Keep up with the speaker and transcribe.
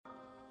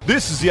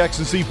This is the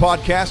X&C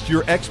Podcast,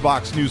 your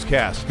Xbox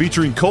newscast,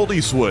 featuring Colt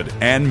Eastwood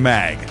and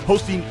Mag,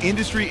 hosting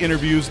industry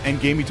interviews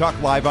and gaming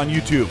talk live on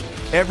YouTube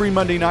every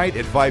Monday night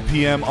at 5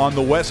 p.m. on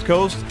the West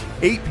Coast,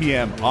 8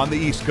 p.m. on the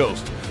East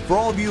Coast. For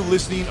all of you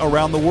listening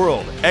around the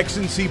world,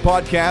 X&C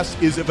Podcast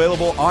is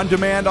available on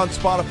demand on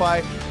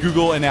Spotify,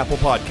 Google, and Apple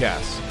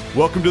Podcasts.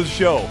 Welcome to the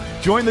show.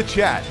 Join the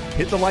chat,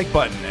 hit the like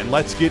button, and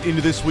let's get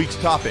into this week's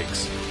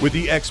topics with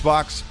the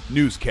Xbox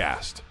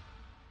Newscast.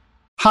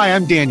 Hi,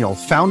 I'm Daniel,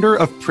 founder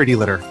of Pretty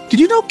Litter. Did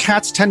you know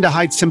cats tend to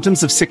hide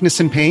symptoms of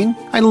sickness and pain?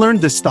 I learned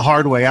this the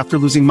hard way after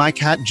losing my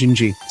cat,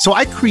 Gingy. So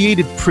I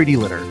created Pretty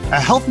Litter, a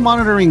health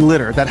monitoring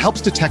litter that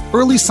helps detect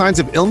early signs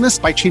of illness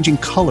by changing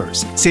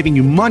colors, saving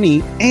you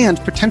money and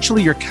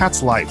potentially your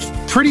cat's life.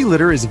 Pretty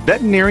Litter is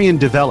veterinarian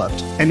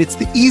developed, and it's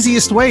the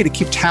easiest way to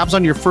keep tabs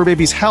on your fur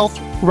baby's health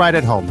right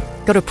at home.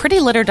 Go to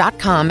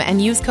prettylitter.com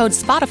and use code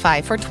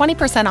SPOTIFY for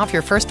 20% off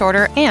your first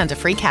order and a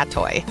free cat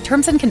toy.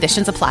 Terms and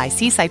conditions apply.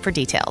 See site for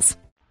details.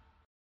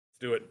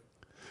 Do it.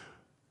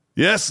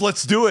 Yes,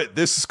 let's do it.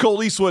 This is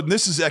Colt Eastwood, and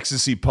this is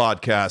X&C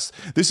Podcast.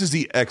 This is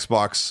the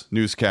Xbox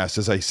Newscast,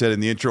 as I said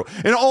in the intro.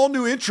 An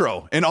all-new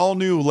intro, an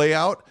all-new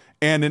layout,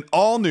 and an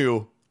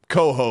all-new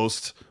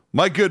co-host,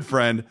 my good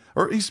friend,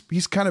 or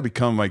he's kind of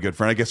become my good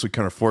friend. I guess we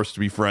kind of forced to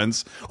be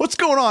friends. What's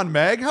going on,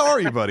 Mag? How are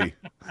you, buddy?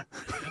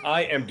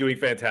 I am doing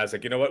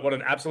fantastic. You know what? What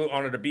an absolute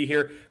honor to be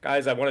here,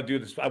 guys. I want to do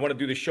this. I want to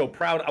do this show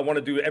proud. I want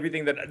to do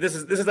everything that this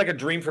is like a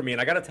dream for me. And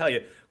I got to tell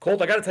you,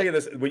 Colt, I got to tell you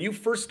this. When you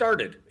first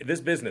started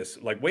this business,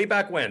 like way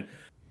back when,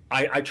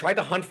 I tried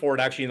to hunt for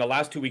it actually in the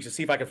last 2 weeks to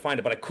see if I could find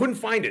it, but I couldn't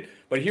find it.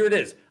 But here it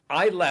is.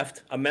 I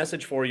left a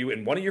message for you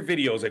in one of your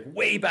videos, like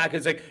way back.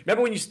 It's like,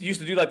 remember when you used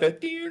to do like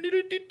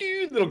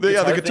the little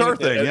guitar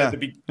thing,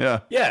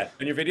 yeah,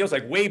 in your videos,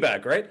 like way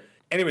back, right?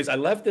 Anyways, I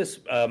left this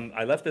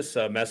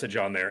message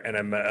on there, and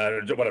I'm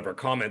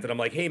comment, and I'm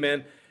like, hey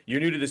man,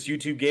 you're new to this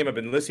YouTube game. I've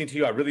been listening to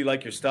you. I really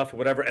like your stuff, or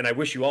whatever, and I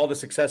wish you all the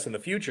success in the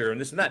future, and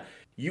this and that.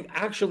 You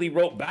actually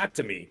wrote back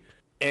to me,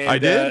 and I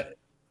did.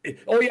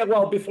 Oh yeah,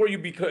 well before you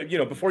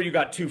before you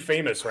got too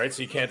famous, right?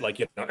 So you can't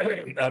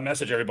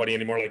message everybody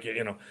anymore,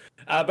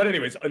 But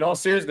anyways, in all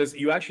seriousness,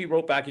 you actually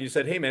wrote back and you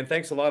said, "Hey man,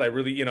 thanks a lot. I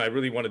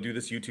really want to do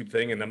this YouTube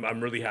thing, and I'm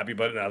really happy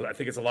about it. And I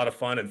think it's a lot of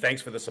fun, and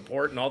thanks for the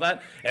support and all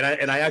that." And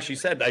I actually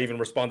said, I even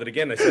responded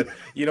again. I said,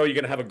 "You're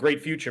gonna have a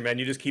great future, man.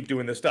 You just keep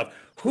doing this stuff."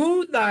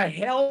 Who the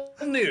hell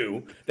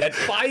knew that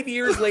 5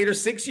 years later,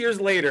 6 years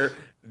later,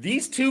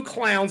 these two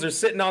clowns are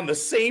sitting on the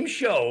same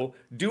show,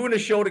 doing a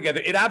show together?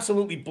 It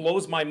absolutely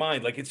blows my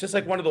mind. Like, it's just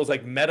like one of those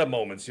like meta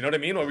moments, you know what I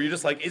mean? Where you're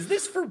just like, is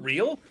this for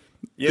real?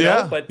 You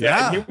know? But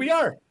here we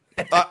are.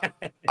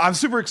 I'm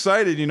super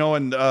excited,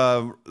 and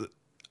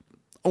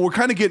we're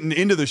kind of getting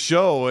into the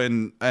show,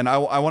 and I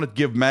want to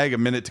give Mag a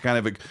minute to kind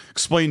of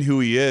explain who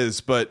he is.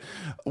 But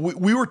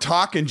we were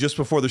talking just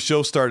before the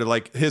show started,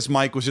 like his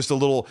mic was just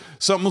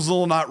something was a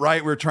little not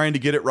right. We were trying to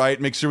get it right,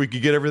 make sure we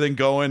could get everything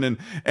going. And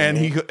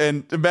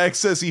Mag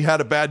says he had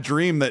a bad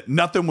dream that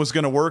nothing was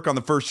going to work on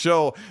the first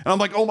show. And I'm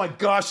like, oh my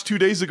gosh, 2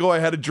 days ago I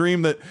had a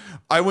dream that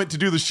I went to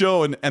do the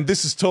show, and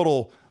this is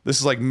total. This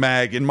is like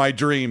Mag in my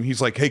dream. He's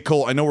like, hey,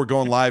 Cole, I know we're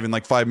going live in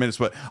like 5 minutes,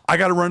 but I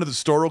got to run to the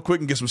store real quick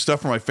and get some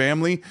stuff for my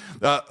family.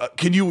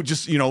 Can you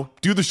just,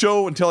 do the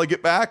show until I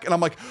get back? And I'm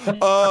like,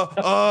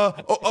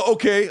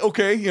 okay,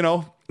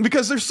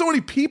 because there's so many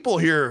people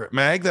here,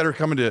 Mag, that are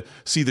coming to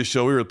see the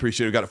show. We really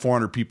appreciate it. We got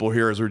 400 people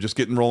here as we're just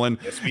getting rolling.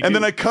 Yes, and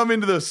then I come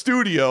into the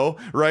studio,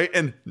 right?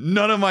 And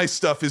none of my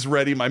stuff is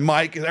ready. My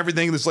mic and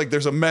everything.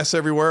 There's a mess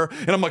everywhere.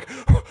 And I'm like,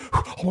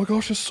 oh my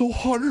gosh, it's so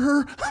hot in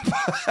here.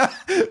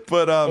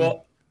 But,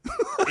 well,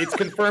 it's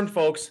confirmed,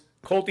 folks.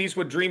 Colt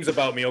Eastwood dreams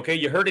about me. Okay,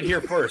 you heard it here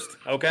first.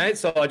 Okay,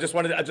 so I just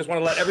want to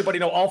let everybody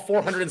know, all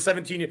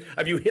 417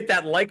 of you, hit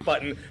that like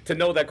button to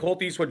know that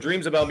Colt Eastwood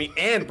dreams about me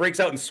and breaks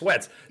out in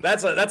sweats.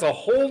 That's a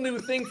whole new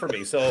thing for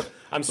me. So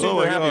I'm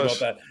super happy about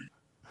that.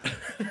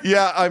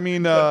 Yeah, I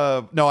mean,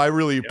 no, I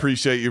really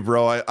appreciate you,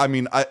 bro. I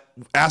mean,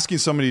 asking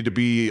somebody to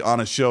be on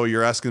a show,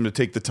 you're asking them to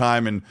take the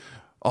time, and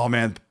oh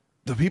man,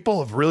 the people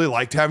have really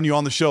liked having you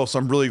on the show, so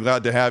I'm really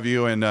glad to have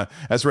you. And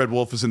as Red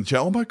Wolf is in the chat,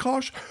 oh my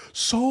gosh,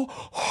 so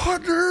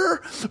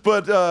harder.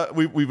 But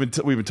we've been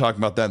talking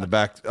about that in the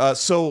back.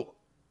 So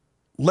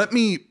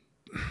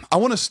I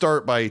want to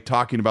start by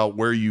talking about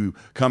where you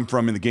come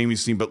from in the gaming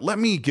scene, but let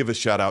me give a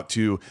shout out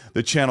to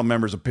the channel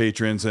members and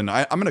patrons. And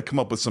I'm going to come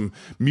up with some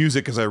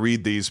music as I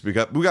read these. We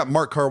got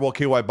Mark Carwell,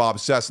 KY Bob,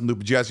 Assassin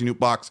Lupa, Jazzy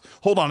Newtbox.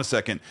 Hold on a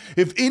second.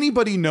 If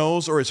anybody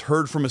knows or has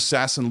heard from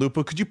Assassin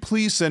Lupa, could you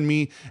please send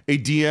me a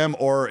DM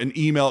or an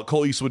email at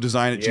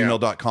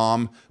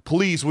colteastwooddesign@gmail.com?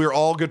 Please, we're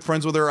all good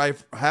friends with her. I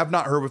have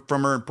not heard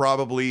from her in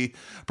probably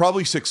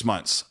 6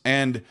 months.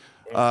 And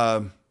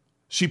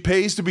she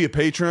pays to be a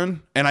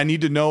patron, and I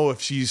need to know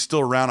if she's still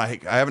around. I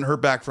haven't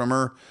heard back from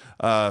her.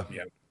 A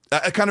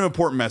kind of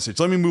important message.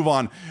 Let me move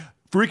on.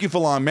 Freaky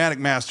Falon, Manic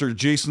Master,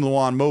 Jason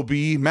Luan, Mo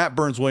B, Matt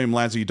Burns, William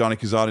Lanza, Donnie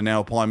Kazada,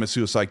 now Paul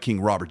Suicide King,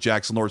 Robert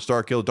Jackson, Lord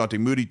Starkill, Dante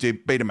Moody,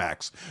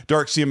 Betamax,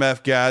 Dark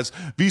CMF, Gaz,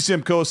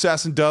 VCMCO,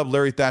 Assassin Dub,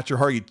 Larry Thatcher,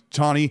 Hargy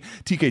Tawny,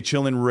 TK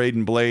Chillin,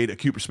 Raiden Blade,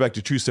 Acute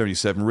Perspective, True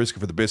 77, Risker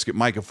for the Biscuit,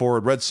 Micah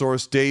Forward, Red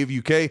Source, Dave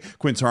UK,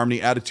 Quince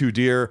Harmony, Attitude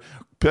Deer,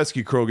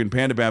 Pesky Krogan,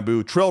 Panda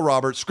Bamboo, Trill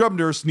Robert, Scrub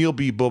Nurse, Neil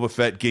B, Boba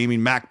Fett,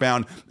 Gaming,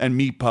 Macbound, and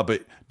Meat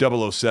Puppet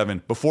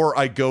 007. Before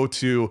I go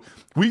to,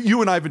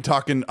 you and I have been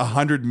talking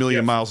 100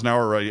 million miles an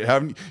hour, right?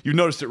 Haven't you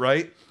noticed it,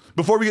 right?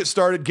 Before we get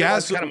started,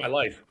 Gaz. That's kind of my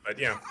life, but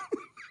yeah.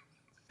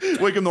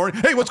 Wake up in the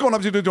morning. Hey, what's going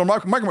on? Doing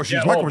micro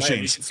machines, micro machines.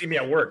 Man, you should see me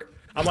at work.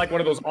 I'm like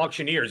one of those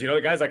auctioneers. You know,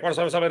 the guy's like, it's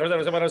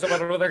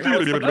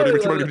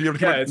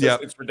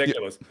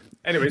ridiculous.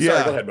 Anyway,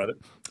 sorry, go ahead, brother.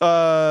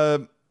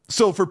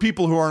 So for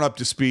people who aren't up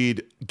to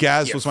speed,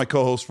 Gaz was my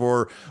co-host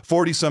for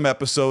 40-some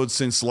episodes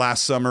since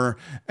last summer,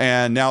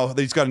 and now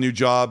he's got a new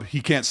job.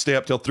 He can't stay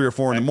up till 3 or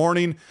 4 in the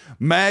morning.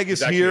 Mag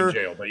is here. In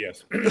jail, but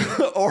yes.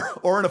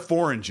 or in a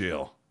foreign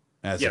jail,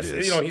 as it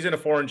is. You know, he's in a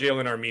foreign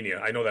jail in Armenia.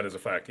 I know that as a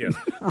fact, yes.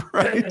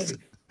 Right.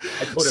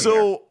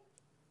 So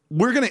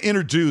we're going to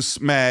introduce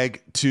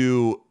Mag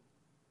to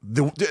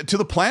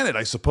the planet,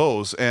 I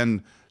suppose,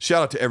 and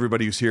shout out to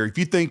everybody who's here. If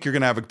you think you're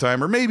going to have a good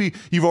time, or maybe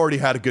you've already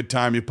had a good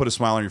time, you put a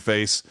smile on your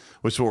face,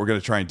 which is what we're going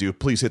to try and do,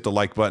 please hit the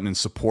like button and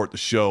support the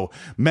show.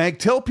 Mag,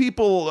 tell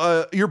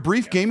people your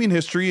brief gaming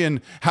history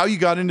and how you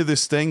got into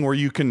this thing where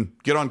you can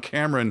get on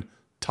camera and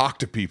talk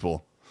to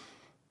people.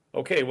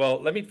 Okay, well,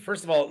 let me,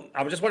 first of all,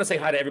 I just want to say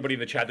hi to everybody in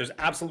the chat. There's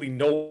absolutely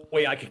no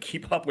way I could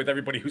keep up with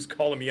everybody who's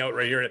calling me out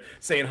right here,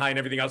 saying hi and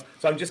everything else.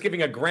 So I'm just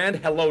giving a grand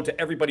hello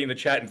to everybody in the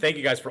chat, and thank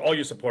you guys for all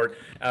your support,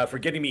 for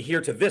getting me here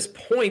to this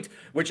point,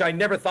 which I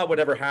never thought would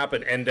ever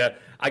happen. And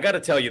I got to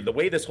tell you, the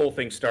way this whole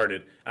thing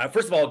started,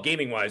 first of all,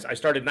 gaming-wise, I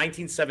started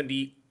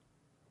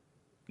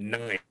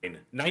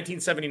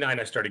 1979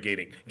 I started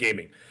gaming.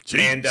 Jeez.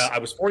 And I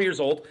was 4 years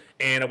old,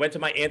 and I went to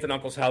my aunt and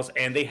uncle's house,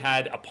 and they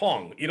had a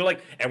Pong, you know, like,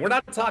 and we're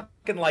not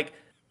talking like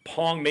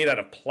Pong made out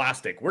of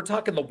plastic. We're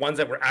talking the ones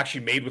that were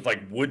actually made with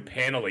like wood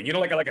paneling, you know,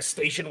 like a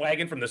station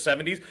wagon from the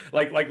 70s,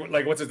 like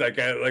what's his, like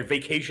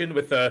Vacation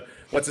with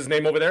what's his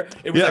name over there?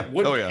 It was like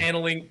wood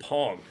paneling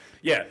Pong.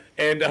 Yeah,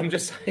 and I'm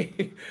just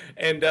saying,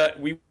 and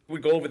we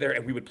would go over there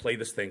and we would play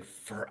this thing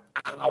for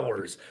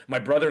hours. My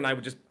brother and I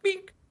would just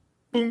bink,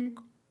 boonk,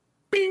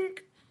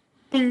 bink,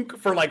 boonk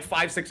for like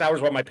 5-6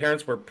 hours while my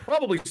parents were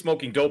probably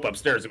smoking dope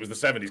upstairs. It was the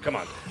 70s. Come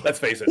on, let's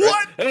face it.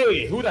 What? Right?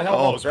 Hey, who the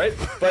hell knows, right?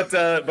 But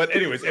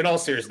anyways, in all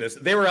seriousness,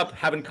 they were up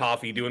having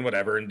coffee, doing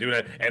whatever, and doing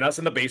it, and us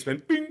in the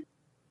basement, bing,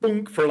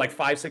 boonk, for like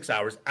 5-6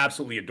 hours.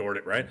 Absolutely adored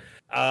it, right?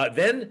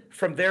 Then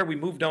from there, we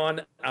moved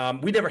on.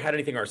 We never had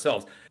anything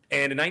ourselves.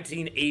 And in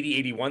 1980,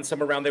 81,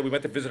 somewhere around there, we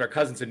went to visit our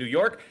cousins in New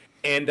York.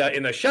 And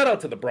in a shout out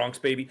to the Bronx,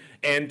 baby.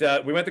 And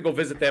we went to go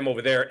visit them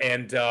over there.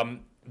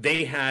 And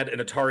they had an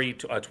Atari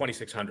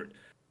 2600,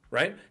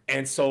 right?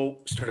 And so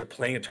started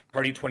playing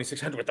Atari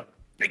 2600 with a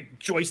big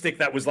joystick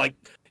that was like,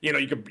 you know,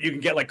 you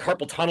can get like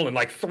carpal tunnel in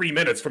like 3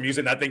 minutes from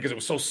using that thing because it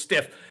was so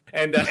stiff.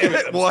 And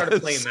anyway, I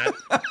started playing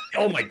that.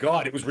 Oh my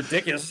God, it was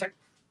ridiculous. It's like,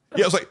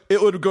 yeah, it's like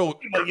it would go,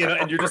 you know,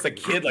 and you're just a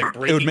kid like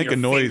breaking it would make your a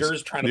noise.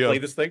 Fingers trying to play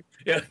this thing.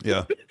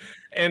 Yeah.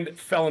 And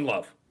fell in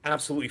love.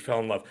 Absolutely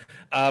fell in love.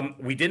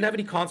 We didn't have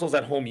any consoles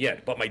at home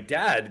yet, but my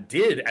dad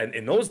did, and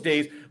in those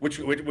days, which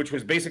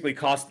was basically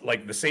cost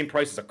like the same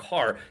price as a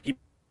car.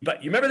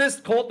 But you remember this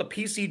Colt, the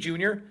PC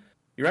Junior?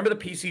 You remember the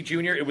PC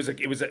Junior? It was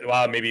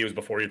well, maybe it was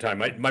before your time.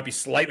 Might be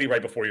slightly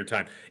right before your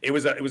time. It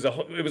was a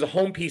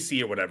home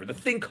PC or whatever. The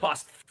thing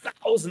cost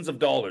thousands of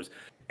dollars,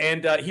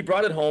 and he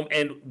brought it home,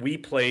 and we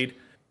played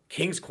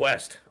King's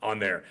Quest on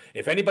there.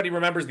 If anybody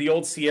remembers the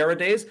old Sierra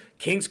days,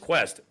 King's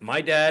Quest, my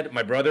dad,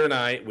 my brother, and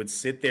I would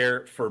sit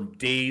there for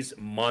days,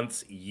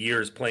 months,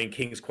 years playing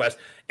King's Quest.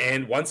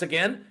 And once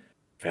again,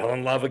 fell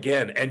in love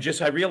again. And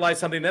just I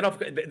realized something.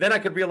 Then I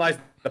could realize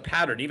the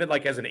pattern. Even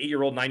like as an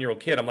 8-year-old, 9-year-old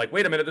kid, I'm like,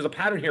 wait a minute, there's a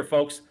pattern here,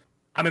 folks.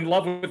 I'm in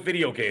love with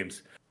video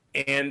games.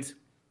 And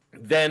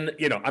then,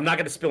 you know, I'm not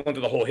going to spill into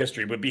the whole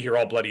history. We'd be here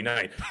all bloody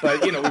night.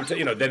 But, you know,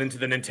 then into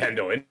the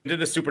Nintendo, into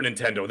the Super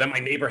Nintendo. Then my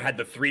neighbor had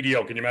the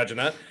 3DO. Can you imagine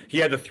that? He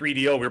had the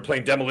 3DO. We were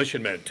playing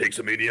Demolition Man. Takes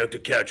a maniac to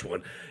catch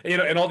one. You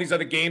know, and all these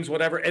other games,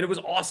 whatever. And it was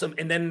awesome.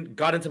 And then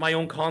got into my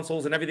own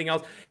consoles and everything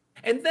else.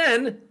 And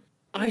then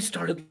I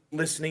started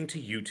listening to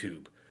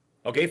YouTube.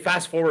 Okay,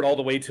 fast forward all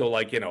the way till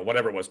like, you know,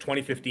 whatever it was,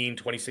 2015,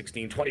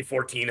 2016,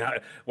 2014,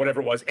 whatever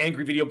it was,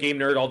 Angry Video Game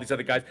Nerd, all these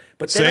other guys.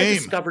 But then I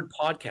discovered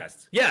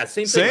podcasts. Yeah,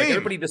 same thing. Like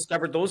everybody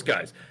discovered those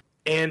guys.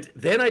 And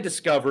then I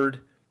discovered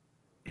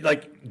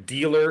like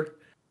Dealer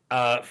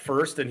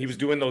first, and he was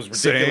doing those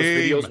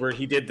ridiculous videos where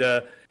he did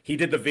the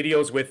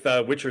videos with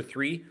Witcher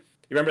 3. You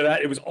remember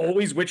that? It was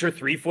always Witcher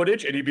 3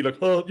 footage, and he'd be like,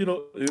 oh, you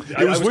know.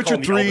 It was Witcher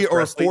 3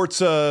 or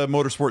Forza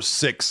Motorsport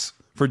 6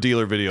 for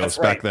dealer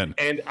videos back then.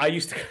 And I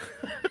used to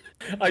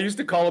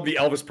call him the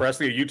Elvis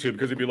Presley of YouTube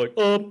because he'd be like,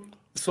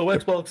 so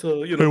Xbox,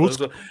 you know. Hey,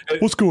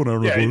 what's going on,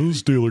 everybody? This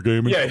is Dealer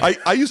Gaming. Yeah.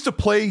 I used to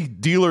play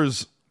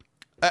Dealer's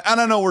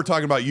and I know we're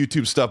talking about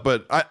YouTube stuff,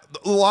 but a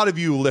lot of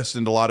you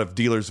listened to a lot of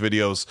dealers'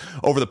 videos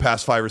over the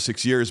past 5 or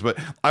 6 years. But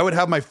I would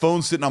have my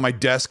phone sitting on my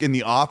desk in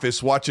the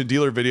office, watch a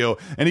dealer video,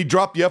 and he'd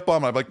drop the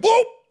F-bomb. I'd be like,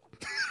 whoa,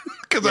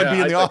 because I'd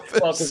be in the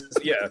office.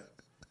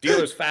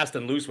 Dealer's fast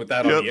and loose with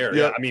that on the air.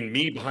 Yeah, I mean,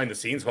 me behind the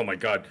scenes. Oh my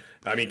God.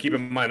 I mean, keep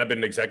in mind, I've been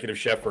an executive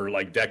chef for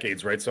like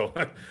decades, right? So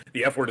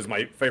the F word is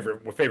my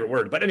favorite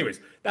word. But anyways,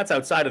 that's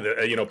outside of the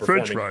performing.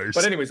 French fries.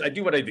 But anyways, I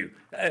do what I do.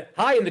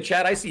 Hi in the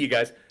chat. I see you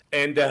guys.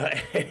 And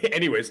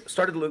anyways,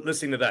 started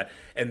listening to that,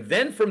 and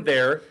then from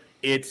there,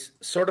 it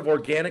sort of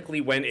organically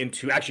went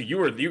into. Actually, you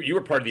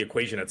were part of the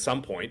equation at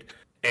some point.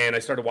 And I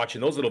started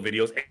watching those little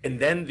videos, and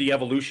then the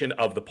evolution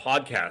of the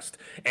podcast.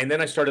 And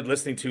then I started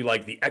listening to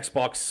like the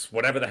Xbox,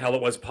 whatever the hell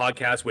it was,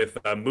 podcast with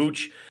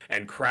Mooch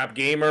and Crap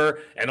Gamer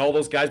and all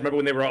those guys. Remember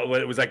when they were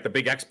it was like the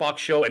big Xbox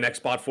show and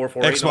Xbox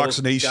 448.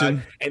 Xbox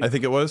Nation, I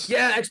think it was.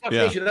 Yeah, Xbox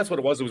Nation. That's what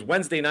it was. It was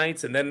Wednesday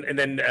nights, and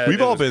then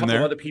we've all been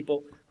there. Other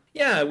people.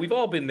 Yeah, we've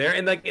all been there,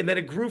 and then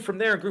it grew from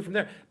there and grew from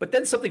there. But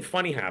then something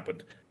funny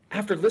happened.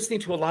 After listening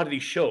to a lot of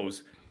these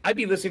shows, I'd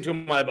be listening to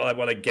them while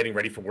like getting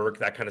ready for work,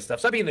 that kind of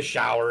stuff. So I'd be in the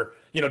shower,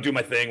 do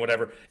my thing,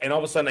 whatever. And all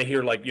of a sudden I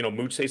hear like,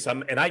 Mooch say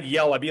something, and I'd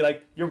yell. I'd be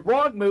like, "You're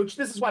wrong, Mooch.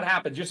 This is what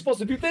happens. You're supposed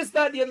to do this,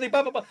 that, the other thing,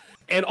 blah, blah, blah."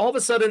 And all of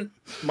a sudden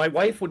my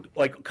wife would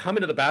like come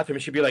into the bathroom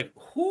and she'd be like,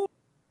 Who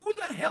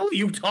the hell are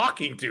you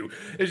talking to?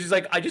 And she's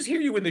like, "I just hear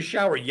you in the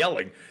shower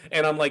yelling."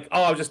 And I'm like,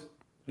 "Oh, I was just..."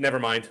 Never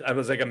mind. I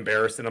was like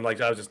embarrassed, and I'm like,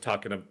 I was just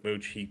talking to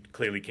Mooch. He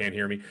clearly can't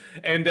hear me.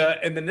 And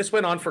then this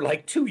went on for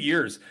like 2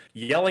 years,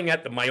 yelling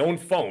at my own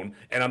phone,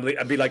 and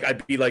I'd be like,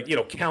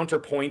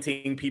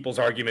 counterpointing people's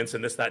arguments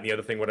and this, that, and the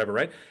other thing, whatever,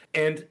 right?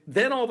 And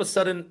then all of a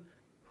sudden,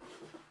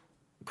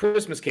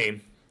 Christmas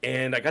came,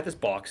 and I got this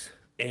box,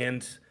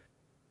 and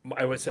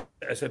I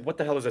said, "What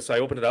the hell is this?" So I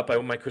opened it up. I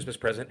opened my Christmas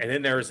present, and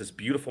in there is this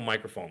beautiful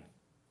microphone,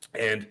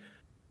 and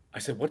I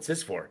said, "What's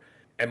this for?"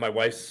 And my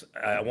wife's,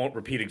 I won't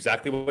repeat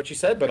exactly what she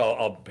said, but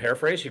I'll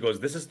paraphrase. She goes,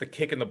 "This is the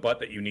kick in the butt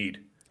that you need."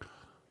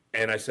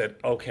 And I said,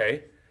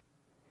 "Okay."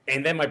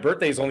 And then my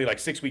birthday is only like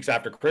 6 weeks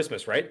after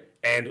Christmas, right?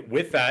 And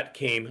with that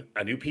came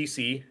a new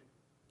PC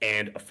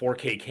and a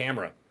 4K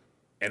camera.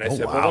 And I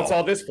said, "Well, what's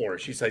all this for?"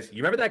 She says, "You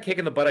remember that kick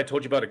in the butt I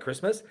told you about at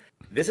Christmas?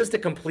 This is to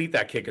complete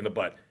that kick in the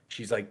butt."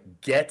 She's like,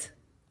 "Get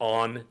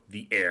on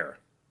the air."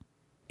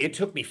 It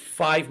took me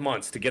 5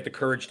 months to get the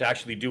courage to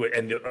actually do it.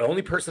 And the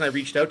only person I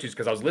reached out to is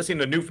because I was listening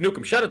to Noof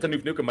Nukem. Shout out to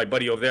Noof Nukem, my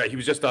buddy over there. He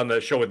was just on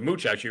the show with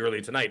Mooch actually earlier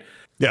tonight.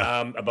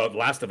 Yeah. About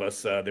Last of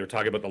Us. They were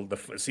talking about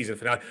the season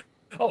finale.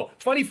 Oh,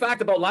 funny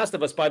fact about Last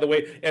of Us, by the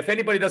way. If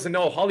anybody doesn't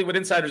know, Hollywood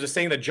Insiders are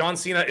saying that John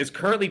Cena is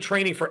currently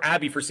training for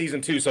Abby for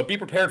season 2. So be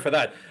prepared for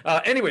that.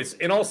 Anyways,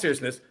 in all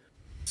seriousness,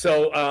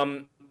 so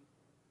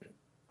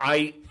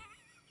I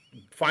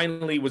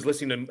finally was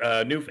listening to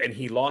Noof, and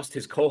he lost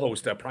his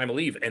co-host Primal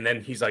Eve, and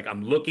then he's like,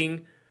 "I'm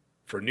looking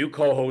for a new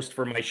co-host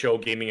for my show,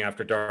 Gaming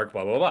After Dark,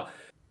 blah blah blah."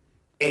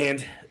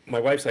 And my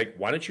wife's like,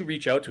 "Why don't you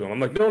reach out to him?" I'm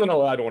like, No,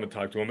 I don't want to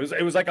talk to him.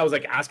 It was like I was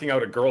like asking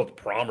out a girl at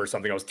prom or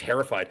something. I was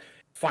terrified.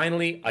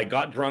 Finally, I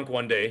got drunk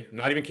one day,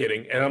 not even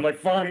kidding, and I'm like,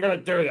 "Fine, I'm gonna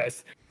do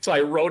this." So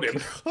I wrote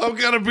him. I'm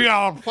gonna be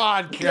on a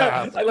podcast.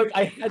 Yeah,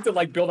 I had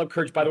to build up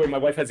courage. By the way, my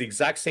wife has the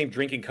exact same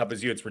drinking cup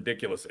as you. It's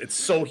ridiculous. It's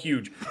so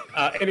huge.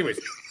 Anyways,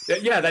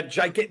 yeah, that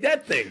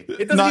thing.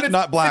 It doesn't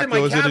not black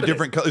though. Is cabinet. it a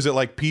different color? Is it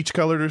like peach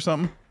colored or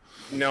something?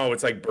 No,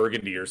 it's like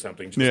burgundy or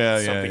something.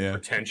 Just something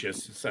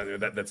pretentious. So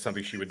that's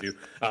something she would do.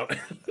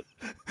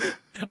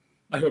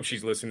 I hope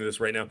she's listening to this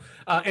right now.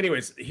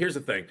 Anyways, here's the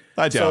thing.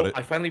 I doubt it.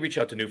 I finally reached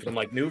out to Noof, and I'm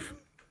like, "Noof,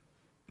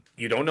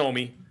 you don't know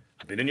me.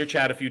 I've been in your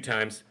chat a few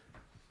times.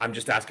 I'm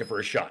just asking for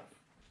a shot."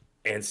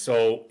 And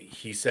so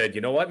he said,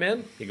 "You know what,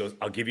 man?" He goes,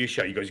 "I'll give you a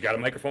shot." He goes, "You got a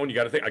microphone? You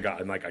got a thing?"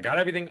 I'm like, "I got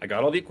everything. I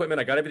got all the equipment.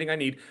 I got everything I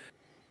need." And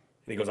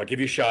he goes, "I'll give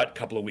you a shot,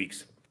 couple of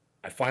weeks."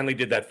 I finally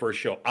did that first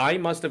show. I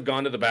must have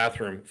gone to the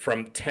bathroom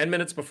from 10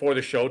 minutes before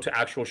the show to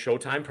actual show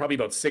time, probably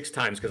about 6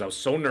 times, because I was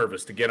so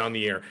nervous to get on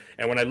the air.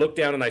 And when I looked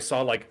down and I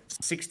saw like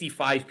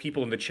 65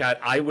 people in the chat,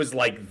 I was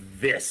like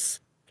this,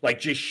 like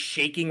just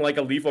shaking like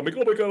a leaf. I'm like,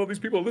 "Oh my God, all these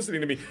people are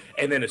listening to me."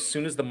 And then as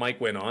soon as the mic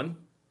went on,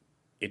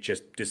 it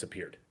just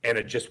disappeared, and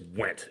it just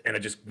went, and it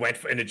just went,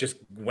 and it just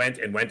went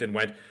and went and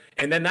went.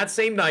 And then that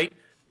same night,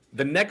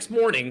 the next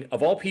morning,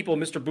 of all people,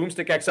 Mr.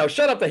 Boomstick XL,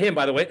 shout out to him,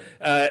 by the way,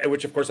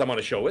 which of course I'm on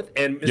a show with,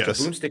 and Mr.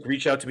 Boomstick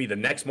reached out to me the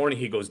next morning.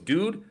 He goes,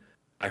 "Dude,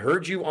 I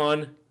heard you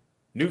on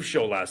Noof's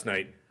show last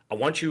night. I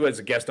want you as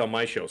a guest on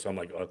my show." So I'm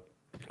like,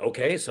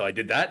 okay. So I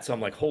did that. So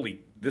I'm like,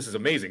 holy, this is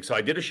amazing. So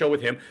I did a show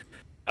with him.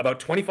 About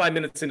 25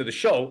 minutes into the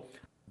show,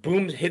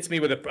 Boom hits me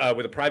with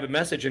a private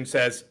message and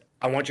says,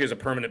 "I want you as a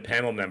permanent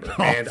panel member."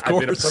 And I've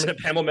been a permanent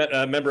panel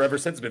member ever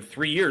since. It's been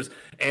 3 years.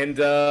 And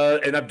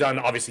I've done,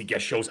 obviously,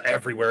 guest shows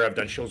everywhere. I've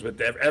done shows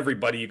with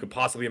everybody you could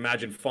possibly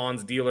imagine.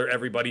 Fonz, Dealer,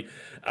 everybody.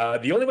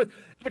 The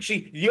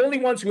only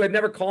ones who had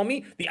never called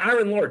me, the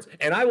Iron Lords.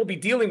 And I will be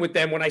dealing with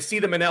them when I see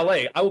them in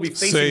LA. I will be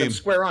facing them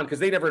square on because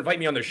they never invite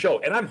me on their show.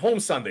 And I'm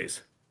home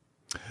Sundays.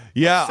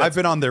 Yeah, I've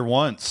been on there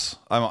once.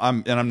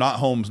 I'm not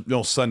home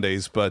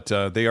Sundays, but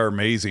they are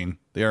amazing.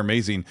 They are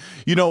amazing.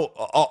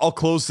 I'll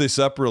close this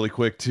up really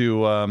quick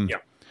too.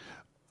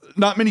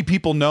 not many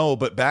people know,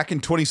 but back in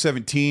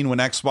 2017, when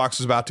Xbox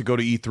was about to go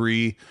to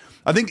E3,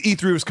 I think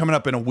E3 was coming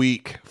up in a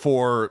week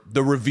for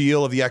the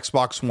reveal of the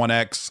Xbox One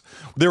X.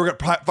 They were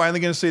finally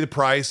going to say the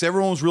price.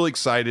 Everyone was really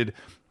excited.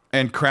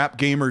 And Crap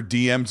Gamer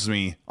DMs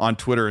me on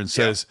Twitter and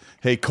says,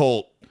 "Hey,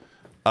 Colt,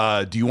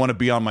 do you want to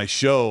be on my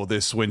show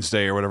this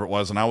Wednesday," or whatever it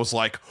was? And I was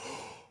like,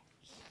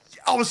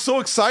 I was so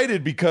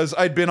excited because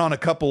I'd been on a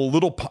couple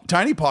little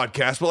tiny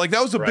podcasts, but like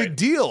that was a big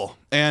deal.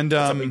 And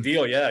it's a big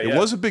deal, it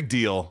was a big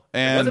deal.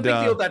 And it was a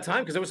big deal at that time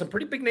because there was some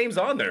pretty big names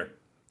on there.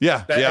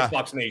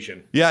 Xbox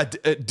Nation. Yeah,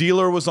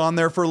 Dealer was on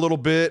there for a little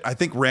bit. I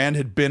think Rand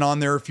had been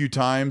on there a few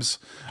times.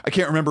 I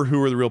can't remember who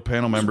were the real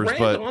panel members, Rand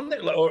but on there?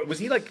 Or was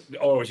he like,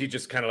 or was he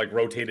just kind of like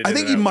rotated? I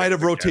think he might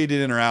have rotated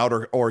in or out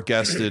or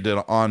guested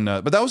on.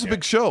 But that was a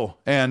big show,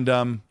 and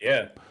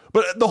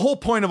But the whole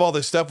point of all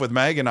this stuff with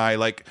Mag and I,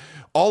 like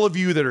all of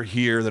you that are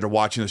here that are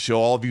watching the show,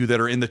 all of you that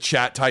are in the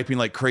chat typing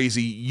like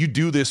crazy, you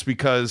do this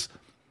because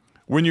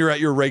when you're at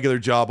your regular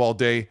job all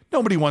day,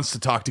 nobody wants to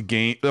talk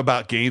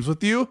about games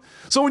with you.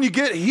 So when you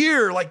get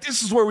here, like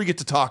this is where we get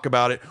to talk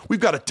about it. We've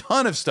got a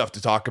ton of stuff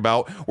to talk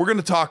about. We're going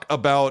to talk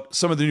about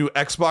some of the new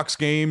Xbox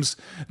games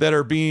that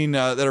are going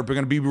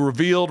to be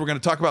revealed. We're going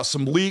to talk about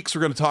some leaks.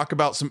 We're going to talk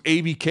about some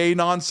ABK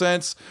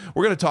nonsense.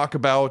 We're going to talk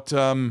about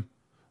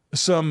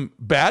some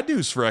bad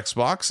news for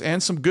Xbox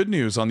and some good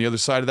news on the other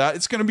side of that.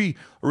 It's going to be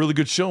a really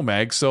good show,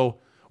 Mag. So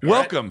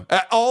welcome.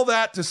 All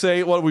that to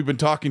say, we've been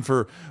talking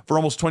for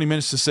almost 20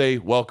 minutes to say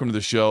welcome to the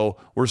show.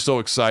 We're so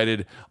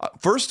excited.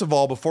 First of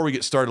all, before we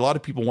get started, a lot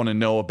of people want to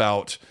know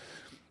about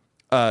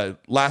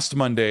last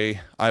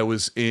Monday. I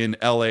was in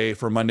LA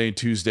for Monday and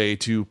Tuesday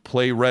to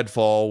play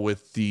Redfall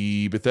with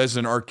the Bethesda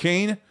and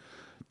Arcane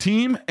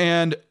team.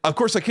 And of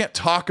course, I can't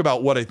talk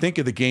about what I think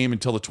of the game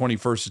until the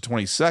 21st to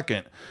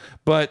 22nd.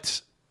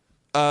 But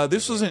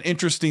this was an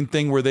interesting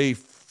thing where they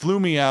flew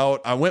me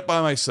out. I went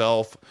by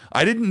myself.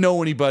 I didn't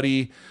know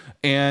anybody,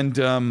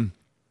 and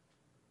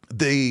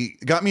they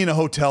got me in a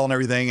hotel and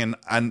everything. And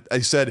I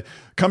said,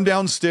 "Come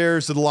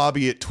downstairs to the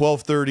lobby at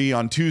 12:30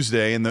 on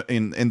Tuesday in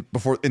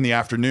the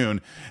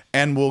afternoon,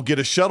 and we'll get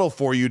a shuttle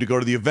for you to go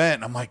to the event."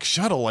 And I'm like,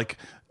 "Shuttle? Like,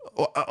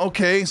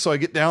 okay." So I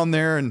get down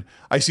there and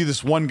I see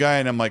this one guy,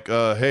 and I'm like,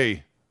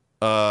 "Hey,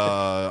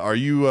 are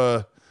you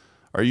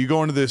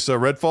going to this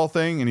Redfall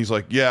thing?" And he's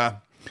like, "Yeah."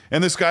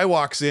 And this guy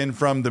walks in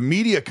from the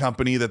media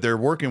company that they're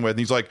working with. And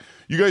he's like,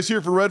 "You guys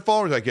here for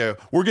Redfall?" We're like, "Yeah,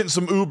 we're getting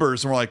some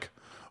Ubers." And we're like,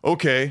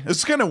 "Okay."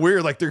 It's kind of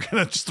weird. Like they're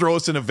going to just throw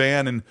us in a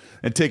van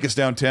and take us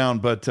downtown.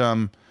 But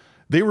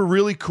they were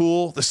really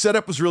cool. The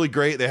setup was really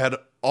great. They had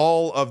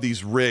all of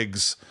these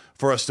rigs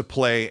for us to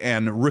play,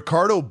 and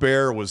Ricardo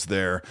Bear was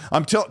there.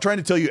 I'm trying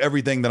to tell you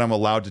everything that I'm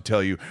allowed to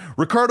tell you.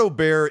 Ricardo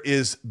Bear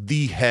is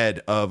the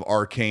head of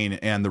Arcane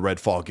and the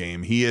Redfall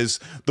game. He is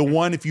the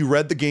one, if you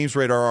read the Games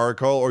Radar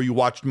article or you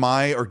watched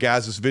my or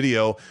Gaz's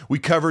video, we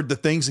covered the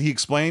things that he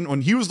explained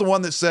when he was the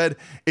one that said,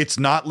 it's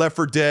not Left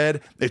 4 Dead,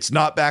 it's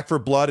not Back 4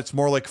 Blood, it's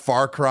more like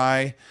Far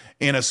Cry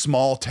in a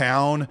small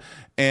town.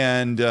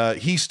 And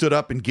he stood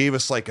up and gave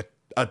us like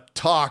a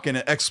talk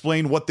and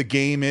explain what the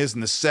game is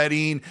and the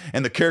setting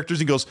and the characters.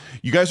 He goes,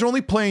 "You guys are only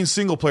playing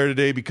single player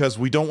today because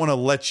we don't want to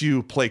let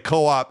you play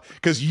co-op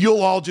because you'll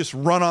all just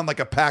run on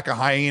like a pack of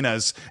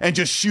hyenas and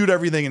just shoot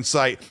everything in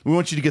sight. We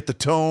want you to get the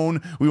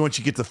tone. We want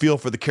you to get the feel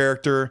for the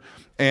character."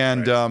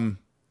 And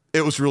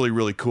it was really,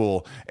 really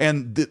cool.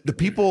 And the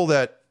people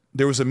that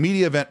there was a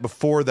media event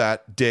before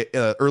that day,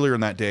 earlier in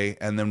that day,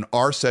 and then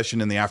our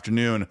session in the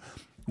afternoon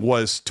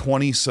was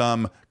 20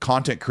 some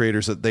content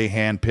creators that they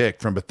handpicked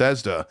from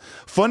Bethesda.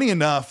 Funny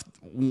enough,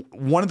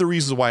 one of the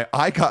reasons why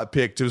I got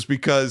picked was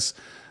because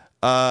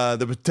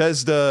the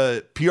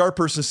Bethesda PR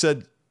person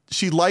said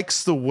she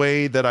likes the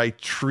way that I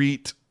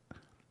treat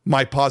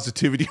my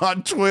positivity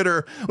on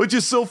Twitter, which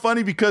is so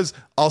funny because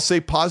I'll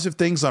say positive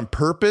things on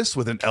purpose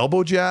with an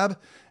elbow jab.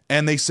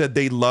 And they said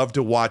they love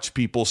to watch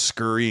people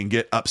scurry and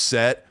get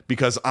upset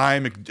because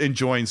I'm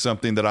enjoying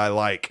something that I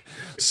like.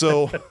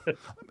 So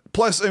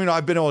plus,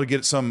 I've been able to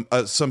get some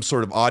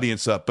sort of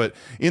audience up, but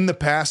in the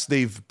past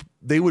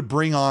they would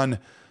bring on,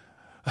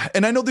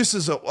 and I know this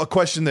is a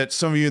question that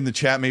some of you in the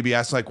chat may be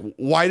asking, like,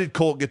 why did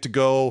Colt get to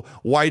go?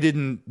 Why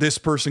didn't this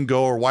person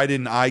go? Or why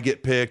didn't I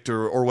get picked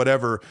or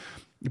whatever?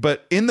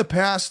 But in the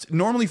past,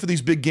 normally for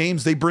these big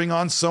games, they bring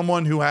on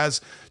someone who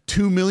has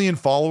 2 million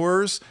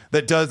followers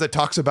that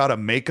talks about a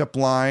makeup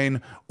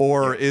line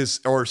or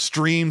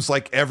streams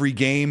like every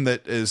game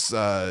that is,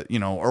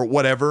 or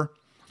whatever.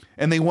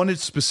 And they wanted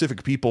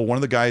specific people. One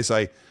of the guys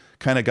I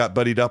kind of got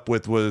buddied up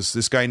with was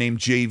this guy named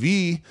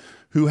JV,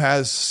 who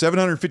has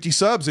 750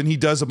 subs, and he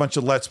does a bunch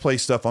of Let's Play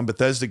stuff on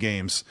Bethesda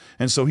games.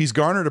 And so he's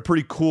garnered a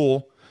pretty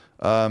cool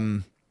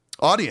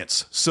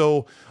audience.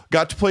 So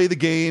got to play the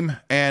game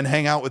and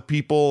hang out with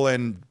people,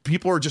 and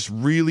people are just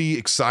really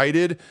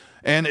excited.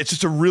 And it's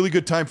just a really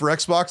good time for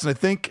Xbox. And I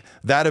think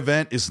that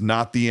event is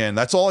not the end.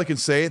 That's all I can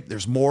say.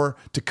 There's more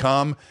to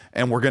come,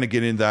 and we're going to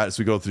get into that as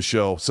we go through the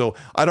show. So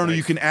I don't know.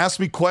 You can ask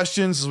me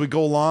questions as we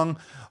go along.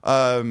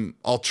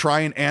 I'll try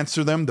and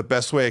answer them the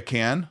best way I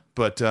can.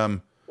 But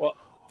well,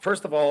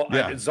 first of all,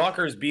 yeah.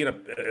 Zocker is being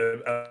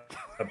a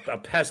a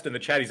pest in the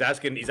chat. He's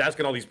asking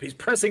he's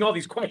pressing all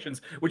these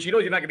questions, which you know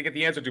you're not going to get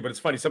the answer to. But it's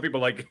funny. Some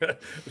people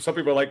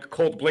are like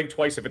cold blink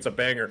twice if it's a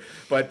banger.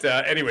 But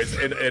anyways,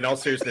 in all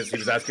seriousness, he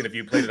was asking if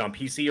you played it on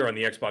PC or on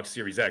the Xbox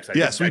Series X.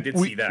 I did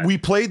see that. We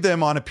played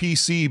them on a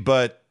PC,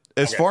 but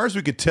as far as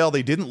we could tell,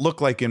 they didn't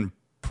look like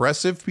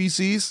impressive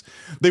PCs.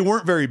 They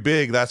weren't very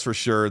big, that's for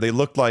sure. They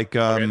looked like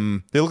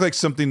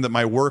something that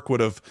my work would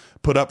have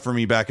put up for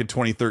me back in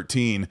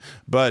 2013.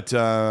 But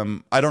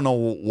I don't know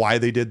why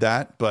they did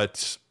that.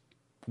 But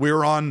we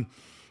were on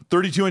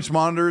 32-inch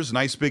monitors,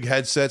 nice big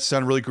headsets,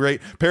 sound really great.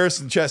 Paris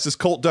and Chess, this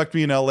Colt ducked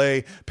me in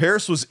LA.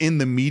 Paris was in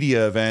the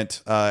media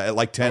event at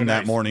like 10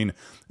 that morning.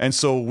 And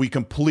so we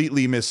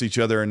completely missed each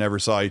other and never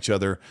saw each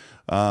other.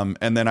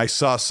 And then I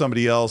saw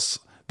somebody else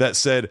that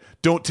said,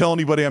 "Don't tell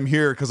anybody I'm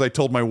here," because I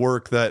told my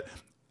work that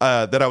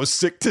I was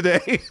sick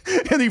today.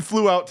 And he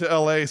flew out to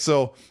LA.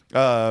 So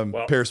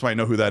Paris might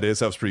know who that is.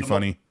 That was pretty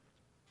funny.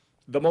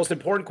 The most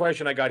important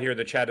question I got here in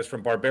the chat is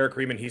from Barbaric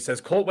Cream, and he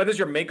says, "Colt, when does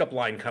your makeup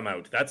line come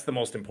out?" That's the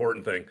most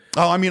important thing.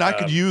 Oh, I mean, I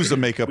could use a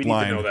makeup we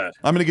line. Need to know that.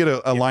 I'm going to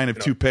get a line of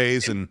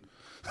toupees and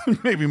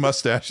maybe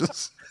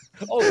mustaches.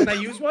 Oh, can I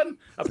use one?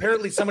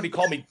 Apparently somebody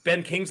called me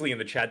Ben Kingsley in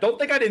the chat. Don't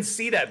think I didn't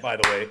see that, by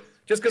the way.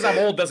 Just because I'm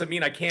old doesn't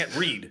mean I can't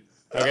read.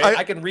 Okay,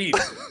 I can read.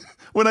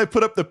 When I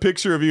put up the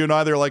picture of you and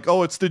I, they're like,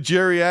 "Oh, it's the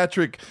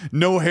geriatric,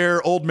 no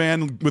hair, old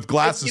man with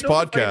glasses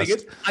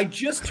podcast." I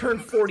just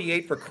turned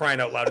 48 for crying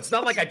out loud. It's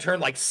not like I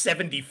turned like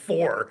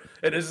 74.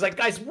 And it's like,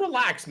 guys,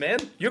 relax, man.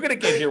 You're going to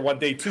get here one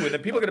day too. And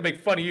then people are going to make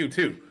fun of you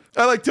too.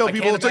 I like tell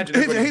people, it's like,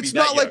 hey, it's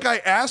not like I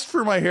asked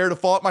for my hair to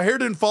fall out. My hair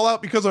didn't fall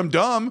out because I'm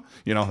dumb.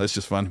 You know, that's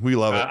just fun. We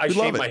love it. I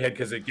shave my head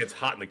because it gets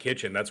hot in the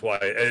kitchen. That's why.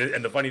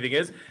 And the funny thing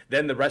is,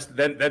 then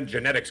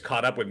genetics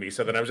caught up with me.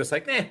 So then I was just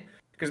like,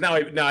 because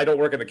now I don't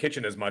work in the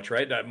kitchen as much,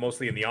 right?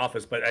 Mostly in the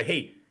office. But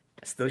hey,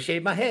 I still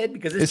shave my head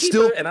because it's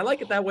cheaper, and I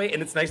like it that way,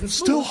 and it's nice and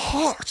smooth. Still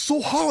hot. It's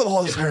so hot with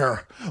all this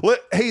hair.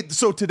 Hey,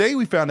 so today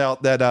we found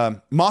out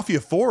that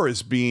Mafia 4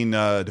 is being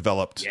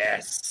developed.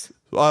 Yes.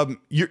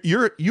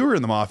 You were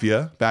in the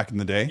Mafia back in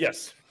the day.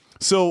 Yes.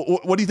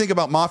 So what do you think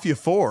about Mafia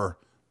 4?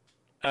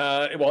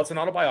 Well, it's an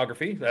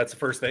autobiography. That's the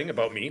first thing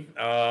about me.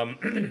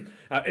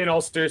 In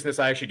all seriousness,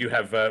 I actually do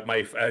have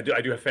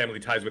I do have family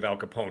ties with Al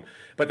Capone,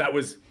 but that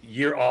was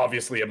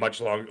obviously a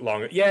much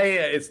longer. Yeah,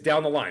 it's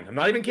down the line. I'm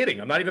not even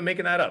kidding. I'm not even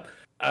making that up.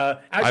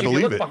 Actually,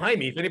 if you look behind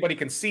me, if anybody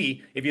can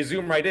see, if you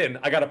zoom right in,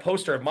 I got a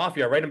poster of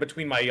Mafia right in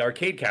between my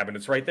arcade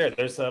cabinets right there.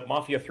 There's a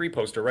Mafia 3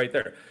 poster right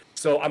there.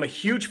 So I'm a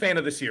huge fan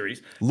of the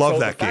series. Love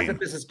that game. The fact that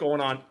this is going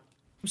on,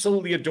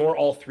 absolutely adore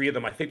all three of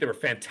them. I think they were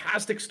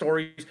fantastic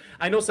stories.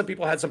 I know some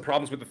people had some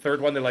problems with the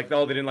third one. They're like,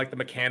 no, they didn't like the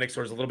mechanics,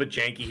 or it was a little bit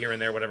janky here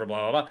and there, whatever,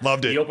 blah, blah, blah.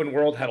 Loved it. The open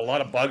world had a lot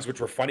of bugs, which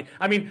were funny.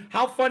 I mean,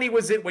 how funny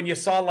was it when you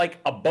saw like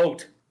a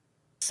boat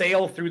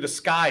sail through the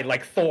sky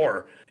like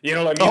Thor? You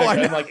know what I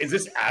mean? I'm like, is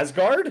this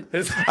Asgard?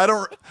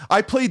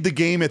 I played the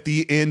game at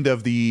the end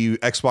of the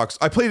Xbox.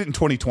 I played it in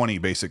 2020,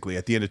 basically,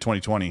 at the end of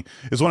 2020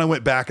 is when I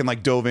went back and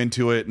like dove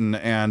into it.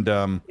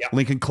 And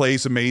Lincoln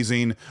Clay's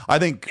amazing. I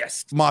think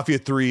Mafia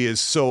 3 is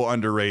so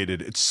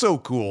underrated. It's so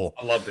cool.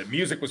 I loved it.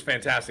 Music was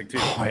fantastic too.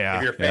 Oh, yeah,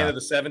 if you're a fan of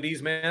the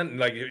 70s, man,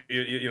 like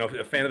you know,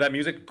 a fan of that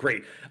music,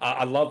 great.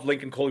 I loved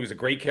Lincoln Cole. He was a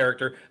great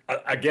character.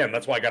 Again,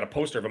 that's why I got a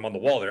poster of him on the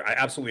wall there. I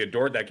absolutely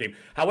adored that game.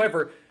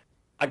 However,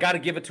 I got to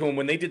give it to him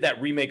when they did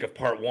that remake of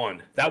Part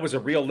 1. That was a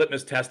real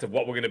litmus test of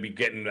what we're going to be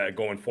getting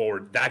going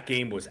forward. That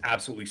game was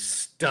absolutely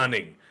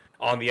stunning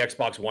on the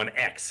Xbox One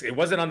X. It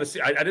wasn't on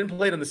the. I didn't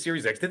play it on the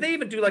Series X. Did they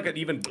even do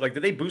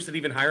did they boost it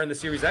even higher in the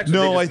Series X?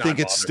 No, I think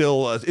it's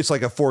still it's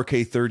like a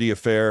 4K 30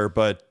 affair.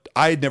 But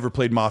I had never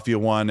played Mafia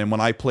 1, and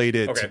when I played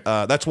it,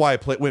 that's why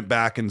I went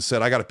back and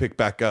said I got to pick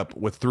back up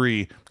with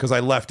 3 because I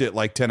left it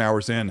like 10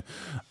 hours in.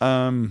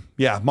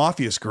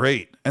 Mafia is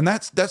great, and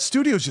that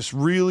studio is just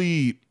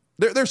really.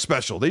 They're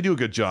special. They do a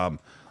good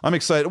job. I'm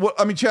excited. Well,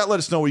 I mean, chat, let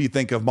us know what you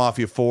think of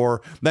Mafia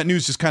 4. That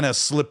news just kind of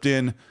slipped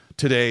in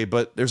today,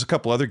 but there's a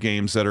couple other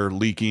games that are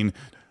leaking.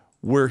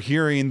 We're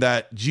hearing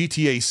that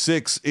GTA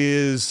 6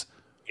 is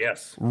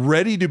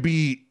ready to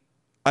be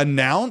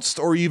announced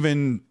or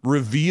even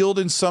revealed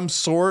in some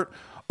sort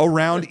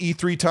around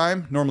E3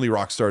 time. Normally,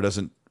 Rockstar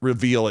doesn't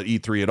reveal at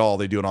E3 at all.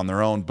 They do it on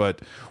their own.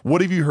 But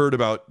what have you heard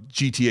about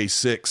GTA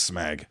 6,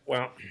 Mag?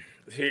 Well,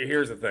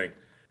 here's the thing.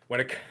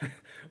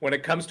 When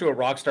it comes to a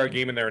Rockstar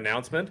game in their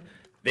announcement,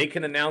 they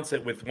can announce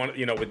it with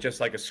with just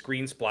like a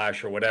screen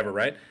splash or whatever,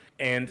 right?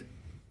 And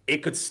it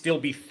could still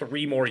be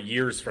 3 more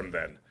years from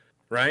then,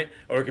 right?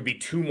 Or it could be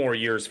 2 more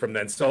years from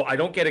then. So I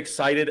don't get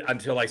excited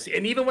until I see,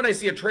 and even when I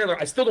see a trailer,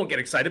 I still don't get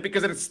excited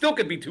because it still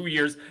could be 2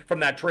 years from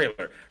that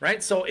trailer,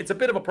 right? So it's a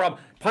bit of a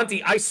problem.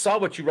 Punty, I saw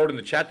what you wrote in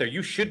the chat there.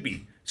 You should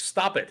be.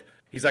 Stop it.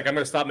 He's like, I'm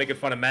going to stop making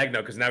fun of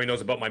Magno because now he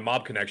knows about my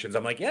mob connections.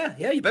 I'm like, yeah,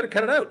 you better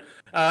cut it out.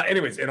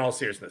 Anyways, in all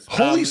seriousness.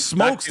 Holy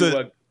smokes,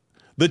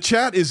 the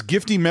chat is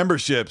gifting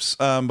memberships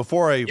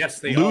before I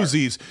lose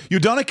these.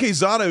 Udana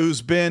Quezada,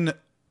 who's been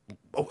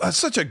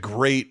such a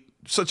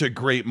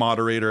great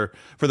moderator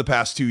for the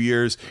past 2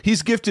 years.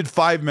 He's gifted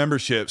 5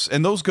 memberships,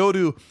 and those go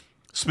to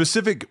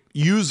specific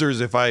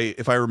users, if I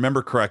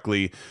remember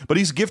correctly, but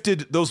he's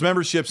gifted those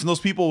memberships, and those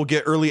people will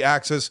get early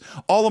access.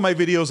 All of my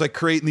videos I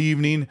create in the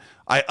evening,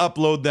 I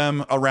upload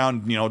them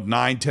around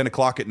 9, 10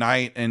 o'clock at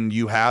night, and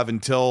you have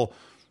until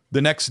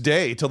the next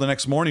day, till the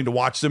next morning to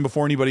watch them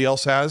before anybody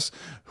else has.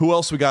 Who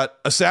else we got?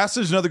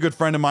 Assassin's another good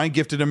friend of mine,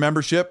 gifted a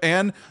membership,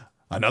 and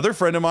another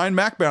friend of mine,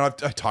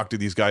 MacBound. I talk to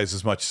these guys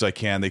as much as I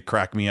can. They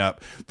crack me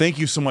up. Thank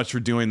you so much for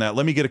doing that.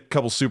 Let me get a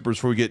couple supers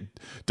before we get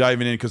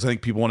diving in, because I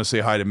think people want to say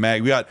hi to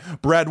Mag. We got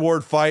Brad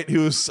Ward Fight,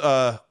 who's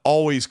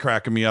always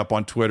cracking me up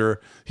on Twitter.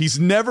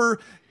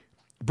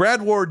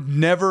 Brad Ward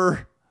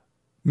never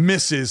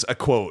misses a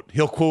quote.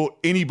 He'll quote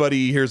anybody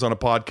he hears on a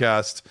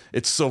podcast.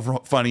 It's so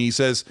funny. He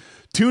says,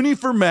 "Toonie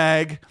for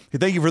Mag."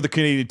 Thank you for the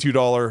Canadian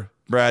 $2,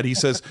 Brad. He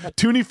says,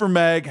 "Toonie for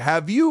Mag,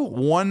 have you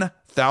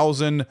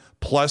 1,000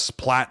 plus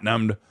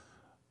platinumed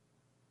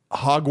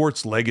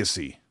Hogwarts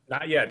Legacy?"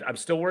 Not yet. I'm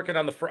still working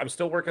on the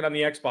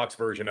Xbox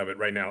version of it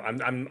right now.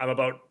 I'm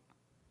about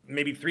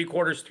maybe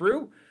 3/4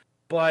 through,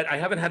 but I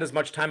haven't had as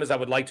much time as I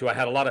would like to. I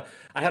had a lot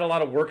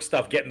of work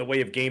stuff get in the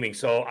way of gaming.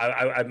 So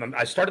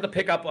I started to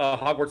pick up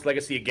Hogwarts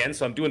Legacy again.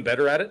 So I'm doing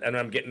better at it, and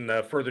I'm getting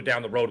further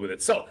down the road with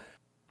it. So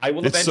I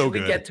will eventually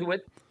get to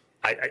it.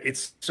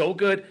 It's so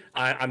good.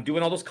 I'm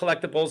doing all those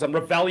collectibles. I'm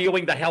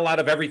Revelioing the hell out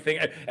of everything.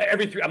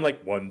 I'm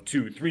like 1,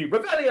 2, 3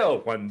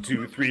 Revelio. 1,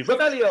 2, 3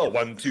 Revelio.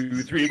 1,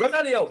 2, 3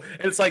 Revelio.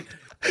 And it's like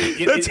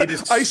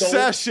I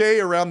sashay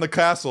around the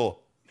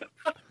castle.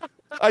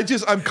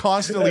 I'm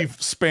constantly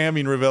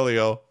spamming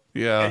Revelio.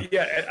 Yeah.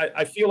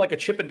 I feel like a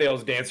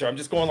Chippendales dancer. I'm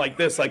just going like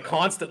this, like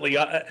constantly.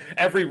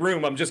 Every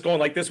room, I'm just going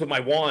like this with my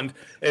wand.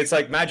 It's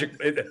like magic.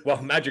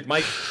 Magic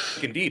Mike,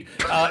 indeed.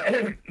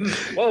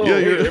 Whoa, yeah,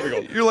 here we go.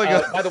 You're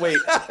like, by the way,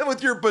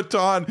 with your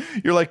baton,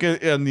 you're like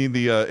in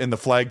the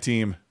flag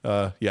team.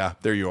 Yeah,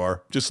 there you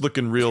are, just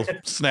looking real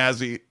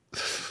snazzy.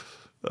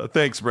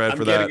 Thanks, Brad,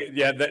 for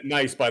that.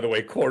 Nice, by the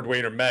way.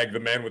 Cordwainer Mag, the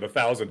man with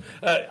 1,000.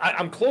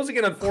 I'm closing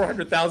in on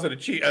 400,000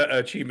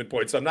 achievement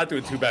points, so I'm not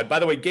doing too bad. By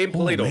the way, Game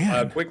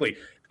Polito, quickly.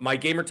 My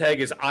gamer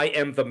tag is I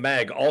am the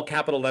Mag, all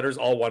capital letters,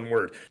 all one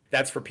word.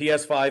 That's for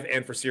PS5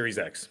 and for Series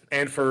X,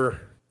 and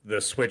for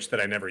the Switch that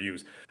I never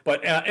use.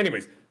 But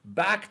anyways,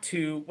 back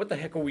to what the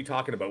heck were we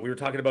talking about? We were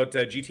talking about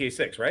GTA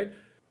 6, right?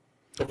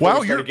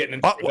 Wow,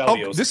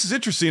 this is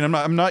interesting.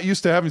 I'm not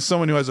used to having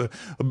someone who has a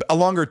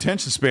longer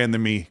attention span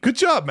than me. Good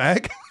job,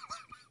 Mag.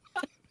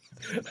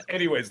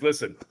 Anyways,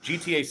 listen,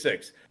 GTA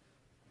 6.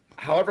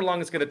 However long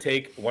it's going to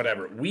take,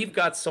 whatever. We've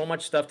got so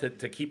much stuff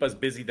to keep us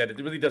busy that it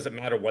really doesn't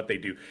matter what they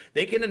do.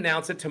 They can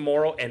announce it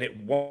tomorrow, and it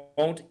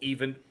won't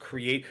even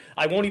create.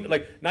 I won't even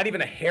not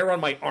even a hair on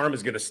my arm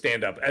is going to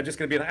stand up. I'm just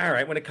going to be like, all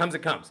right, when it comes,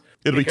 it comes.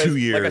 It'll be 2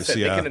 years. Like I said,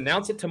 they can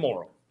announce it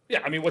tomorrow. Yeah,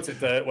 I mean, what's it?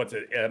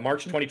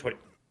 March 2020.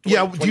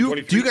 Yeah, do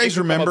you guys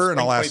remember, and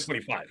I'll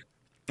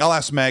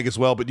ask Mag as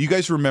well, but do you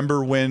guys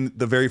remember when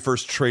the very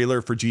first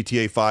trailer for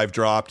GTA 5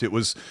 dropped? It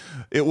was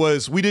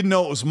we didn't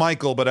know it was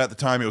Michael, but at the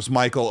time it was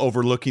Michael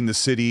overlooking the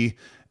city,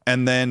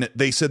 and then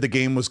they said the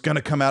game was going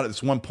to come out at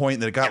this one point,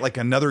 and that it got like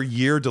another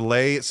year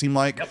delay, it seemed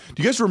like. Yep.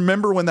 Do you guys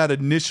remember when that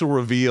initial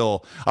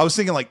reveal? I was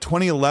thinking like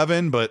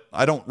 2011, but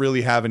I don't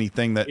really have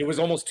anything that... It was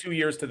almost 2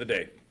 years to the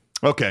day.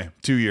 Okay,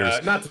 2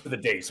 years. Not to the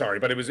day, sorry,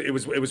 but it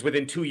was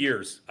within 2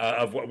 years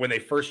of when they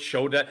first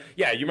showed that.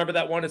 Yeah, you remember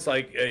that one? It's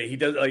like he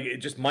does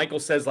just Michael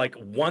says like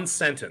one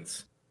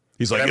sentence.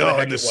 He's like, "Oh,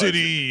 in the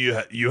city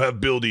you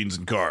have buildings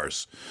and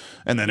cars,"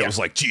 and then it was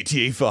like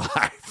GTA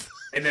 5.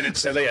 And then it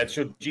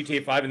showed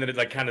GTA 5, and then it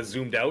like kind of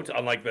zoomed out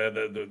on like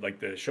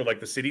the show like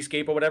the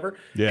cityscape or whatever.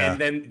 Yeah.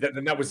 And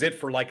then that was it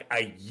for like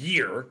a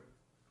year.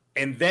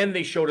 And then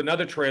they showed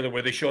another trailer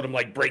where they showed him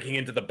like breaking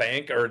into the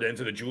bank or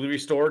into the jewelry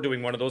store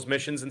doing one of those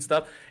missions and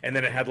stuff. And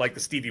then it had like the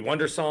Stevie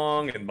Wonder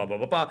song and blah, blah,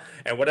 blah, blah,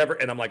 and whatever.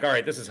 And I'm like, all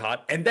right, this is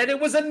hot. And then it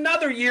was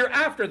another year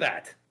after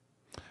that.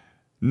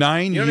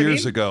 9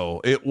 years ago.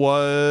 It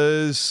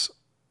was,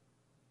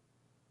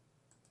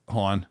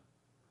 hold on,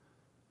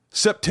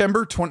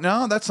 September 20.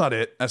 No, that's not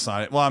it.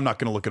 Well, I'm not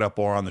going to look it up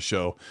or on the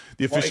show.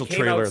 The official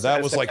trailer,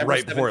 that was like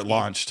right before it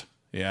launched.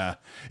 Yeah.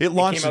 It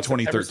launched in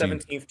 2013.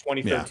 17th,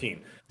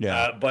 2013.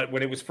 Yeah. But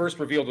when it was first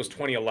revealed, it was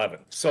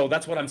 2011. So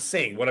that's what I'm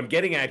saying. What I'm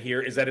getting at here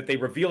is that if they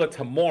reveal it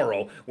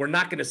tomorrow, we're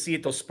not going to see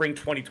it till spring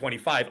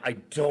 2025. I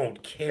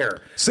don't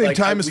care. Same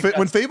time as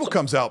when Fable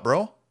comes out,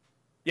 bro.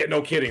 Yeah,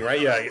 no kidding,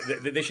 right? Yeah,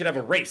 they should have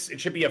a race. It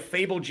should be a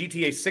Fable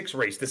GTA 6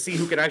 race to see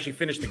who can actually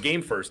finish the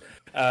game first.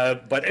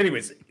 But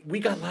anyways, we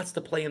got lots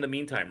to play in the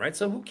meantime, right?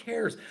 So who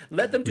cares?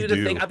 Let them do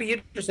the thing. I'd be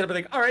interested. I'd be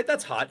like, all right,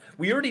 that's hot.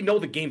 We already know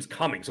the game's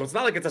coming, so it's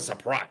not like it's a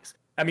surprise.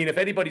 I mean, if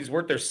anybody's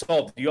worth their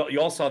salt, you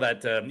all saw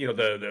that,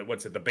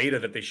 the beta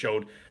that they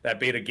showed, that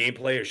beta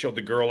gameplay. It showed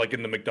the girl like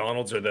in the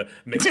McDonald's or the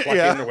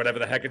McCluckin or whatever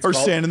the heck it's called. Or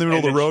standing in the middle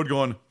of the road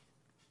going...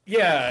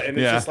 Yeah, and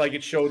it's just like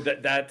it showed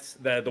that's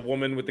the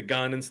woman with the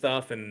gun and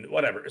stuff and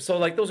whatever. So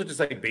like those are just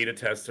like beta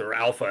tests or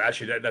alpha.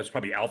 Actually, that's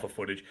probably alpha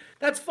footage.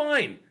 That's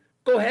fine.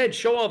 Go ahead,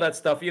 show all that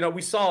stuff.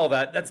 We saw all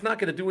that. That's not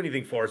going to do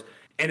anything for us,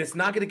 and it's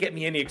not going to get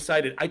me any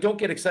excited. I don't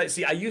get excited.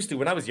 See, I used to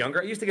when I was younger.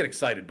 I used to get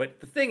excited,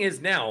 but the thing is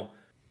now,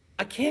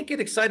 I can't get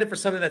excited for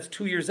something that's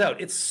 2 years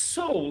out. It's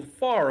so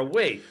far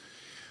away.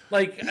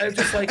 Like, I'm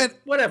just like,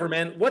 whatever,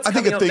 man. What's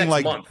coming out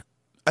next month?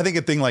 I think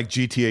a thing like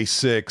GTA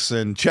 6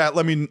 and chat,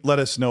 let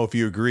us know if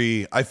you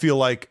agree. I feel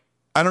like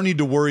I don't need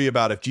to worry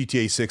about if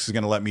GTA 6 is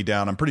going to let me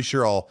down. I'm pretty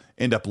sure I'll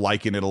end up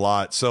liking it a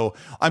lot. So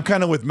I'm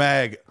kind of with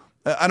Mag.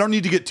 I don't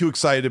need to get too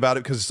excited about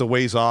it because it's a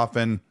ways off,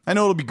 and I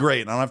know it'll be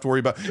great. I don't have to worry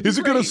about, is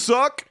it going to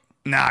suck?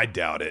 Nah, I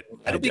doubt it.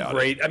 It'll be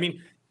great. I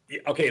mean,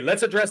 okay,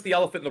 let's address the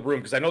elephant in the room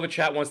because I know the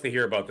chat wants to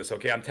hear about this.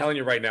 Okay, I'm telling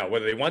you right now,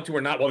 whether they want to or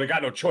not, well, they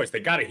got no choice. They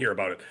got to hear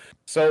about it.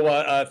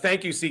 So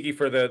thank you, Siki,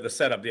 for the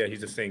setup. Yeah,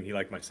 he's just saying he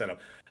liked my setup.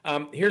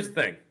 Here's the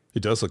thing.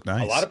 It does look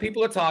nice. A lot of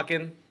people are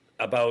talking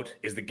about,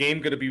 is the game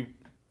going to be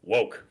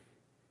woke?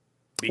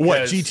 Because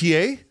what,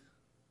 GTA?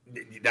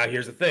 Now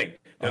here's the thing.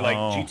 They're like,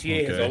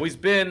 GTA has always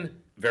been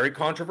very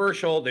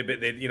controversial.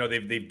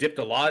 They've dipped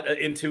a lot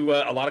into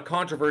a lot of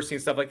controversy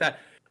and stuff like that.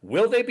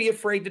 Will they be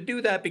afraid to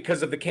do that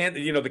because of the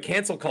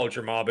cancel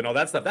culture mob and all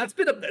that stuff? It's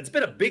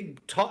been a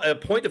big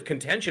point of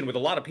contention with a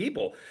lot of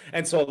people,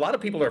 and so a lot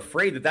of people are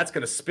afraid that that's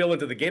going to spill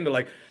into the game. They're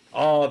like,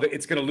 oh,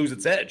 it's going to lose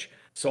its edge.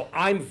 So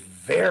I'm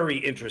very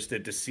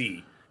interested to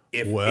see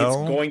if it's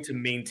going to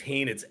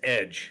maintain its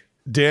edge.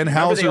 Dan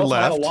Houser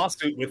left. Had a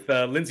lawsuit with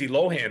Lindsay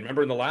Lohan.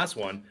 Remember in the last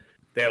one,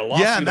 they had a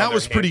lawsuit. Yeah, and that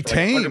was pretty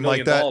tame.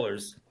 Like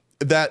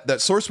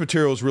that source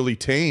material is really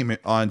tame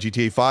on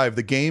GTA 5.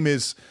 The game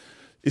is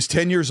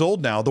 10 years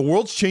old now. The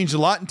world's changed a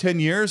lot in 10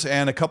 years,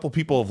 and a couple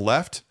people have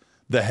left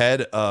the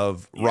head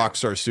of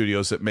Rockstar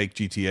Studios that make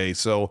GTA.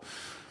 So,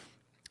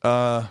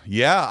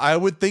 I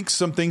would think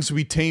some things would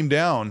be tamed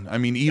down. I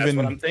mean, even that's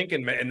what I'm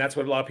thinking, and that's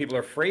what a lot of people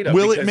are afraid of.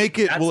 Will it make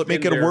it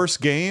a worse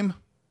game?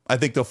 I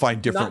think they'll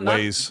find different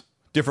ways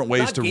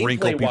to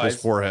wrinkle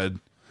people's forehead.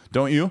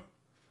 Don't you?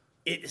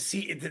 This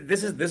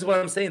is what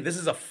I'm saying. This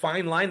is a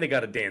fine line they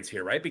got to dance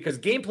here, right? Because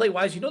gameplay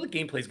wise, the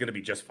gameplay is going to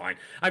be just fine.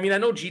 I mean, I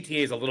know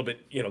GTA is a little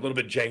bit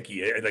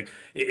janky. Like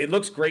it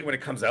looks great when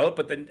it comes out,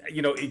 but then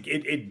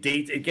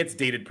it gets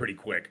dated pretty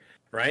quick,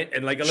 right?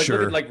 And look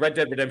at Red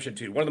Dead Redemption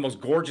 2, one of the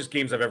most gorgeous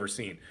games I've ever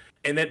seen.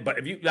 But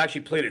if you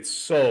actually played it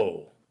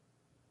so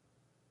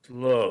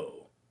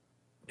slow.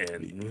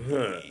 And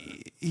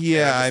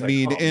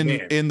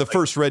in the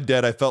first Red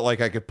Dead, I felt like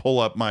I could pull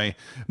up my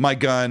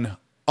gun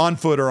on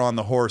foot or on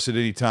the horse at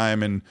any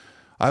time, and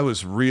I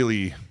was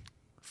really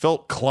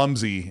felt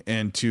clumsy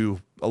into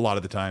a lot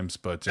of the times.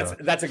 But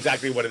that's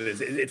exactly what it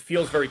is. It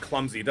feels very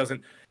clumsy. It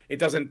doesn't it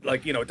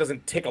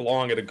doesn't tick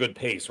along at a good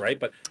pace, right?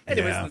 But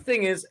anyways, The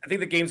thing is, I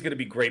think the game's going to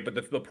be great. But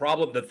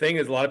the thing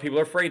is, a lot of people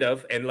are afraid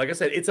of, and like I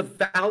said, it's a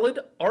valid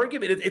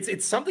argument.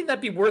 It's something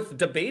that'd be worth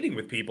debating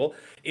with people.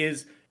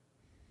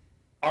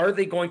 Are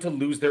they going to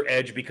lose their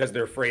edge because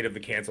they're afraid of the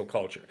cancel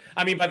culture?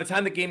 I mean, by the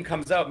time the game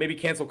comes out, maybe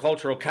cancel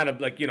culture will kind of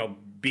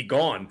be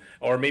gone,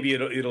 or maybe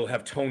it'll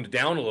have toned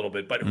down a little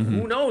bit. But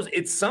who knows?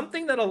 It's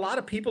something that a lot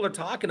of people are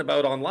talking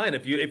about online.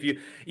 If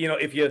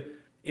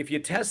you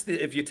test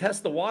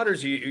the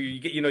waters,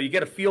 you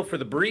get a feel for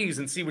the breeze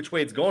and see which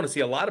way it's going. To see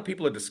a lot of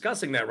people are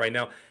discussing that right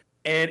now,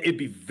 and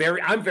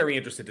I'm very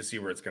interested to see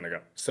where it's going to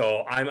go.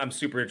 So I'm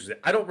super interested.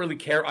 I don't really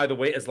care either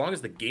way as long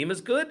as the game is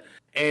good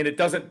and it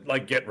doesn't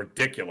get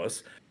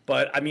ridiculous.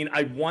 But I mean,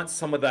 I want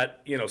some of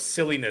that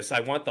silliness.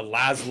 I want the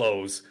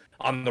Laszlo's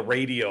on the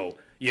radio.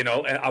 And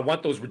I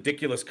want those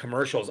ridiculous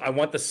commercials. I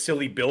want the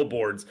silly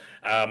billboards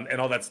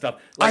and all that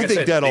stuff. I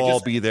think that'll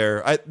all be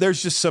there.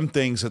 There's just some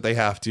things that they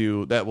have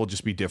to, that will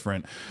just be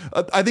different.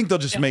 I think they'll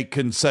just make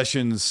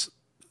concessions.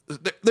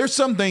 There's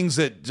some things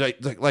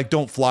that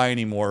don't fly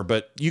anymore,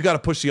 but you got to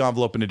push the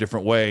envelope in a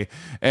different way.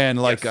 And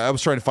I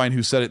was trying to find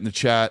who said it in the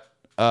chat.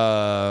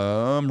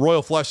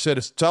 Royal Flush said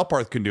if South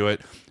Park can do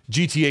it,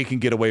 GTA can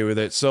get away with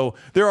it. So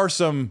there are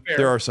some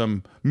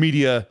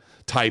media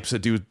types that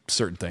do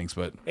certain things,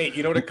 but hey,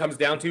 you know what it comes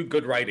down to?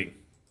 Good writing.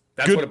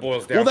 That's what it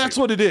boils down to. Well, that's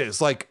what it is.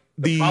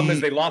 The problem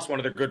is they lost one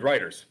of their good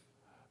writers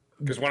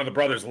because one of the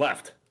brothers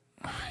left.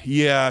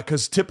 Yeah,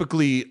 because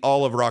typically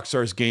all of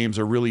Rockstar's games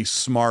are really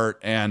smart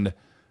and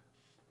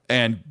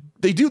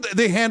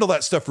they handle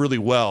that stuff really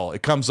well.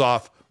 It comes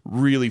off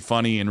really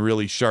funny and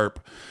really sharp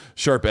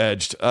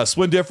edged.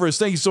 Splendiferous,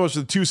 thank you so much for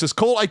the 2. Says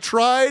Cole, I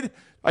tried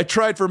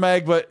for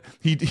Mag, but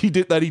he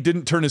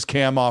didn't turn his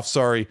cam off.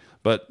 Sorry,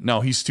 but no,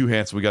 he's too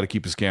handsome. We got to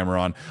keep his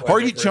camera on.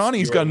 Hardy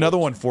Chani's got another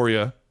one for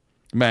you,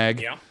 Mag.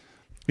 Yeah.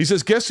 He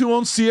says, guess who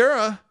owns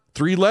Sierra?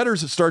 3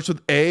 letters. It starts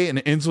with A and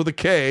it ends with a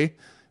K.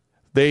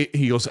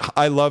 He goes,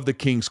 I love the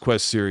King's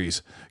Quest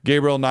series.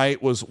 Gabriel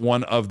Knight was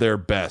one of their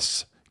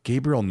best.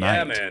 Gabriel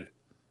Knight.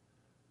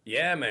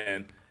 Yeah,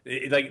 man.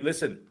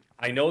 Listen,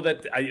 I know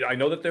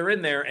that they're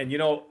in there, and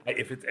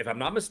if I'm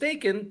not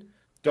mistaken,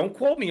 don't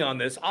quote me on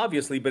this,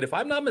 obviously, but if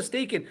I'm not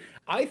mistaken,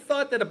 I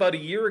thought that about a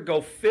year ago,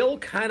 Phil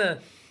kind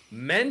of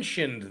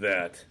mentioned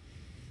that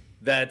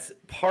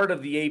part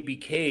of the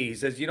ABK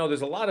says,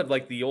 there's a lot of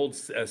the old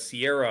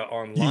Sierra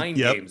online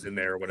games in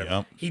there or whatever.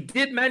 Yep. He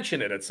did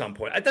mention it at some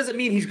point. That doesn't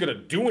mean he's going to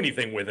do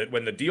anything with it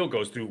when the deal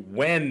goes through.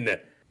 When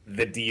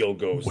the deal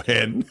goes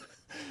through.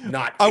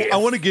 Not I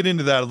want to get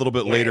into that a little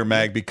bit later,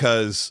 Mag,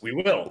 because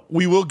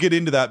we will get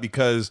into that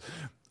because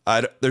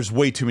there's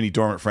way too many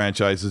dormant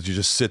franchises to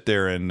just sit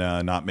there and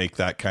not make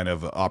that kind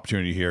of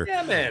opportunity here.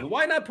 Yeah, man.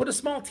 Why not put a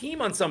small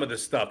team on some of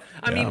this stuff?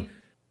 I mean,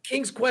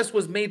 King's Quest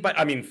was made by,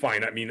 I mean,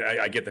 fine. I mean,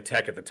 I get the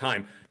tech at the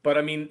time, but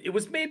I mean, it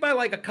was made by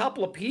like a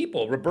couple of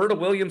people, Roberta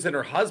Williams and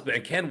her husband,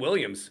 and Ken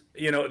Williams,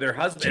 you know, their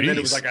husband. Jeez. And then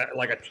it was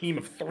like a team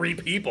of 3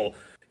 people,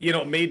 you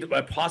know, made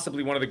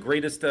possibly one of the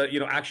greatest, you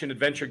know, action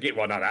adventure game.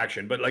 Well, not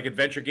action, but like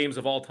adventure games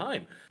of all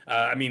time.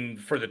 I mean,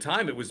 for the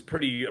time, it was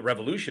pretty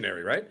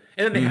revolutionary, right?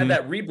 And then they had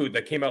that reboot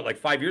that came out like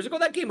 5 years ago.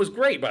 That game was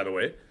great, by the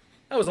way.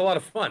 That was a lot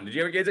of fun. Did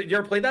you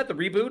ever play that? The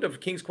reboot of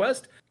King's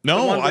Quest?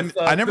 No,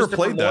 I never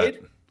played that.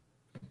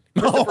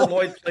 Christopher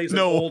Lloyd plays an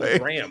old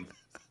Graham.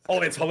 Oh,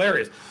 it's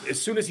hilarious.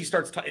 As soon as he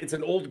starts, it's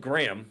an old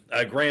Graham.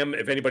 Graham,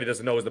 if anybody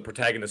doesn't know, is the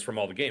protagonist from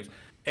all the games.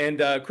 And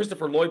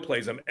Christopher Lloyd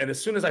plays him. And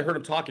as soon as I heard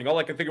him talking, all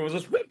I could think of was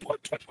this,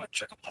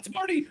 it's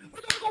Marty, we're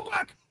going to go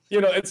back.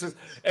 You know, it's just,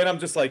 and I'm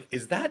just like,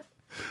 is that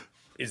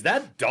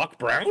Doc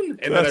Brown?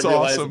 And That's then I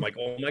realized, awesome. I'm like,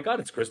 oh my God,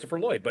 it's Christopher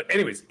Lloyd. But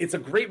anyways, it's a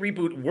great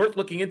reboot, worth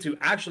looking into.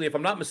 Actually, if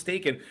I'm not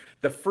mistaken,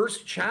 the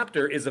first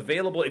chapter is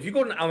available. If you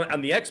go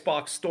on the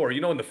Xbox store, you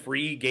know, in the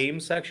free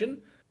game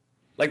section,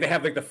 like they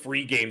have like the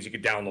free games you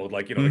could download,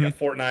 like, you know, they got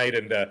Fortnite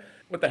and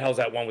what the hell's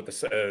that one with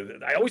the,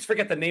 I always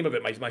forget the name of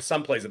it. My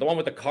son plays it. The one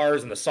with the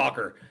cars and the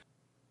soccer.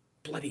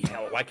 Bloody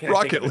hell. Why can't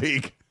I think of it?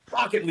 League.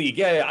 Rocket League.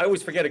 Yeah, I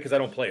always forget it because I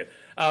don't play it.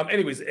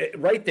 Anyways,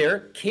 right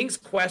there, King's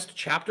Quest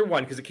Chapter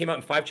 1, because it came out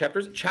in 5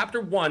 chapters. Chapter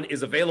 1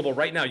 is available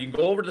right now. You can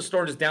go over to the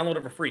store and just download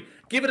it for free.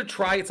 Give it a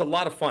try. It's a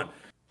lot of fun.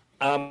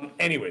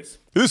 Anyways.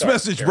 This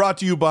message brought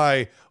to you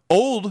by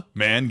Old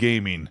Man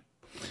Gaming.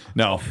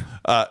 No,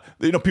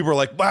 you know, people are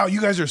like, wow,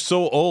 you guys are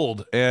so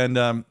old.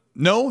 And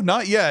no,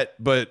 not yet.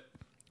 But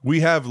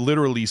we have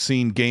literally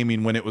seen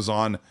gaming when it was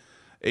on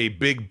a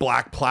big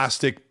black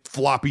plastic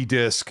floppy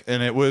disk.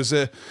 And it was,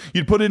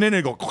 you'd put it in and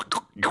it'd go,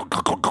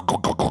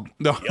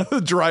 no,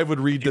 the drive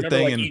would read the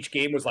thing. Like and each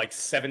game was like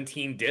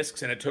 17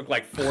 discs and it took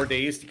like 4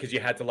 days because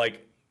you had to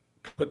like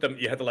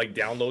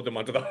download them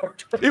onto the hard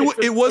drive.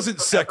 It wasn't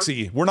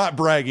sexy. We're not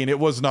bragging. It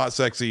was not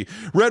sexy.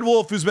 Red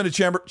Wolf, who's been a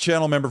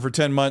channel member for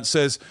 10 months,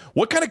 says,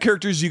 what kind of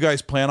characters do you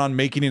guys plan on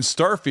making in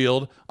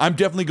Starfield? I'm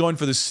definitely going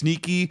for the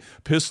sneaky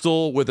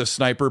pistol with a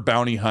sniper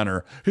bounty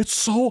hunter. It's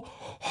so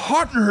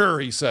hot in here,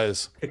 he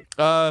says.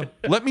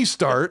 Let me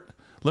start.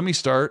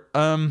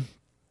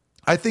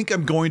 I think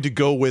I'm going to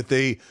go with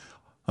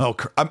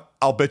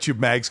I'll bet you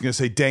Mag's going to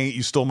say, dang it,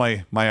 you stole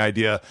my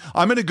idea.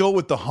 I'm going to go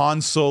with the Han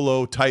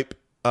Solo type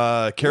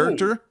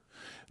character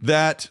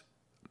that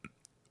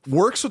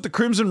works with the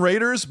Crimson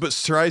Raiders, but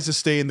tries to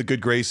stay in the good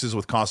graces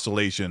with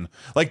Constellation.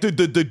 Like the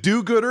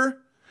do-gooder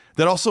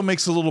that also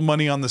makes a little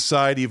money on the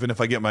side, even if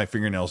I get my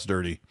fingernails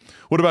dirty.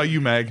 What about you,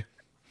 Mag?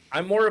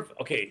 I'm more of,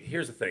 okay,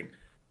 here's the thing.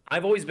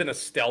 I've always been a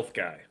stealth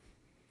guy.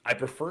 I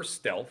prefer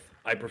stealth.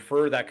 I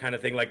prefer that kind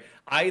of thing. Like,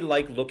 I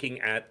like looking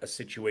at a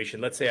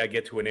situation. Let's say I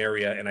get to an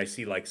area and I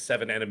see like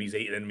 7 enemies,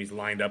 8 enemies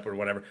lined up or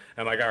whatever.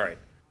 I'm like, all right.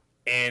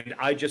 And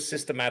I just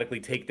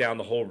systematically take down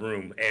the whole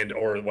room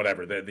or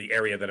whatever, the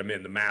area that I'm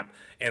in, the map,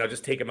 and I'll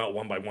just take them out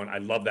one by one. I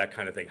love that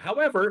kind of thing.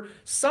 However,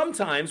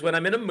 sometimes when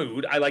I'm in a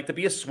mood, I like to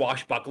be a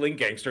swashbuckling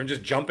gangster and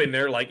just jump in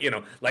there like, you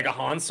know, like a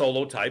Han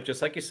Solo type,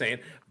 just like you're saying.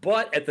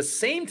 But at the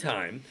same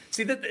time,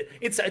 see, that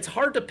it's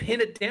hard to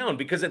pin it down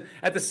because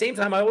at the same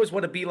time, I always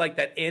want to be like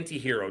that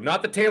anti-hero,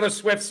 not the Taylor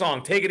Swift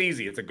song, Take It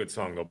Easy. It's a good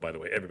song, though, by the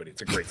way, everybody.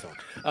 It's a great song.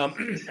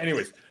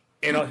 Anyways.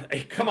 You know,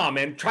 hey, come on,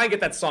 man. Try and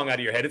get that song out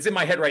of your head. It's in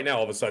my head right now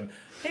all of a sudden.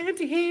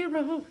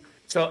 Anti-hero.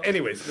 So,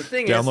 anyways, the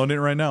thing is... Download it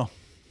right now.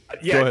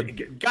 Yeah,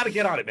 got to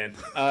get on it, man.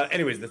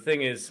 Anyways, the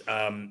thing is,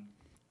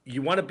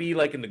 you want to be,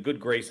 like, in the good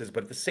graces,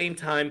 but at the same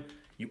time,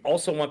 you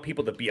also want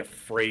people to be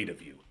afraid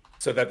of you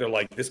so that they're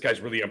like, this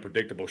guy's really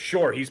unpredictable.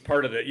 Sure, he's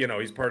part of the,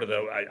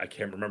 I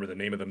can't remember the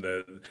name of them,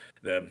 the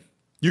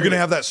You're going to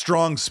have that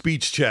strong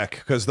speech check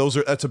because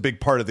that's a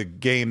big part of the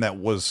game that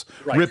was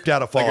ripped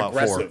out of Fallout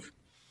 4.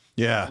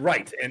 Yeah.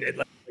 Right. And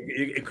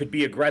it could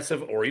be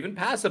aggressive or even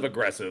passive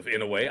aggressive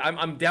in a way.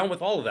 I'm down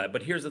with all of that.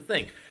 But here's the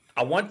thing.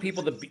 I want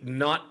people to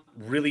not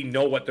really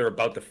know what they're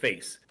about to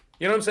face.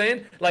 You know what I'm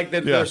saying? Like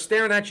they're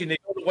staring at you and they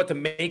don't know what to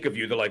make of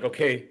you. They're like,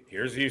 okay,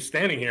 here's you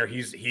standing here.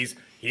 He's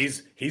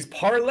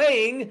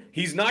parlaying.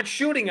 He's not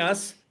shooting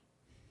us.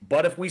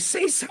 But if we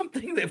say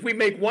something, if we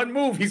make one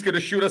move, he's going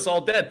to shoot us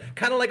all dead.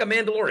 Kind of like a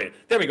Mandalorian.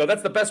 There we go.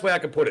 That's the best way I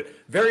can put it.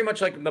 Very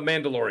much like the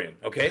Mandalorian.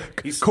 Okay.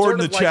 He's sort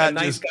of like a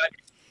nice guy.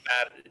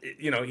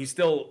 You know, he's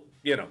still,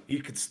 you know, he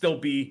could still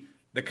be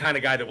the kind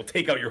of guy that will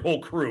take out your whole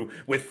crew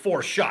with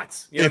 4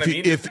 shots. You know what I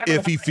mean? If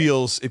he's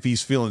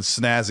feeling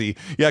snazzy.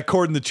 Yeah,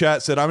 Cord in the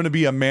chat said, I'm going to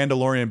be a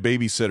Mandalorian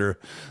babysitter.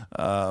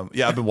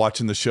 Yeah, I've been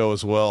watching the show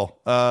as well.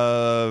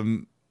 Yeah,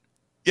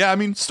 I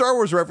memean, Star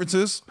Wars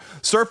references.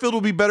 Starfield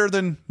will be better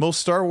than most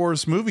Star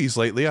Wars movies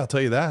lately, I'll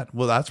tell you that.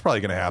 Well, that's probably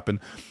going to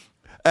happen.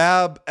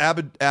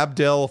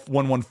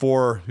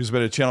 Abdel114, who's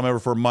been a channel member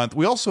for a month.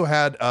 We also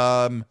had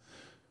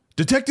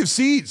Detective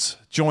Seeds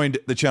joined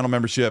the channel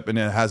membership and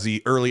it has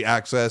the early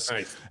access.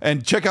 Nice.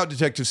 And check out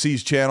Detective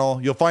Seeds'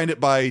 channel. You'll find it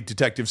by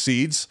Detective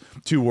Seeds,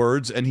 2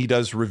 words, and he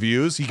does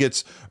reviews. He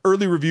gets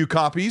early review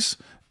copies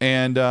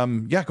And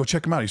yeah, go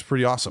check him out. He's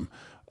pretty awesome.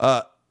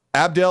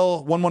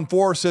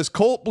 Abdel114 says,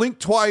 Colt, blink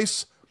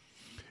twice.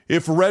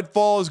 If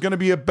Redfall is going to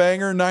be a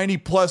banger, 90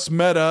 plus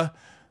meta.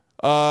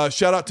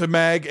 Shout out to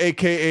Mag,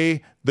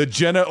 a.k.a. the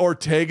Jenna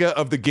Ortega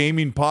of the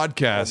gaming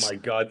podcast. Oh my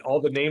God.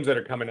 All the names that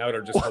are coming out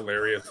are just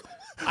hilarious.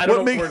 I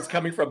don't know where it's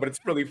coming from, but it's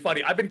really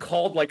funny. I've been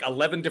called like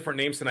 11 different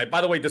names tonight.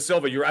 By the way, De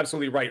Silva, you're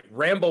absolutely right.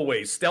 Rambo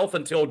way, stealth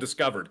until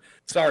discovered.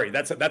 Sorry,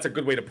 that's a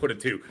good way to put it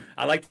too.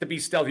 I like to be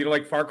stealth. You know,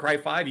 like Far Cry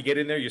 5, you get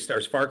in there, you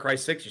start Far Cry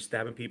 6, you're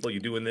stabbing people, you're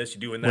doing this,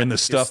 you're doing that. When the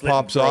stuff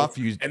pops off,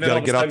 you got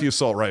to get out the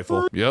assault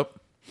rifle. Yep.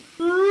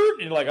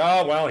 You're like,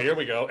 oh, well, here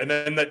we go. And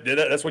then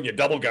that's when you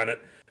double gun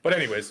it. But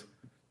anyways,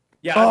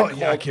 yeah,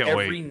 I can't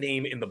every wait.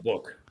 name in the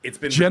book. It's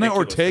been Jenna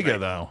ridiculous Ortega, tonight.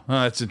 though.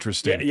 Oh, that's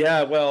interesting.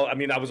 Yeah, well, I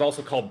mean, I was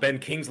also called Ben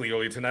Kingsley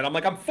earlier tonight. I'm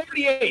like, I'm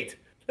 48.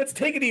 Let's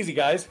take it easy,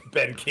 guys.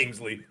 Ben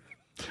Kingsley.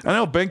 I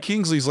know, Ben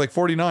Kingsley's like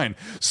 49.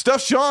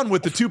 Stuff Sean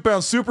with the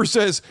 2-pound super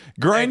says,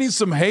 grinding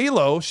some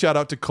Halo. Shout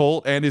out to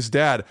Colt and his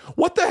dad.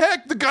 What the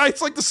heck? The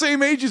guy's like the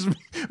same age as me.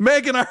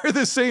 Meg and I are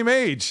the same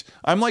age.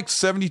 I'm like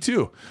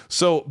 72.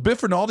 So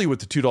Biff Rinaldi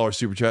with the $2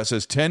 super chat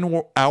says,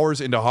 10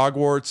 hours into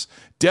Hogwarts.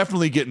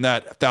 Definitely getting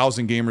that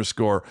 1,000 gamer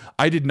score.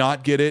 I did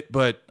not get it,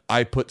 but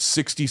I put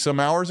 60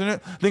 some hours in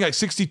it. I think like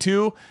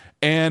 62.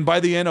 And by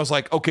the end, I was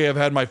like, okay, I've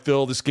had my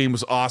fill. This game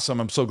was awesome.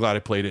 I'm so glad I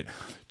played it.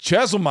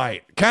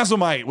 Chasmite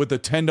with the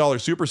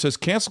 $10 super says,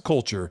 cancel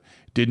culture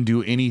didn't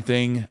do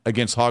anything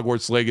against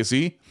Hogwarts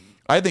Legacy.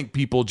 I think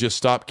people just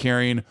stopped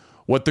caring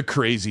what the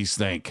crazies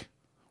think.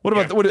 What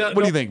about what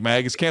do you think,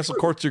 Mag? Is cancel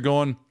culture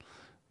going?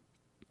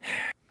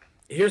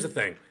 Here's the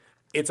thing.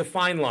 It's a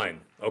fine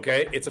line,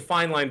 okay? It's a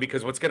fine line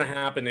because what's going to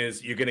happen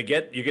is you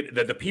get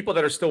the people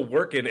that are still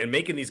working and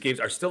making these games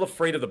are still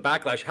afraid of the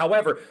backlash.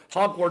 However,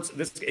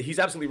 Hogwarts, he's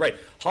absolutely right.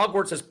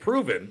 Hogwarts has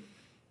proven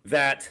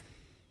that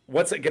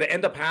what's going to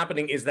end up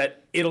happening is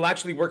that it'll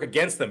actually work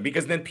against them,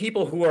 because then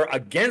people who are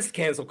against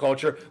cancel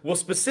culture will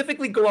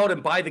specifically go out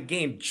and buy the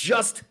game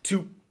just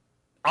to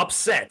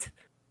upset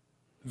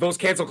those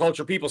cancel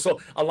culture people. So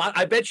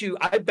I bet you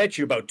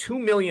about 2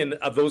 million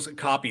of those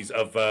copies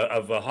of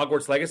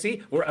Hogwarts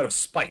Legacy were out of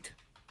spite.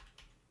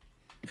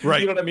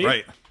 Right. You know what I mean?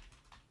 Right.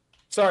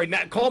 Sorry,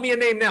 call me a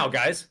name now,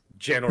 guys.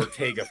 Jen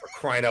Ortega, for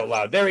crying out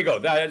loud. There we go.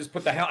 I just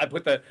put I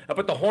put the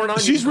horn on.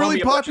 She's really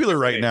popular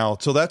right now,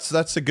 so that's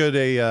a good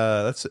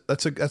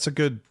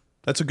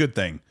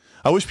thing.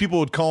 I wish people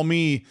would call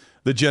me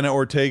the Jenna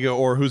Ortega,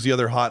 or who's the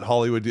other hot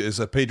Hollywood is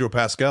a Pedro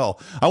Pascal.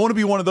 I want to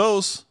be one of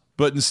those,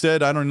 but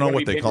instead I don't know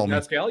what they call me.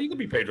 Pascal? You can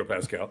be Pedro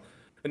Pascal.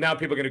 And now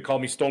people are going to call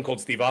me Stone Cold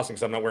Steve Austin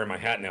because I'm not wearing my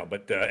hat now.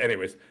 But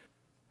anyways,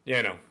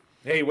 you know.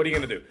 Hey, what are you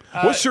going to do?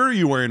 What shirt are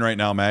you wearing right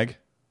now, Mag?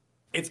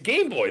 It's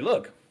Game Boy.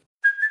 Look.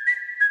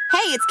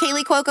 Hey, it's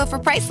Kaylee Cuoco for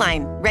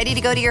Priceline. Ready to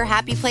go to your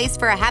happy place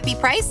for a happy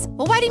price?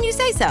 Well, why didn't you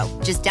say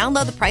so? Just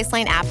download the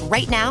Priceline app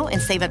right now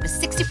and save up to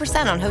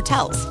 60% on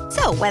hotels.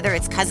 So whether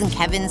it's Cousin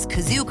Kevin's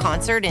Kazoo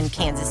Concert in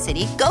Kansas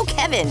City, go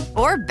Kevin,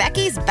 or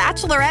Becky's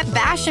Bachelorette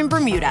Bash in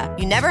Bermuda,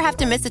 you never have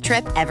to miss a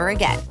trip ever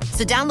again.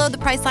 So download the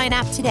Priceline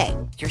app today.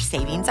 Your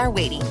savings are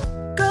waiting.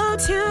 Go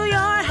to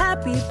your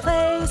happy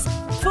place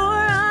for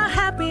a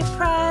happy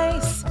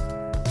price.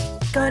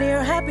 Go to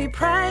your happy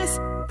price,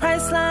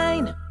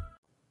 Priceline.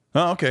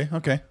 Oh, okay.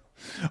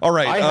 All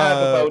right. I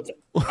have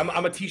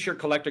I'm a t-shirt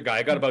collector guy.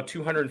 I got about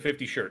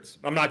 250 shirts.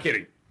 I'm not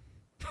kidding.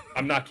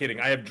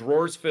 I have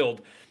drawers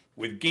filled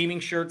with gaming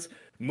shirts,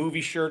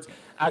 movie shirts.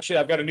 Actually,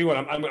 I've got a new one.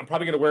 I'm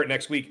probably going to wear it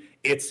next week.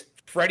 It's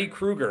Freddy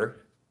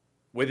Krueger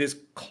with his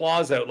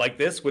claws out like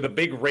this with a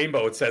big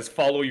rainbow. It says,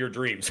 follow your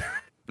dreams.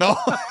 No.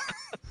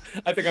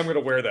 I think I'm going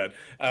to wear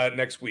that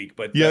next week.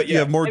 But yeah, you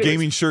have more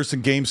gaming shirts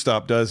than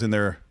GameStop does in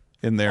their.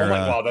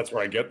 Wow, that's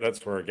where I get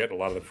a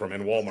lot of them from,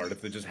 in Walmart.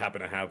 If they just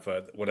happen to have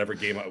whatever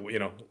game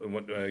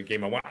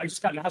game I want. I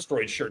just got an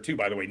Asteroid shirt too,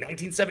 by the way,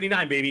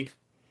 1979, baby.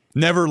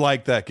 Never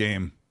liked that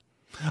game.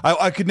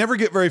 I could never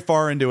get very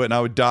far into it, and I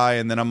would die.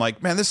 And then I'm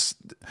like, man,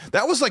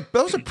 that was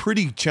a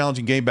pretty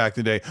challenging game back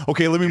in the day.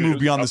 Okay, let me move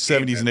beyond the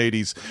 70s and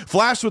 80s.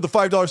 Flash with the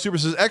 $5 super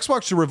says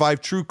Xbox should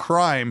revive True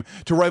Crime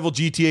to rival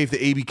GTA if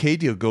the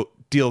ABK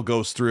deal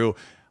goes through.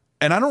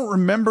 And I don't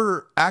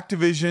remember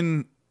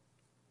Activision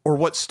or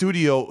what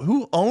studio,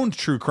 who owned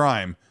True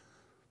Crime.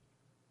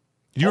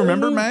 Do you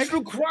remember, Mag?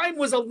 True Crime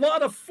was a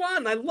lot of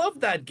fun. I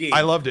loved that game.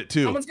 I loved it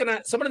too.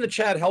 Someone in the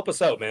chat help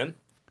us out, man.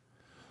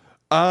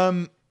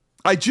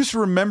 I just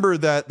remember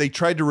that they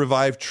tried to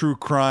revive True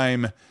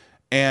Crime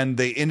and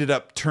they ended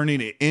up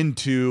turning it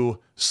into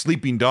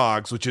Sleeping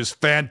Dogs, which is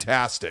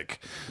fantastic.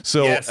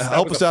 So yes,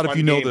 help us out if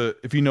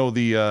you know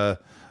the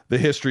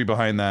history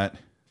behind that.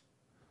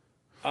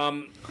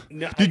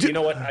 You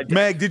know what,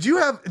 Meg? Did you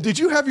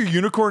have your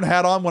unicorn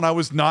hat on when I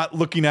was not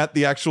looking at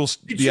the actual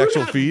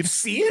feed?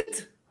 See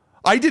it?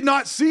 I did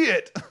not see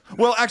it.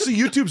 Well, actually,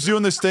 YouTube's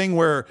doing this thing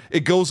where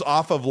it goes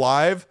off of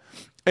live,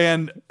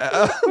 and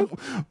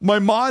my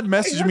mod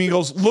messaged me and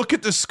goes, "Look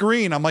at the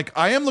screen." I'm like,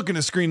 I am looking at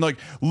the screen. Like,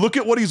 look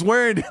at what he's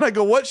wearing. And I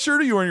go, "What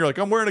shirt are you wearing?" You're like,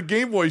 "I'm wearing a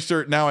Game Boy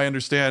shirt." Now I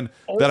understand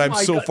that I'm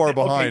so far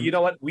behind. Okay, you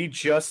know what? We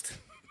just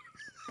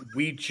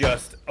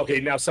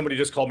Now somebody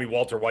just called me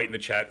Walter White in the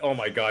chat. Oh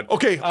my God.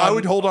 Okay, I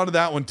would hold on to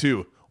that one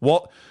too.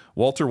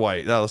 Walter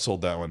White. Now let's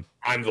hold that one.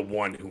 I'm the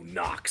one who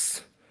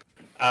knocks.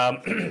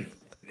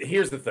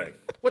 Here's the thing.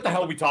 What the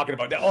hell are we talking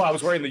about? Oh, I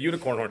was wearing the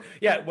unicorn horn.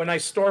 Yeah, when I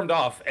stormed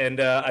off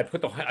and I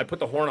put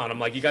the horn on, I'm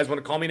like, you guys want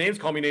to call me names?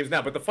 Call me names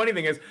now. But the funny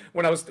thing is,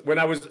 when I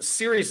was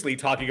seriously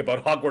talking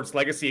about Hogwarts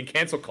Legacy and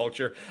cancel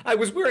culture, I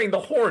was wearing the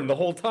horn the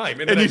whole time.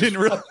 And you didn't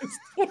realize.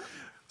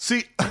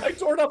 See, I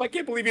tore it up. I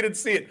can't believe you didn't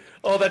see it.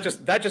 Oh, that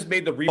just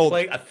made the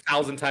replay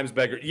 1,000 times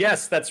better.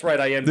 Yes, that's right.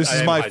 I am. This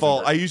is my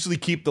fault. I usually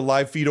keep the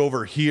live feed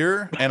over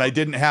here, and I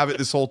didn't have it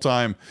this whole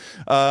time.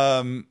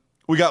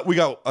 We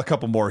got a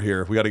couple more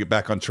here. We got to get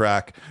back on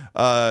track.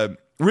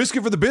 Risk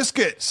It for the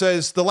Biscuit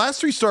says the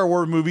last 3 Star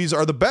Wars movies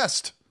are the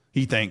best.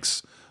 He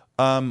thinks.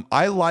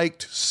 I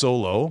liked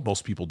Solo.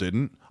 Most people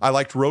didn't. I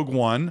liked Rogue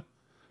One.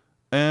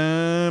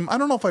 I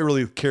don't know if I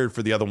really cared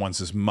for the other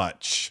ones as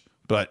much,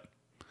 but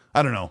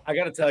I don't know. I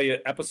got to tell you,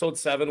 Episode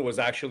 7 was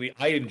actually,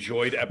 I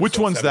enjoed Episode 7. Which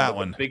one's that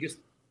one?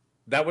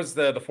 That was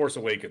the Force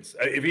Awakens.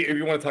 If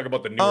you want to talk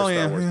about the newer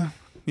Star Wars.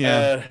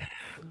 Yeah.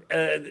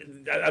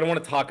 I don't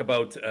want to talk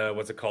about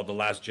what's it called, The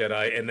Last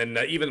Jedi, and then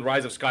even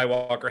Rise of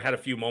Skywalker had a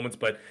few moments,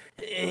 but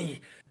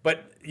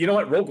you know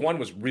what? Rogue One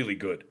was really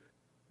good.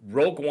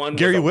 Rogue One.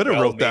 Gary Whitta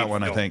wrote that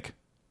one, I think.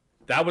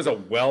 That was a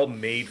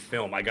well-made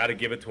film. I got to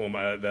give it to him.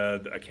 I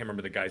can't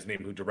remember the guy's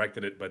name who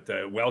directed it, but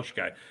Welsh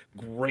guy.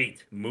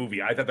 Great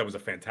movie. I thought that was a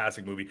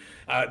fantastic movie.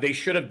 They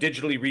should have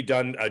digitally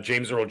redone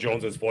James Earl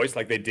Jones's voice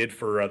like they did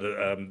for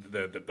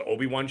the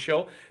Obi-Wan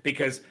show,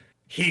 because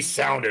he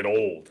sounded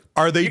old.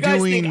 Are they you guys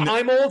doing? Think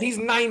I'm old. He's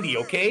 90.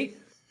 Okay.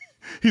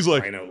 He's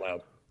like, crying out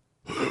loud.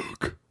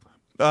 Luke.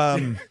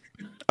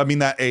 I mean,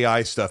 that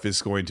AI stuff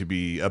is going to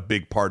be a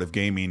big part of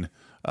gaming.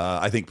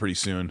 I think pretty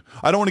soon.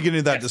 I don't want to get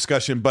into that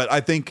discussion, but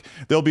I think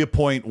there'll be a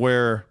point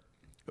where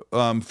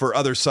for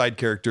other side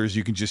characters,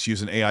 you can just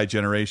use an AI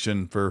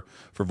generation for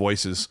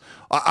voices.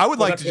 I would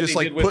like to just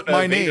like put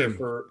my name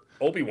for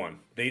Obi-Wan.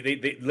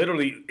 They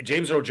literally,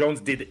 James Earl Jones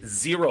did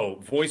 0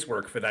 voice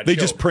work for that. They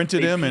just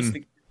printed him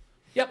and.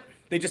 Yep.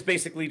 They just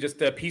basically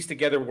pieced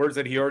together words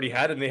that he already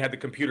had, and they had the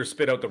computer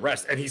spit out the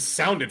rest. And he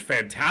sounded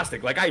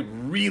fantastic. Like, I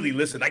really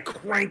listened. I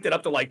cranked it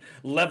up to like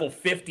level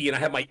 50, and I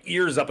had my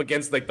ears up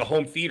against like the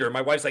home theater.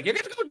 My wife's like, "You're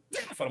gonna go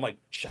deaf," and I'm like,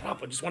 "Shut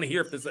up! I just want to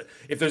hear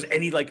if there's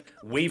any like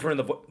waver in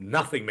the voice."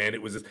 Nothing, man.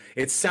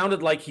 It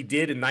sounded like he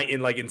did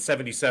in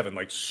 77,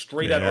 like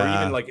straight out, or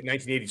even like in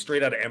 1980,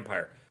 straight out of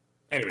Empire.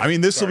 Anyway, I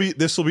mean, this will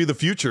be the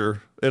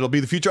future. It'll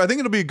be the future. I think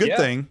it'll be a good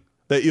thing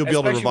that you'll be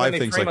able to revive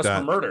things like that.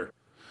 For murder.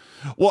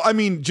 Well, I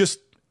mean,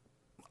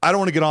 I don't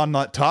want to get on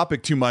that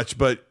topic too much,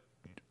 but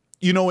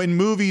you know, in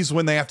movies,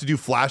 when they have to do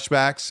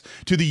flashbacks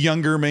to the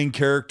younger main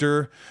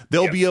character,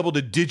 they'll be able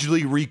to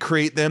digitally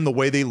recreate them the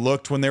way they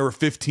looked when they were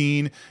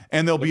 15,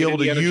 and they'll be able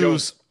to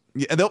use.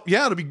 We're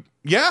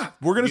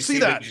going to see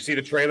that. Did you see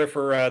the trailer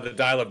for the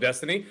Dial of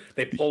Destiny?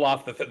 They pull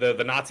off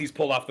the Nazis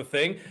pull off the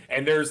thing,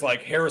 and there's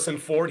like Harrison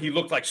Ford. He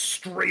looked like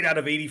straight out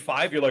of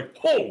 85. You're like,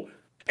 oh,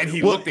 and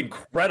he looked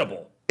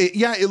incredible.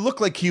 It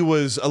looked like he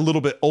was a little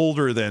bit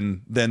older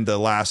than the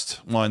last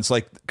ones,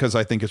 like, because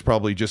I think it's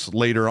probably just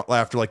later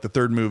after like the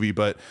third movie,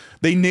 but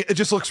it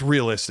just looks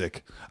realistic.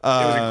 It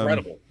was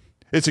incredible.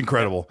 It's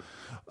incredible.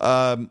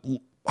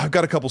 I've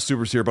got a couple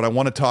supers here, but I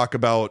want to talk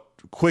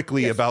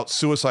quickly about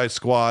Suicide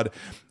Squad.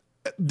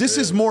 This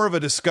is more of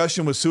a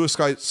discussion with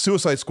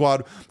Suicide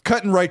Squad,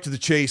 cutting right to the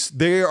chase.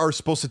 They are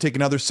supposed to take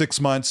another 6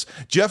 months.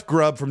 Jeff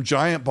Grubb from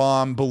Giant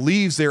Bomb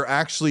believes they're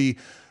actually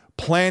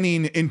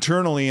planning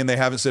internally, and they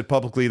haven't said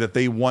publicly, that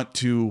they want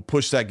to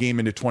push that game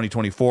into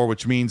 2024,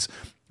 which means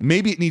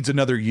maybe it needs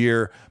another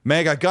year.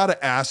 Meg, I got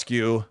to ask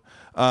you,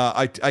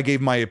 I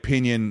gave my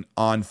opinion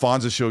on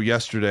Fonz's show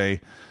yesterday.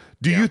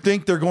 Do you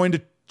think they're going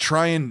to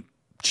try and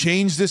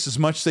change this as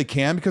much as they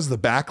can because of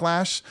the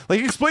backlash?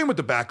 Like, explain what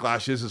the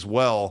backlash is as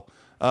well,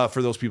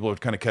 for those people who are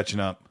kind of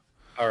catching up.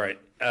 All right.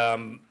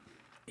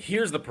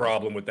 Here's the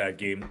problem with that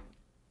game.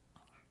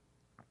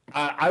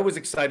 I was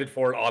excited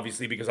for it,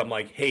 obviously, because I'm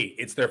like, hey,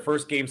 it's their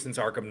first game since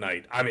Arkham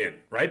Knight. I'm in,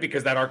 right?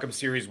 Because that Arkham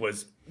series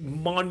was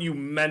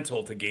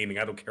monumental to gaming.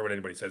 I don't care what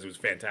anybody says. It was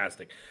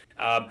fantastic.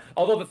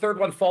 Although the third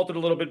one faltered a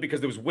little bit because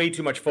there was way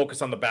too much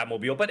focus on the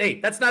Batmobile. But hey,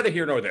 that's neither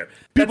here nor there.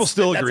 People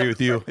still agree with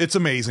you. It's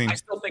amazing. I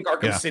still think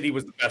Arkham City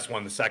was the best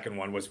one. The second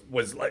one was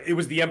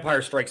the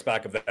Empire Strikes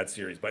Back of that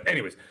series. But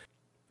anyways,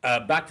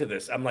 back to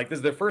this. I'm like, this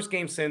is their first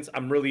game since.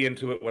 I'm really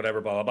into it,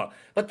 whatever, blah, blah, blah.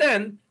 But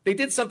then they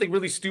did something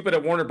really stupid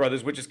at Warner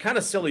Brothers, which is kind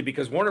of silly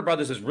because Warner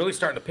Brothers is really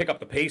starting to pick up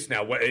the pace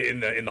now in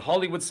the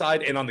Hollywood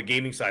side and on the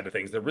gaming side of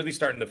things. They're really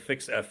starting to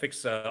fix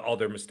all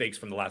their mistakes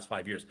from the last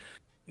 5 years.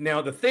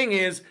 Now, the thing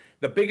is,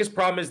 the biggest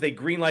problem is they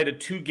greenlighted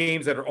 2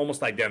 games that are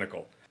almost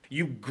identical.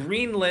 You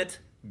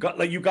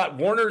got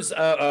Warner's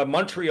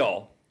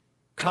Montreal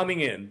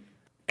coming in,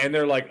 and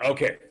they're like,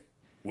 okay,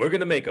 we're going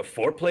to make a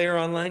 4-player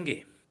online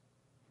game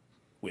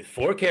with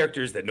 4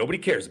 characters that nobody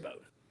cares about.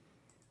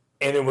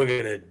 And then we're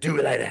going to do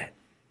it like that.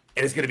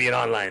 And it's going to be an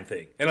online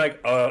thing. And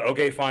like,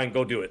 okay, fine,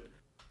 go do it.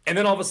 And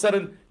then all of a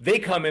sudden, they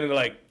come in and they're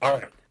like, all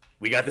right,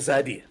 we got this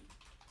idea.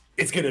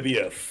 it's going to be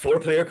a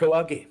 4-player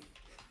co-op game.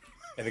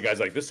 And the guy's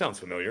like, this sounds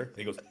familiar. And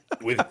he goes,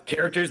 with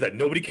characters that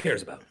nobody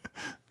cares about.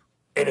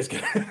 And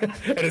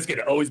it's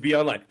gonna always be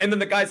online. And then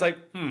the guy's like,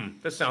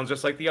 this sounds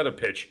just like the other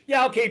pitch.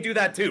 Yeah, okay, do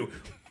that too.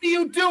 What are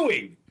you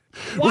doing?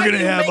 We're going to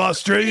have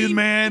Australian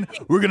Man.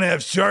 We're going to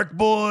have Shark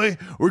Boy.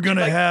 We're going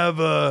to have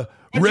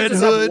Red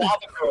Hood.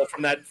 Lava Girl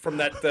from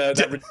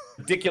that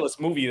ridiculous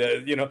movie,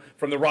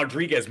 from the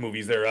Rodriguez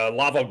movies there,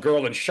 Lava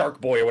Girl and Shark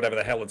Boy or whatever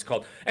the hell it's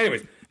called.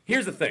 Anyways,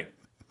 here's the thing.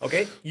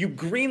 Okay, you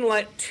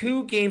greenlight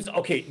 2 games.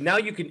 Okay, now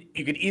you can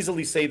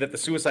easily say that the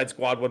Suicide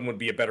Squad one would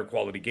be a better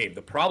quality game.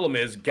 The problem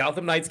is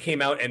Gotham Knights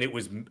came out and it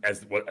was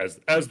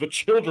as the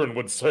children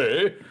would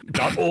say,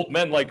 not old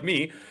men like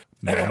me,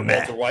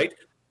 Walter White,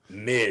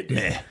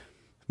 mid.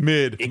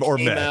 Mid it or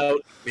came mid.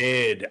 out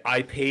mid.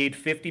 I paid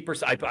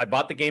 50%. I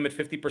bought the game at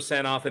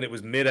 50% off, and it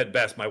was mid at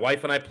best. My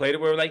wife and I played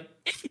it. We were like,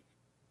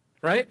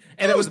 right,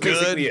 and it was good.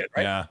 basically it.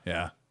 Right?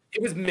 Yeah.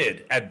 It was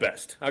mid at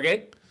best.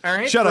 Okay, all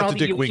right. Shout For out all to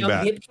the Dick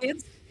Wingbat.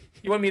 kids.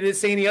 You want me to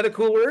say any other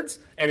cool words?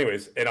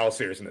 Anyways, in all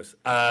seriousness,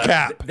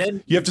 Cap.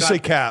 Then you have to say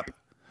Cap.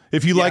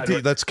 If you liked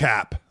it, that's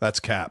Cap. That's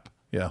Cap.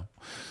 Yeah.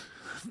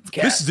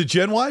 Cap. This is the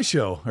Gen Y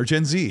show or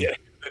Gen Z. Yeah,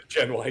 the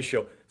Gen Y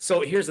show.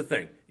 So here's the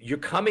thing. You're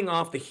coming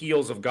off the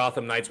heels of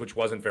Gotham Knights, which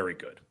wasn't very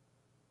good.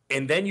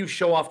 And then you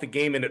show off the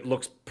game and it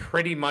looks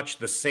pretty much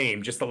the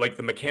same. Just like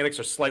the mechanics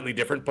are slightly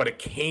different, but it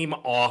came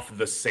off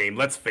the same.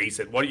 Let's face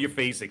it. What are you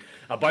facing?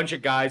 A bunch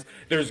of guys.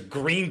 There's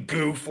green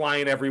goo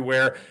flying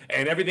everywhere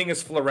and everything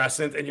is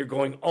fluorescent. And you're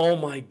going, oh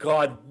my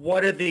God,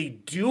 what are they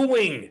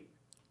doing?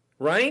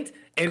 Right?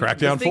 And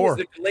Crackdown the thing 4. is,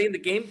 they're delaying the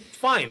game.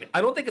 Fine.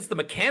 I don't think it's the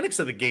mechanics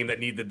of the game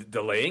that need the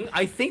delaying.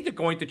 I think they're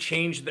going to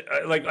change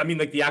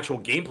the actual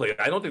gameplay.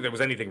 I don't think there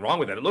was anything wrong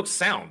with it. It looks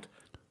sound.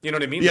 You know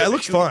what I mean? Yeah, Like, it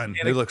looks fun.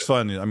 It looks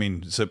fun. I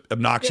mean, it's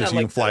obnoxious. Yeah,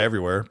 You can fly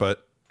everywhere,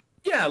 but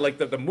yeah, like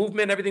the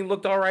movement, everything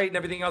looked all right, and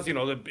everything else.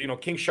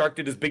 King Shark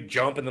did his big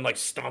jump and then like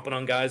stomping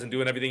on guys and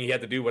doing everything he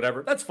had to do.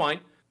 Whatever, that's fine.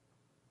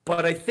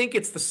 But I think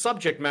it's the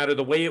subject matter,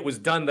 the way it was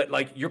done, that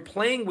like you're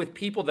playing with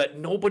people that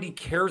nobody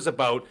cares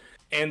about,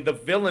 and the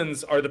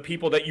villains are the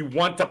people that you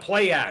want to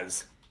play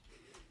as.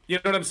 You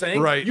know what I'm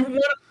saying? Right. You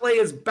want to play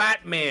as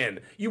Batman.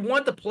 You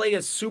want to play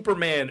as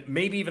Superman,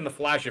 maybe even the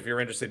Flash if you're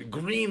interested.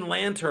 Green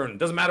Lantern.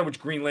 Doesn't matter which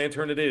Green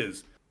Lantern it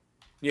is.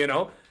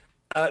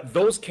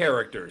 Those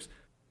characters.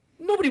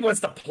 Nobody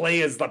wants to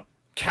play as the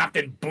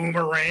Captain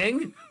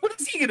Boomerang. What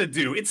is he going to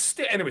do?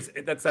 Anyways,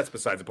 that's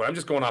besides the point. I'm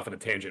just going off on a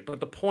tangent.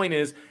 But the point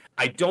is,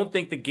 I don't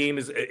think the game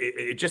is,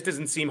 it just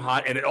doesn't seem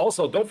hot. And it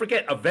also, don't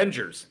forget,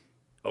 Avengers.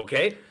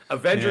 Okay,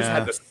 Avengers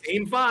had the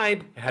same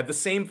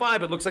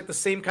vibe. It looks like the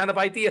same kind of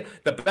idea.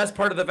 The best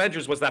part of the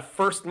Avengers was that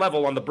first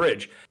level on the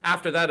bridge.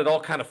 After that, it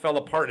all kind of fell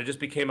apart. It just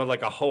became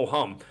like a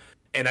ho-hum.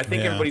 And I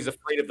think everybody's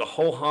afraid of the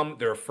ho-hum.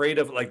 They're afraid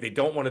of, like, they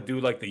don't want to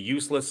do like the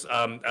useless,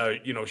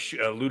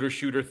 looter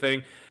shooter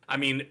thing. I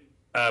mean,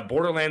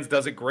 Borderlands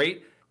does it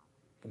great.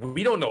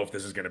 We don't know if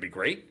this is going to be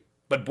great.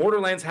 But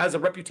Borderlands has a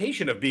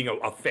reputation of being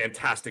a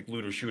fantastic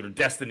looter shooter.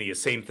 Destiny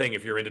is same thing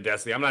if you're into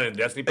Destiny. I'm not into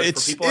Destiny, but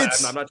for people,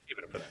 I'm not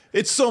giving it for that.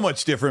 It's so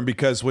much different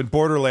because when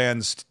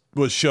Borderlands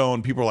was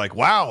shown, people were like,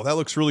 wow, that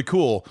looks really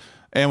cool.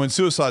 And when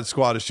Suicide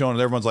Squad is shown,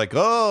 everyone's like,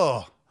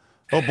 oh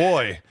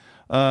boy.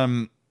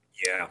 Yeah.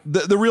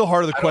 The real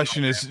heart of the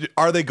question is,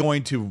 are they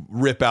going to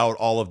rip out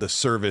all of the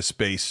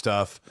service-based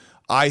stuff?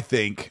 I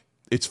think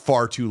it's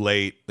far too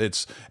late.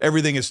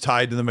 Everything is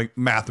tied to the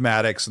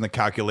mathematics and the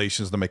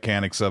calculations, the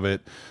mechanics of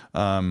it.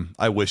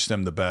 I wish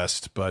them the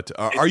best, but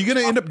are you going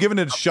to end up giving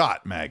it a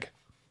shot, Mag?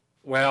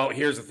 Well,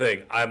 here's the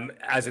thing.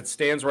 As it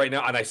stands right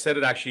now, and I said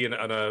it actually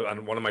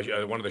on one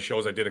of the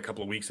shows I did a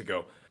couple of weeks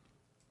ago.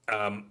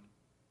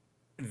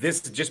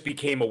 This just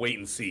became a wait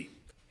and see,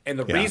 and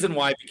the reason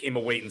why it became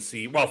a wait and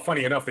see. Well,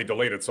 funny enough, they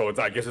delayed it, so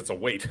I guess it's a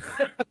wait.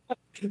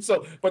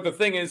 But the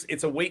thing is,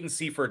 it's a wait and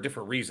see for a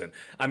different reason.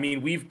 I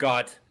mean, we've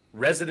got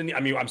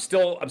I'm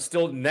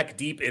still neck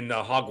deep in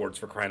Hogwarts,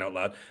 for crying out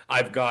loud.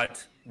 I've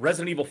got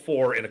Resident Evil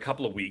 4 in a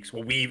couple of weeks.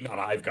 Well, we've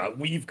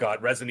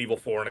got Resident Evil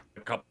 4 in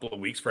a couple of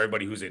weeks for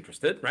everybody who's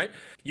interested, right?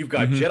 You've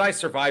got Jedi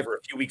Survivor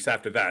a few weeks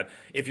after that.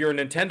 If you're a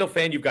Nintendo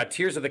fan, you've got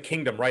Tears of the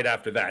Kingdom right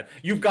after that.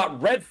 You've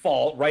got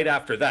Redfall right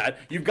after that.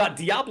 You've got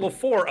Diablo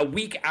 4 a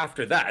week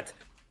after that.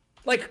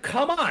 Like,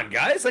 come on,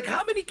 guys! Like,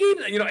 how many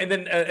games? And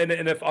then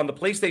and if on the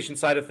PlayStation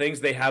side of things,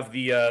 they have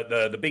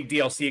the big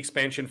DLC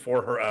expansion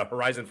for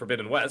Horizon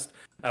Forbidden West.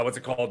 What's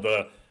it called?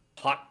 The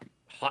Hot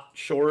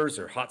Shores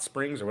or Hot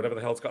Springs or whatever the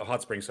hell it's called.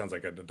 Hot Springs sounds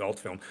like an adult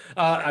film.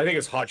 I think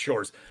it's Hot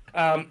Shores.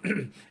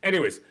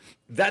 Anyways,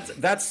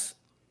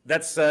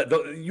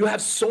 you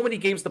have so many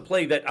games to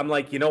play that I'm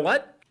like, you know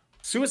what?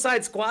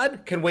 Suicide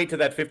Squad can wait to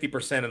that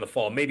 50% in the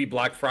fall, maybe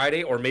Black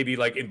Friday, or maybe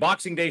like in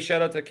Boxing Day. Shout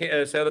out to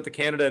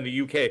Canada and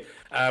the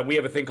UK. We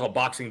have a thing called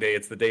Boxing Day.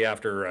 It's the day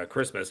after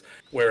Christmas,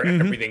 where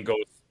everything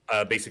goes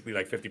basically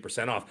like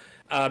 50%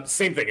 off.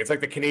 Same thing. It's like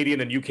the Canadian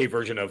and UK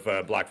version of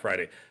Black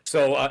Friday.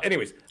 So,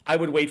 anyways, I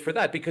would wait for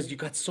that because you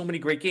got so many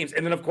great games.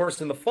 And then, of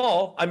course, in the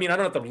fall, I mean, I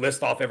don't have to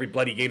list off every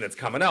bloody game that's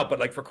coming out, but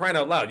like for crying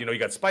out loud, you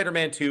got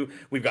Spider-Man 2,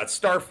 we've got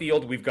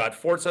Starfield, we've got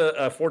Forza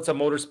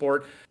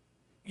Motorsport.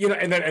 you know,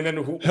 and then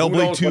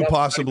Hellblade 2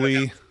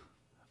 possibly.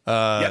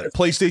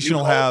 PlayStation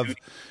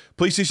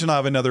will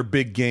have another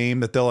big game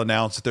that they'll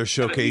announce at their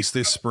showcase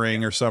this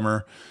spring or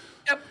summer.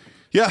 Yep.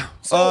 Yeah.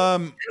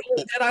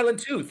 Dead Island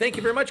 2. Thank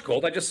you very much,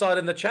 Colt. I just saw it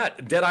in the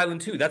chat. Dead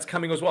Island 2. That's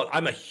coming as well.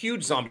 I'm a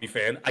huge zombie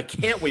fan. I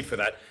can't wait for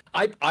that.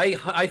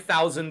 I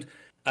thousand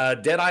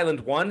Dead Island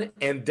 1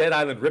 and Dead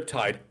Island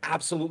Riptide.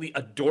 Absolutely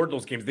adored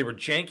those games. They were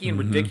janky and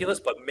ridiculous,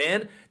 but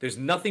man, there's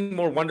nothing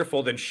more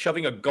wonderful than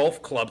shoving a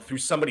golf club through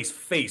somebody's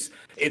face.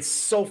 It's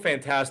so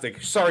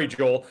fantastic. Sorry,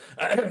 Joel.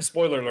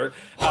 Spoiler alert.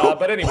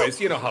 But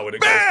anyways, you know how it goes.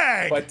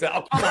 Bang! But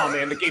come on,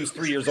 man. The game's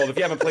 3 years old. If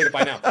you haven't played it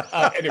by now.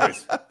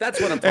 Anyways, that's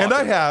what I'm talking And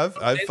I about.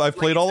 have. I've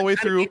played all the way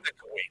through.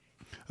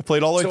 I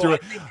played all the way through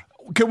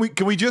it.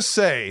 Can we just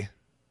say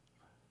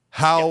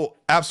how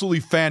absolutely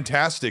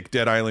fantastic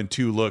Dead Island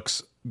 2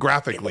 looks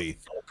graphically?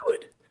 So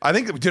good. I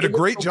think it did a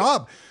great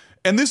job.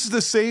 And this is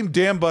the same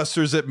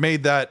Dambusters that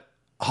made that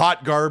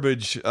hot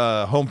garbage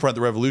Homefront: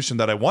 The Revolution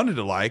that I wanted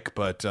to like,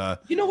 but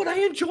you know what? I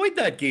enjoyed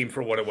that game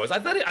for what it was. I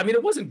thought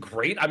it wasn't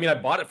great. I mean, I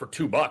bought it for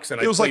 $2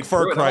 and it was like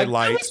Far Cry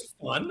Light. It was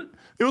fun.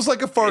 It was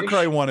like a Far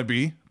Cry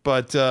wannabe,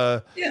 but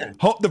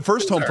the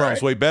first Homefront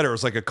was way better. It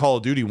was like a Call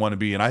of Duty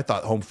wannabe, and I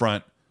thought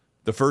Homefront,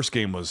 the first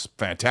game, was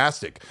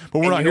fantastic. But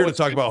we're not here to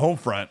talk about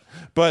Homefront.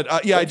 But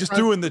I just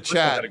threw in the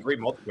chat. Had a great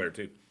multiplayer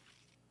too.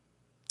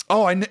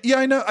 Oh, I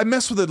know. I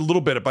messed with it a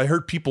little bit, but I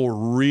heard people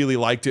really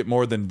liked it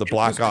more than the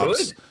Black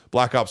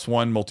Ops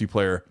 1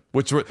 multiplayer,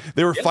 which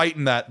they were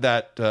fighting that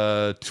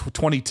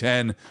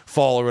 2010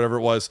 fall or whatever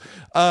it was.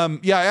 I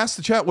asked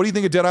the chat, what do you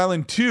think of Dead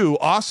Island 2?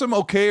 Awesome,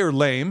 okay, or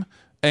lame?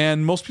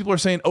 And most people are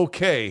saying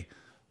okay,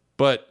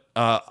 but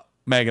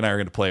Mag and I are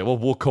going to play it.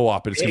 We'll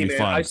co-op it. It's going to be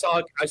fun.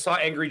 I saw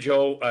Angry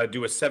Joe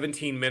do a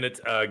 17-minute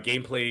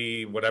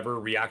gameplay, whatever,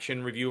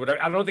 reaction review,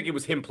 whatever. I don't think it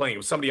was him playing. It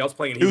was somebody else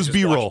playing. It was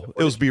B-roll.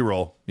 It was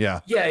B-roll.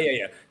 Yeah.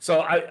 Yeah. So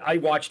I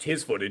watched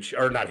his footage,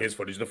 or not his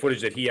footage, the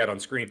footage that he had on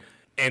screen.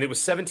 And it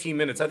was 17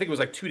 minutes. I think it was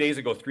like 3 days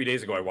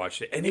ago I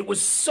watched it. And it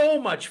was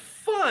so much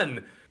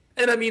fun.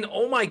 And I mean,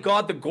 oh my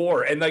God, the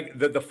gore. And like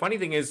the funny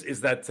thing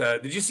is that,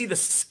 did you see the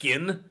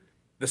skin?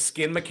 The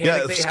skin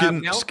mechanic they have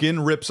now? Skin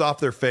rips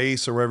off their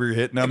face or wherever you're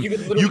hitting them. You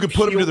can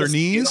put them to their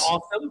knees.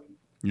 Off them.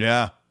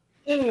 Yeah.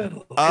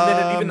 And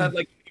then even that,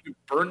 like, you can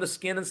burn the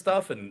skin and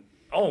stuff. And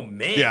oh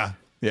man.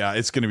 Yeah,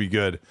 it's going to be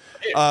good.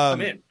 I'm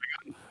in.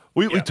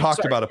 We've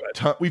talked about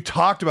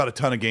a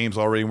ton of games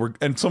already.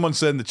 And someone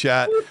said in the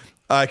chat,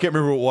 I can't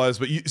remember what it was,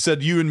 but you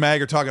said you and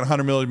Mag are talking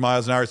 100 million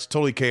miles an hour. It's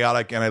totally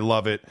chaotic, and I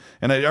love it.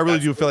 And I really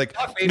do feel like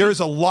there's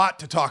a lot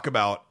to talk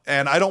about.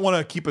 And I don't want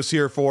to keep us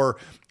here for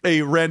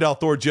a Randall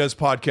Thor Jez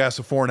podcast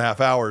of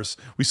 4.5 hours.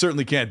 We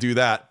certainly can't do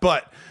that.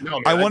 But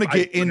I want to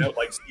get in.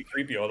 Like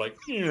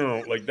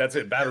C-3PO, like that's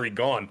it, battery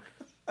gone.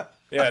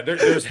 Yeah,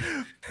 there's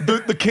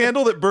the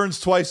candle that burns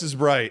twice as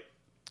bright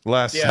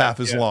lasts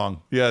half as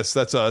long. Yes,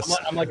 that's us.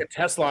 I'm like a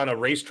Tesla on a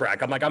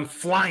racetrack. I'm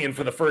flying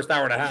for the first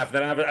hour and a half.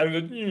 Then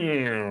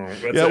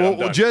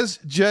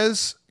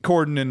Jez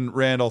Corden and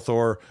Randall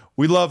Thor,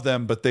 we love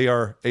them, but they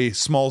are a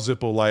small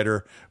Zippo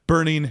lighter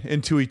burning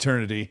into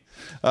eternity.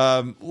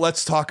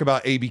 Let's talk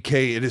about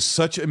ABK. It is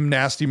such a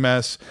nasty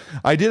mess.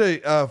 I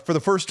did for the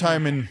first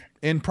time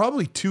in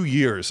probably 2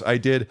 years, I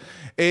did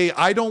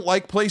I don't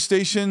like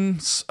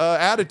PlayStation's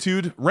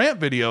attitude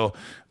rant video.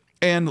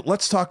 And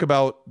let's talk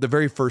about the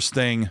very first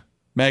thing,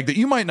 Mag, that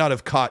you might not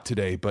have caught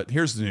today, but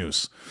here's the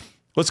news.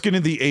 Let's get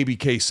into the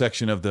ABK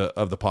section of the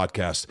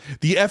podcast.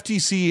 The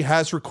FTC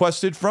has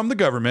requested from the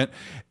government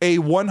a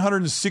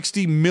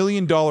 $160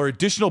 million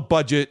additional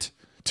budget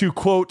to,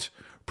 quote,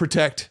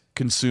 protect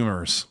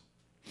consumers.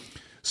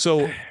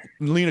 So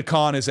Lena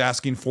Khan is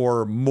asking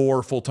for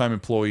more full-time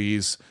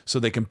employees so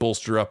they can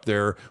bolster up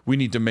we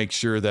need to make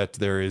sure that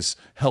there is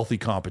healthy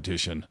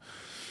competition.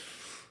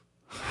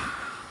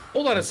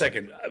 Hold on a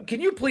second.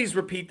 Can you please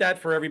repeat that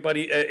for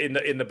everybody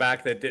in the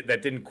back that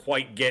didn't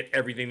quite get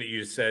everything that you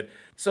just said?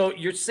 So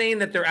you're saying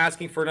that they're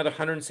asking for another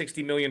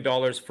 $160 million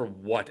for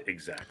what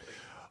exactly?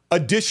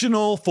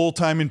 Additional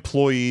full-time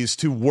employees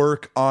to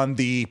work on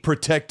the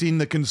protecting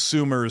the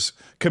consumers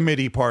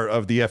committee part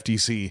of the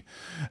FTC.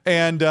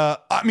 And I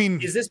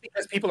mean, is this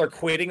because people are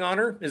quitting on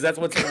her? Is that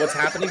what's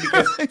happening?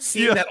 Because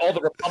seeing that all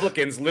the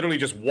Republicans literally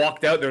just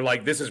walked out, they're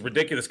like, this is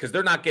ridiculous because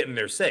they're not getting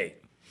their say.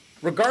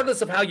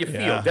 Regardless of how you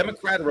feel,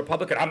 Democrat or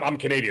Republican, I'm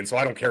Canadian, so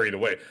I don't care either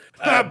way.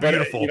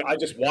 Beautiful. But, I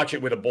just watch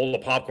it with a bowl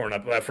of popcorn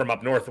from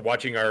up north,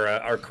 watching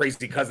our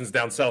crazy cousins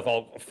down south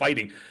all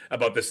fighting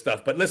about this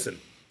stuff. But listen,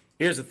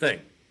 here's the thing.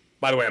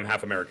 By the way, I'm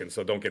half American,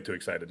 so don't get too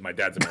excited. My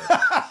dad's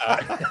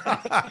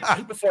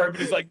American. Before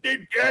everybody's like,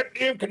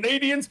 damn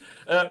Canadians.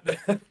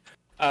 We're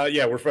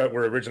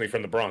originally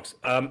from the Bronx.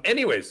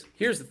 Anyways,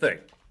 here's the thing,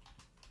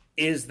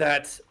 is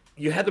that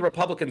you had the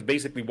Republicans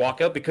basically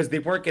walk out because they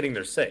weren't getting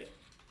their say,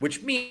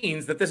 which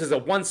means that this is a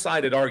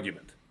one-sided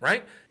argument,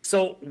 right?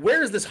 So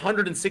where is this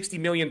 $160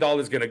 million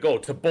going to go?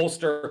 To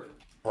bolster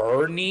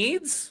her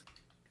needs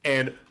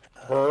and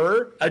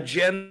her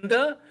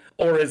agenda?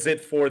 Or is it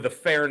for the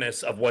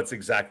fairness of what's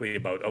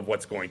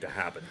going to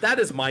happen? That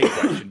is my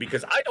question,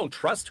 because I don't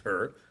trust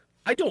her.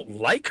 I don't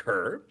like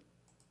her.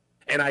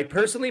 And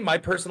my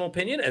personal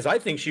opinion is I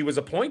think she was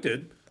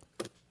appointed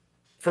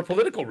for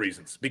political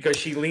reasons because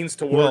she leans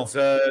towards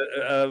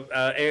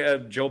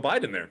Joe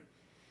Biden there.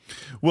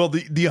 Well,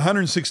 the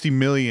 160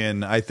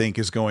 million, I think,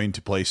 is going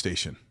to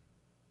PlayStation.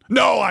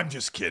 No, I'm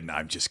just kidding.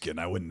 I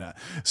wouldn't.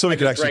 Somebody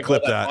could actually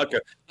clip that.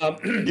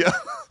 Yeah,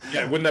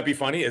 yeah. Wouldn't that be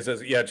funny?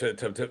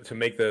 To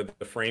make the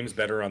frames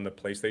better on the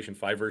PlayStation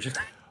 5 version.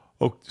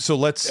 Oh, so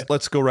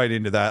let's go right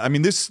into that. I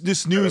mean, this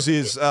news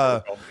is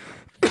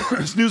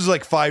this news is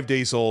like 5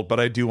 days old, but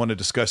I do want to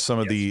discuss some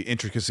of the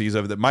intricacies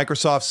of it. That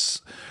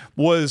Microsoft's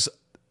was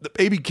the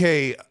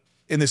ABK.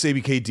 In this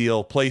ABK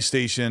deal,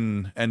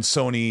 PlayStation and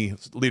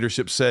Sony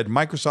leadership said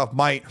Microsoft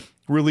might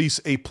release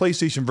a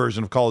PlayStation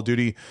version of Call of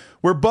Duty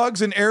where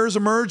bugs and errors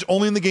emerge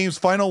only in the game's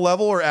final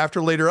level or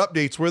after later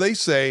updates, where they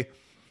say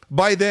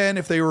by then,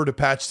 if they were to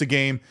patch the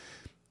game,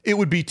 it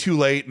would be too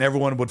late and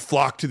everyone would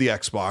flock to the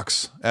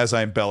Xbox, as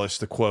I embellished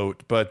the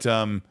quote. But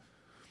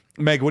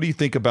Meg, what do you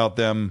think about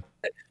them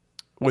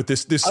with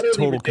this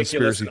total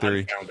conspiracy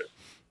theory?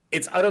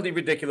 It's utterly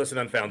ridiculous and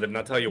unfounded, and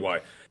I'll tell you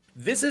why.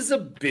 This is a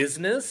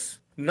business.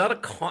 Not a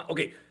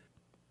okay.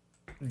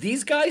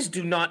 These guys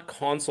do not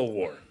console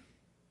war.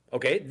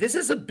 Okay, this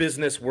is a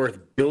business worth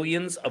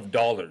billions of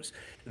dollars.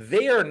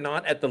 They are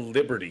not at the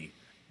liberty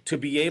to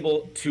be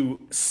able to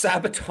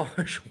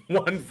sabotage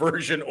one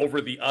version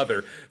over the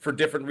other for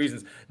different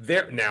reasons.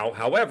 There now,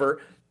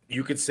 however,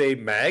 you could say,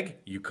 Mag,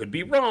 you could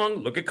be wrong.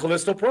 Look at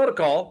Callisto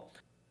Protocol.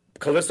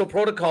 Callisto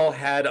Protocol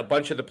had a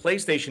bunch of the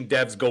PlayStation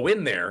devs go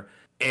in there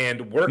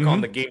and work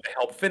on the game to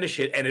help finish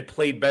it, and it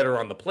played better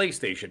on the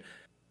PlayStation.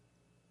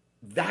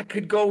 That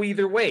could go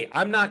either way.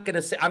 I'm not going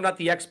to say, I'm not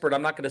the expert.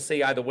 I'm not going to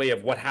say either way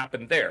of what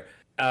happened there.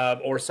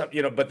 Or some,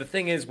 but the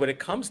thing is, when it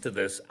comes to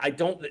this,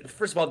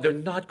 first of all, they're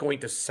not going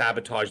to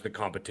sabotage the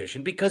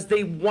competition because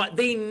they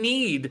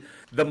need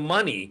the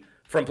money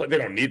from, they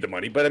don't need the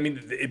money, but I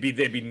mean, it'd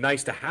be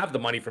nice to have the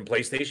money from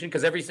PlayStation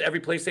because every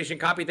PlayStation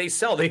copy they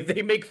sell,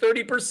 they make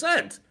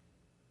 30%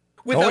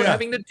 without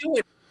having to do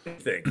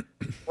anything.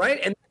 Right.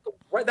 And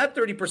that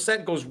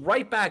 30% goes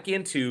right back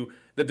into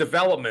the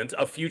development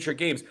of future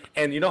games.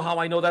 And you know how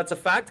I know that's a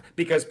fact?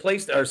 Because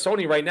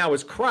Sony right now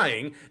is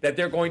crying that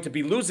they're going to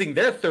be losing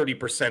their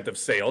 30% of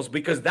sales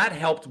because that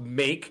helped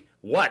make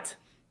what?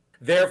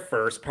 Their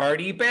first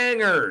party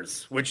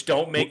bangers, which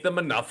don't make them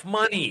enough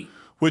money.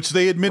 Which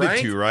they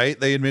admitted to, right?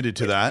 They admitted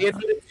to that. They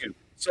admitted to.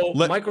 So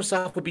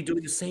Microsoft would be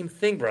doing the same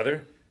thing,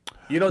 brother.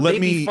 They'd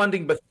be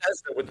funding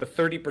Bethesda with the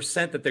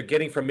 30% that they're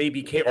getting from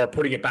ABK or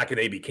putting it back in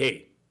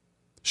ABK.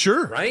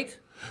 Sure. Right?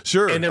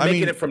 Sure. And they're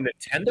making it from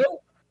Nintendo,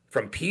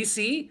 from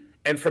PC,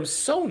 and from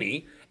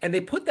Sony, and they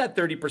put that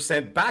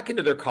 30% back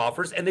into their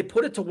coffers, and they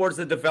put it towards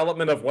the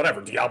development of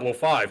whatever, Diablo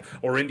 5,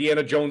 or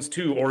Indiana Jones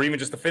 2, or even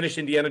just to finish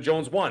Indiana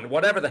Jones 1,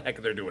 whatever the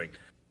heck they're doing.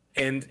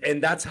 And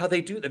that's how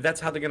they do that.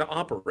 That's how they're going to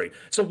operate.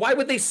 So why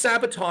would they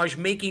sabotage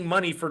making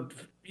money for,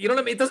 you know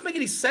what I mean? It doesn't make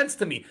any sense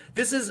to me.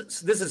 This is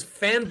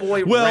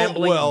fanboy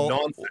rambling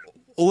nonsense.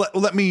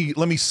 Let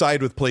me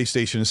side with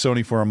PlayStation and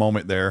Sony for a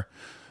moment there.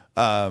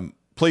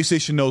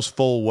 PlayStation knows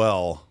full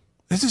well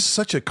this is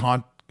such a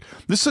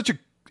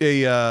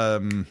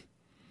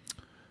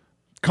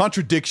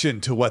contradiction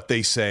to what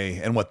they say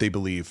and what they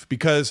believe,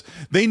 because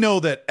they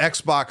know that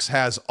Xbox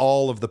has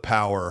all of the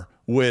power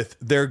with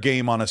their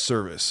game on a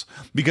service.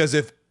 Because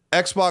if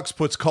Xbox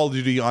puts Call of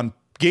Duty on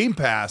Game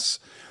Pass,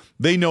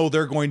 they know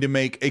they're going to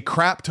make a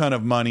crap ton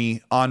of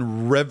money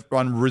on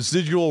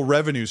residual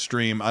revenue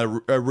stream,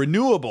 a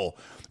renewable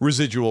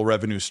residual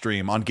revenue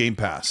stream on Game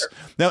Pass. Sure.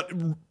 Now,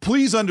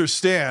 please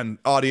understand,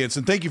 audience,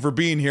 and thank you for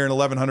being here, and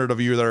 1,100 of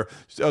you that are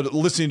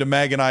listening to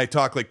Mag and I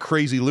talk like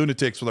crazy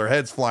lunatics with our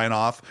heads flying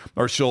off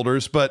our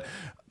shoulders. But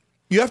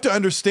you have to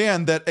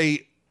understand that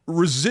a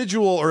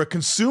residual or a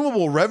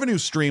consumable revenue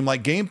stream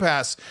like Game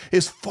Pass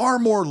is far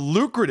more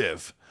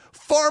lucrative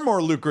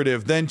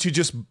than to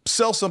just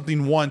sell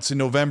something once in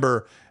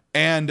November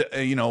and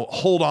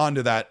hold on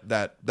to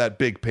that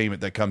big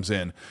payment that comes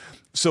in.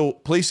 So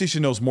PlayStation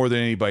knows more than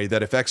anybody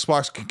that if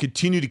Xbox can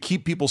continue to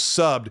keep people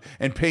subbed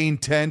and paying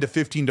 $10 to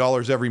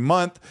 $15 every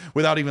month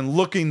without even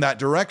looking that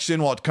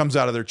direction while it comes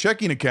out of their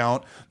checking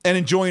account and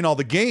enjoying all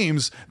the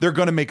games, they're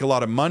going to make a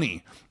lot of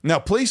money. Now,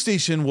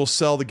 PlayStation will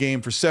sell the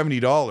game for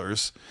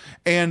 $70,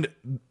 and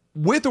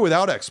with or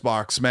without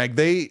Xbox, Mag,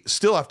 they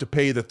still have to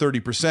pay the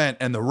 30%,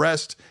 and the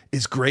rest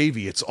is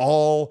gravy. It's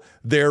all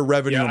their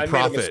revenue and profit.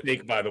 I made a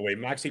mistake, by the way.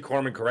 Maxi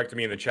Corman corrected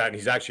me in the chat, and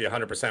he's actually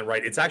 100%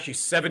 right. It's actually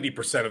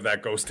 70% of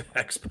that goes to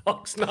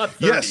Xbox, not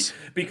 30. Yes.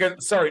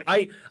 Because, sorry,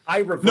 I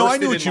reversed I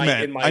knew what you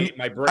meant. in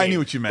my brain. I knew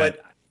what you meant.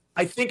 But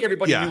I think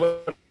everybody knew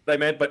what I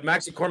meant. But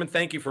Maxi Corman,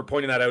 thank you for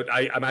pointing that out.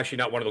 I'm actually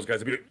not one of those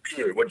guys.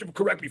 What'd you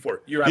correct me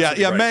for? You're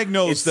absolutely right. Mag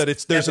knows that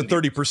there's a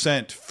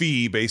 30%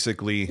 fee,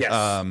 basically.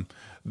 Yes.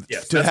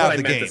 Yes, to that's have what the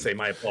I meant game. to say.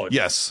 My apologies.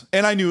 Yes,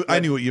 and I knew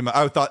what you meant.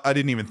 I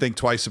didn't even think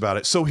twice about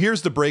it. So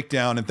here's the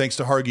breakdown, and thanks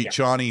to Hargeet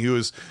Chani, who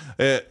is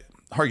Hargeet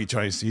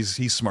Chani. He's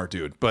a smart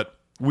dude, but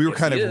we were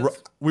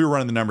we were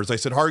running the numbers. I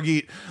said,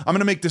 Hargeet, I'm going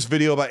to make this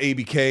video about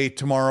ABK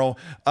tomorrow.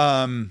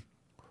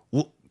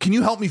 can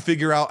you help me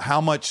figure out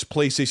how much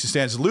PlayStation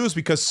stands to lose?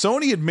 Because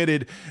Sony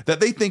admitted that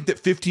they think that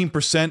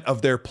 15%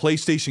 of their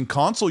PlayStation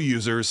console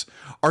users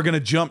are going to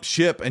jump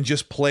ship and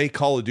just play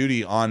Call of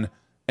Duty on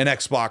an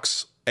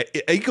Xbox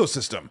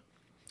ecosystem,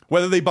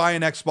 whether they buy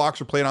an Xbox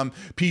or play it on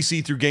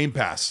PC through Game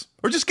Pass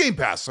or just Game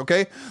Pass.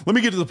 Okay, let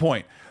me get to the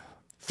point.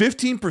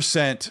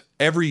 15%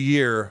 every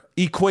year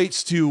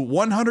equates to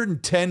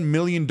 $110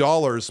 million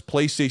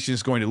PlayStation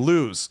is going to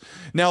lose.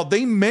 Now,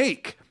 they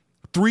make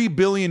 $3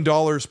 billion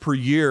per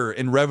year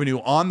in revenue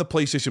on the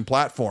PlayStation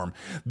platform.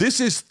 This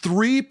is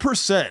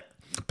 3%.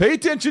 Pay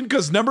attention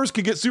because numbers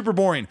can get super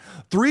boring.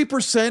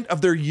 3%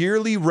 of their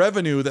yearly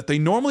revenue that they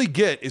normally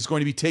get is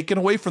going to be taken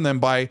away from them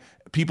by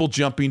people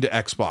jumping to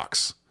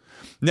Xbox.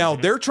 Now,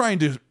 they're trying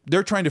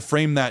to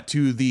frame that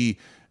to the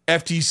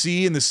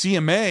FTC and the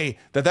CMA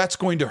that's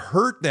going to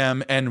hurt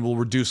them and will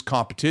reduce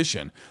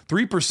competition.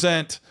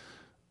 3%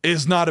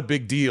 is not a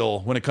big deal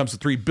when it comes to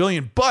 $3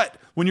 billion, but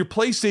when your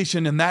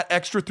PlayStation and that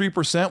extra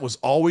 3% was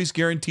always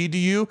guaranteed to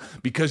you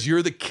because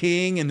you're the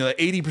king and the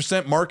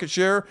 80% market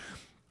share,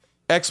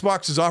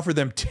 Xbox has offered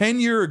them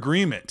 10-year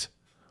agreement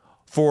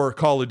for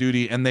Call of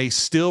Duty, and they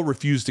still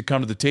refuse to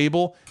come to the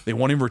table. They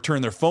won't even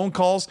return their phone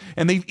calls,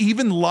 and they've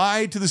even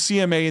lied to the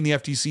CMA and the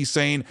FTC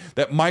saying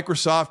that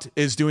Microsoft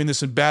is doing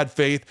this in bad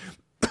faith.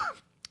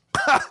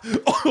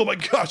 Oh my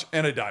gosh,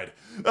 Anna died.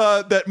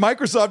 That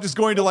Microsoft is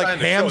going to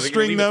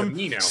hamstring them,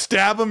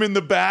 stab them in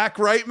the back,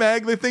 right,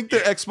 Mag? They think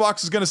that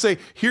Xbox is going to say,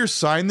 here,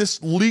 sign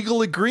this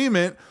legal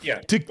agreement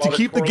to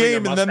keep the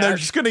game, and then they're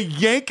just going to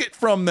yank it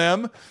from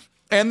them.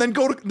 And then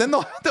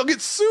they'll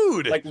get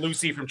sued. Like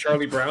Lucy from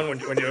Charlie Brown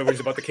when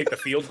he's about to kick the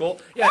field goal.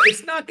 Yeah,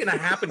 it's not going to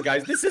happen,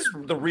 guys. This is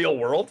the real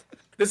world.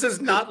 This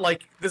is not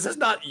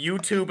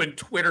YouTube and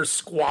Twitter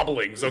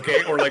squabblings,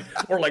 okay?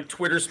 Or like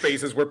Twitter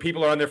Spaces where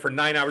people are on there for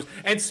 9 hours.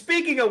 And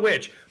speaking of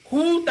which,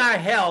 who the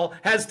hell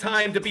has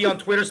time to be on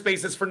Twitter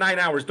Spaces for 9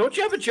 hours? Don't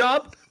you have a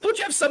job? Don't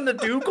you have something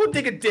to do? Go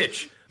dig a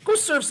ditch. Go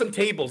serve some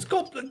tables.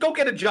 Go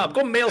get a job.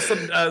 Go mail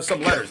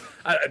some letters.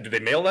 Do they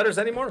mail letters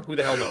anymore? Who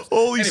the hell knows?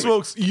 Holy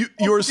smokes!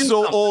 You're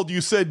so old. You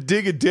said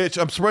dig a ditch.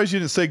 I'm surprised you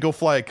didn't say go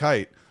fly a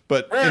kite.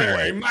 But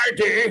anyway,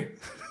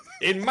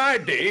 in my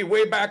day,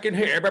 way back in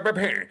here.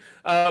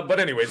 But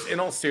anyways, in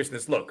all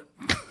seriousness, look,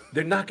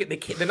 they're not going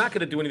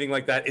to do anything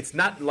like that. It's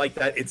not like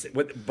that.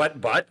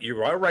 But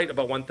you are right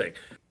about one thing.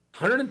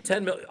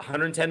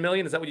 110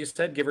 million. Is that what you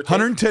said? Give or take.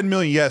 110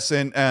 million. Yes,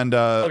 and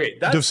okay,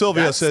 De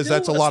Silvia says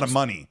that's a lot of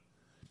money.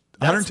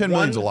 110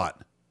 million is a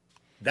lot.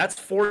 That's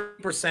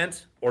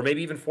 40% or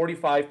maybe even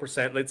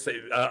 45%, let's say,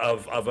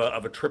 of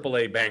a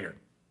AAA banger.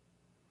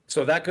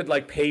 So that could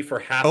pay for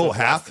half of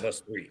Last of Us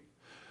 3.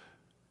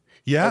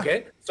 Yeah.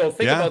 Okay. So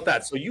think about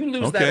that. So you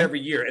lose that every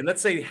year, and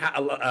let's say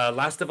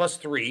Last of Us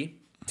 3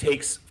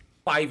 takes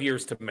 5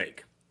 years to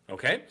make.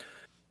 Okay.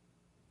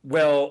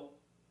 Well,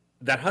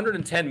 that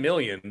 110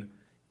 million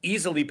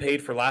easily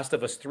paid for Last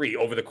of Us 3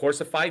 over the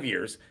course of 5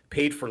 years,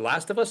 paid for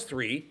Last of Us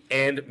 3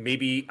 and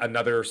maybe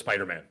another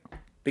Spider-Man.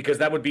 Because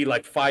that would be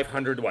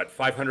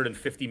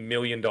 $550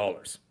 million.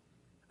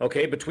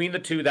 Okay, between the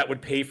two, that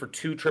would pay for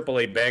 2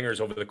 AAA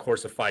bangers over the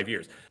course of 5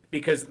 years.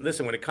 Because,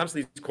 listen, when it comes to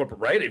these corporate,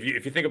 right, if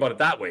you think about it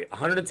that way,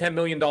 $110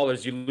 million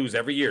you lose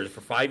every year for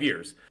 5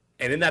 years.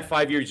 And in that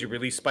 5 years, you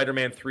release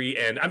Spider-Man 3,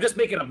 and I'm just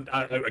making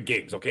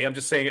games, okay? I'm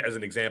just saying it as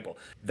an example.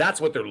 That's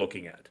what they're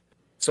looking at.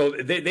 So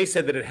they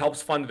said that it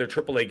helps fund their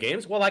AAA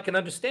games. Well, I can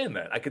understand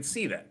that. I could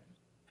see that.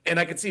 And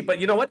I could see, but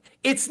you know what?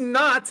 It's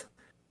not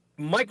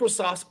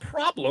Microsoft's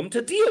problem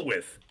to deal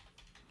with.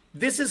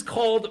 This is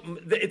called,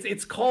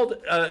 it's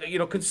called,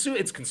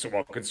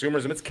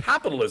 consumerism. It's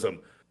capitalism.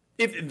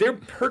 If they're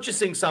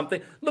purchasing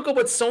something, look at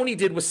what Sony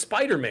did with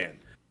Spider-Man.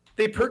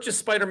 They purchased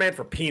Spider-Man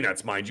for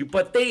peanuts, mind you,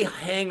 but they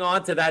hang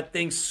on to that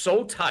thing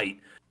so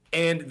tight,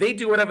 and they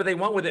do whatever they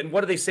want with it. And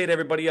what do they say to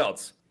everybody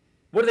else?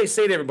 What do they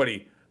say to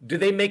everybody? Do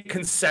they make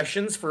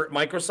concessions for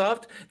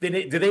Microsoft? Do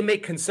they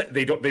make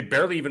They don't. They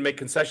barely even make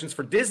concessions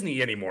for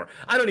Disney anymore.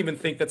 I don't even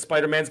think that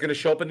Spider-Man's going to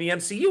show up in the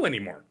MCU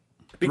anymore,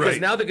 because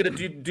now they're going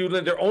to do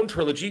their own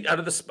trilogy out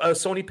of the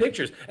Sony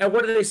pictures. And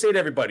what do they say to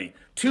everybody?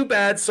 Too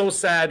bad, so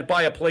sad.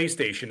 Buy a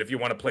PlayStation if you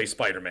want to play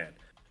Spider-Man.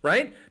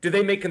 Right? Do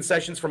they make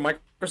concessions for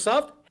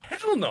Microsoft?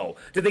 Hell no.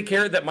 Do they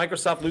care that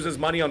Microsoft loses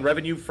money on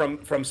revenue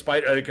from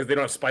Spider because they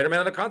don't have Spider-Man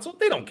on the console?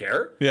 They don't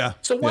care. Yeah.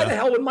 So why the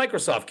hell would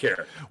Microsoft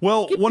care?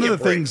 Well, one of the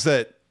things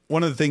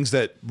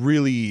that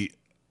really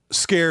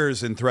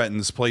scares and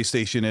threatens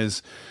PlayStation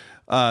is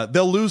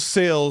they'll lose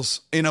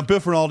sales. Bill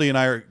Rinaldi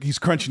and he's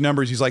crunching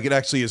numbers. He's like, it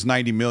actually is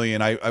 90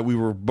 million. We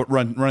were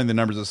running the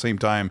numbers at the same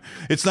time.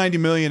 It's 90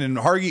 million, and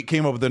Hargeet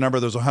came up with the number.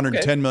 There's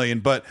 110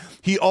 million, but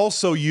he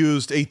also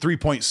used a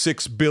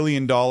 $3.6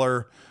 billion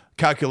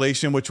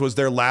calculation, which was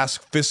their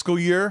last fiscal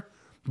year.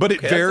 But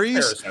it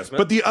varies.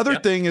 But the other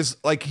thing is,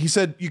 like he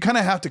said, you kind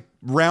of have to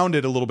round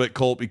it a little bit,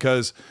 Colt,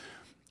 because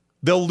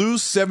they'll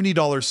lose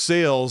 $70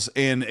 sales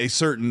in a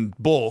certain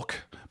bulk,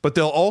 but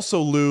they'll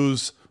also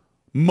lose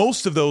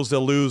most of those.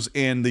 They'll lose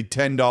in the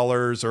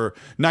 $10 or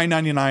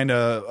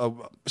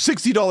 $9.99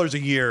 $60 a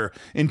year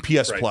in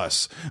PS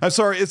Plus. I'm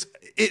sorry,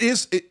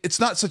 it's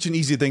not such an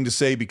easy thing to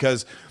say,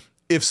 because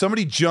if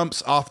somebody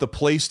jumps off the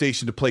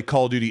PlayStation to play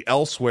Call of Duty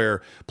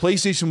elsewhere,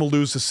 PlayStation will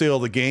lose the sale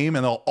of the game,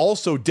 and they'll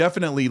also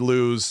definitely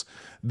lose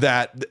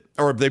that,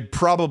 or they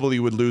probably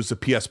would lose the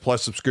PS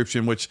Plus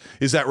subscription, which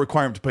is that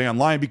requirement to play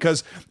online,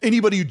 because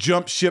anybody who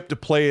jumps ship to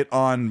play it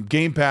on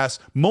Game Pass,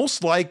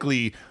 most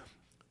likely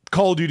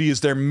Call of Duty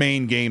is their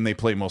main game they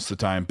play most of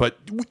the time, but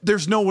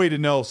there's no way to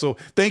know. So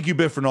thank you,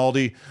 Biff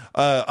Rinaldi.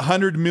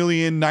 100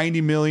 million,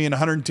 90 million,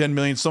 110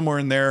 million, somewhere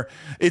in there.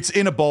 It's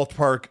in a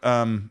ballpark.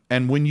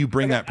 And when you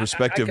bring that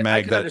perspective,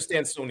 I can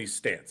understand Sony's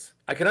stance.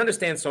 I can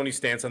understand Sony's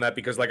stance on that,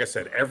 because, like I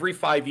said, every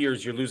 5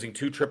 years you're losing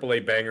 2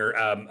 AAA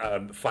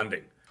banger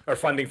funding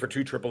for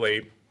 2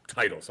 AAA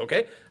titles.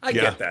 Okay, I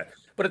get that.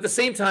 But at the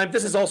same time,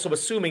 this is also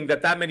assuming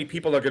that many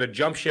people are going to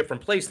jump ship from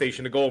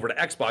PlayStation to go over to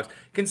Xbox,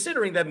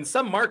 considering that in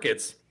some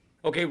markets,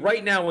 okay,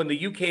 right now in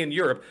the UK and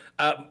Europe,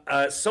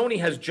 Sony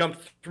has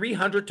jumped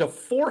 300 to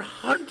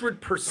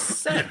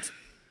 400%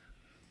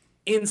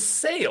 in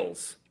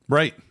sales.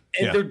 Right.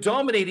 And they're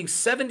dominating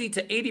 70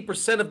 to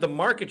 80% of the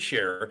market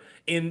share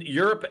in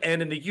Europe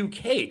and in the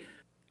UK.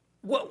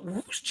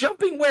 Who's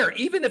jumping where?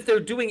 Even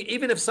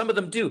if some of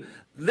them do.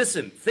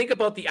 Listen, think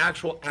about the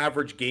actual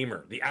average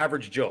gamer, the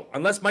average Joe.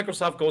 Unless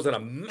Microsoft goes on a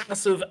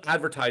massive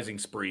advertising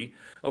spree,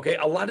 okay,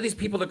 a lot of these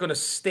people are going to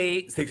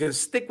stick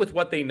with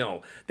what they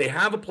know. They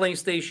have a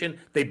PlayStation.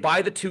 They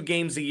buy the 2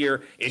 games a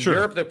year. In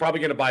Europe, they're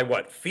probably going to buy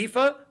what?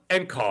 FIFA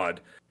and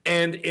COD.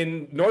 And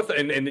in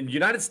the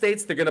United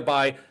States, they're going to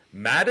buy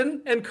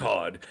Madden and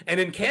COD. And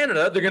in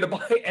Canada, they're going to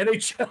buy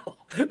NHL.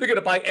 They're going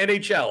to buy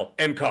NHL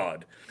and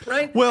COD,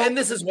 right? Well, and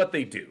this is what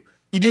they do.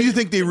 Do you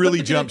think they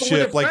really jump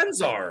ship? Like,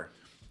 friends are.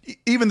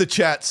 Even the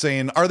chat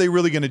saying, are they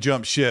really going to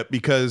jump ship?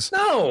 Because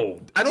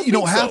no, I don't.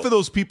 Think half of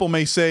those people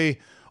may say,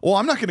 well,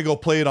 I'm not going to go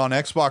play it on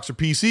Xbox or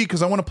PC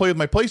because I want to play with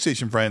my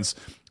PlayStation friends.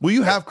 Well,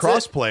 you have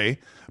crossplay.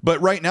 But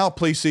right now,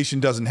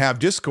 PlayStation doesn't have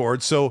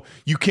Discord, so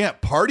you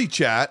can't party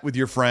chat with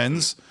your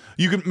friends.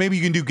 Maybe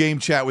you can do game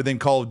chat within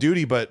Call of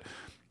Duty, but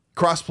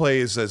crossplay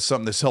is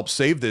something that's helped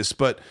save this.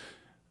 But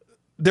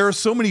there are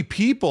so many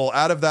people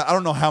out of that. I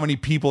don't know how many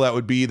people that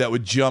would be that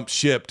would jump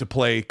ship to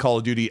play Call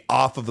of Duty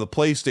off of the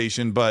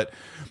PlayStation, but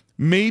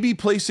maybe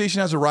PlayStation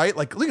has a right.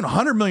 Like, look,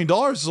 $100 million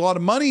is a lot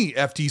of money,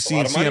 FTC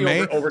and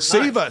CMA. Over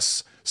Save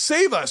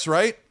us,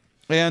 right?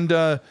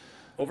 And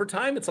over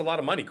time, it's a lot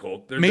of money,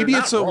 Cole. Maybe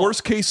it's a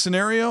worst case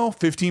scenario,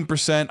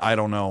 15%. I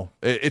don't know.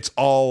 It's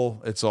all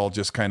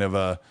just kind of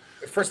a.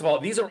 First of all,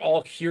 these are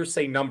all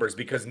hearsay numbers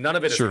because none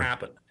of it has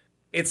happened.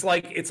 It's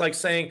like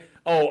saying,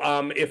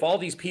 if all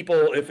these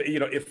people,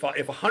 if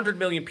 100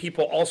 million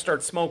people all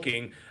start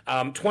smoking,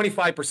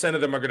 25%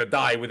 of them are going to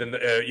die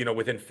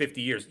within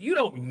 50 years. You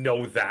don't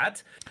know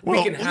that.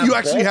 Well, you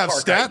actually have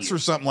stats for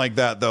something like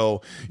that,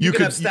 though. You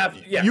could have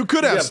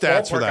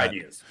stats for that.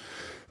 Ideas.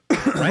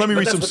 Right? Let me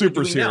read some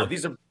supers here. Now.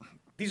 These are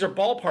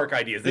ballpark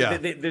ideas.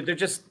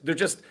 They're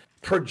just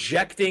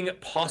projecting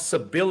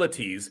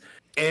possibilities.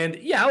 And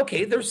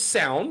there's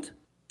sound.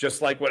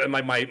 Just like what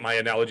my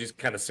analogy is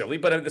kind of silly,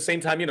 but at the same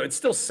time, it's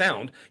still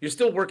sound. You're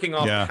still working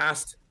off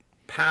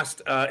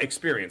past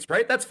experience,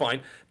 right? That's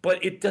fine.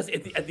 But it does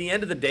at the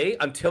end of the day,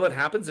 until it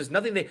happens, there's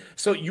nothing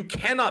so you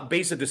cannot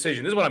base a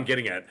decision. This is what I'm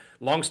getting at.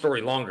 Long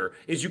story longer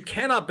is you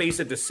cannot base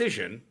a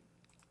decision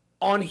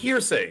on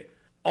hearsay.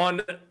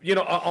 On a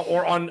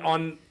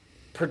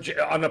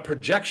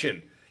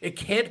projection. It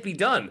can't be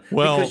done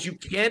because you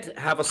can't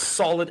have a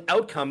solid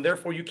outcome.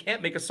 Therefore, you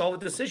can't make a solid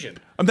decision.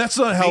 That's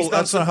not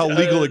how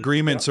legal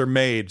agreements are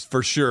made,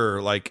 for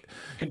sure. Like,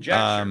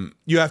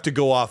 you have to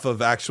go off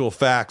of actual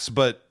facts.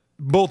 But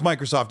both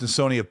Microsoft and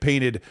Sony have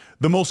painted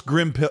the most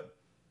grim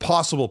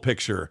possible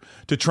picture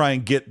to try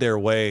and get their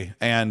way.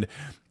 And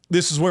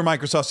this is where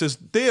Microsoft says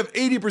they have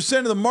 80%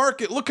 of the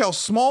market. Look how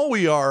small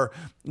we are,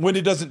 when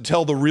it doesn't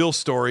tell the real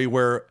story,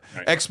 where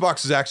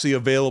Xbox is actually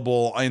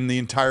available in the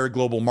entire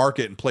global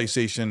market, and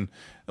PlayStation,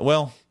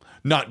 well,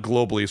 not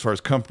globally as far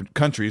as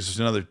countries. There's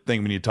another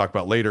thing we need to talk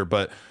about later,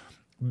 but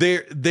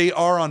they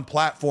are on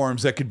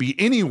platforms that could be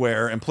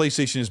anywhere, and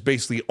PlayStation is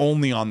basically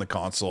only on the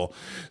console.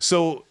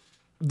 So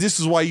this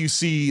is why you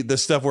see the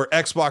stuff where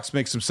Xbox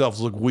makes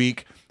themselves look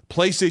weak,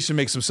 PlayStation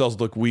makes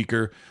themselves look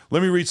weaker.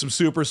 Let me read some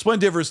super.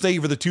 Splendiferous, thank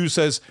you for the 2,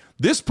 says,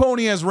 this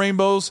pony has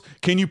rainbows.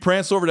 Can you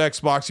prance over to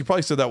Xbox? You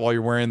probably said that while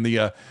you're wearing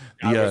the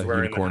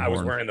unicorn horn. I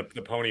was wearing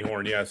the pony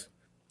horn, yes.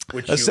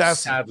 Which you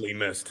sadly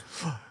missed.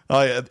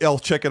 I'll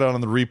check it out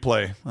on the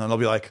replay, and I'll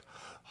be like,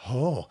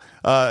 oh.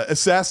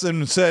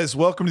 Assassin says,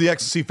 welcome to the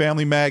XNC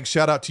Family Mag.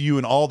 Shout out to you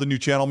and all the new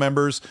channel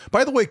members.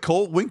 By the way,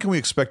 Cole, when can we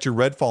expect your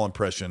Redfall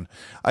impression?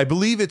 I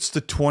believe it's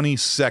the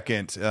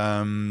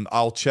 22nd.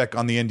 I'll check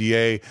on the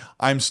NDA.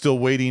 I'm still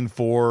waiting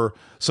for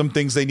some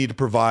things they need to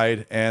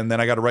provide, and then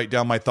I got to write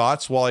down my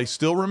thoughts while I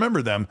still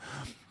remember them.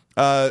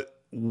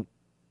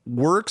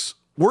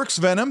 Works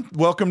Venom,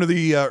 welcome to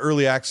the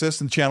early access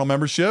and channel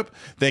membership.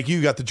 Thank you.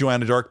 You got the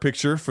Joanna Dark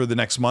picture for the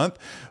next month.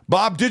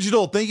 Bob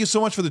Digital, thank you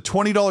so much for the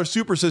 $20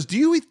 super. Says, do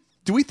you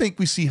do we think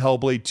we see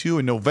Hellblade 2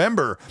 in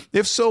November?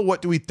 If so,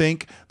 what do we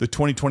think the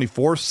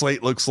 2024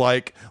 slate looks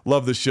like?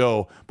 Love the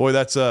show. Boy,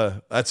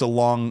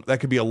 that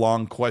could be a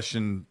long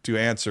question to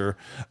answer.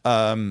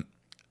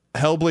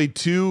 Hellblade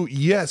 2,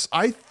 yes,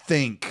 I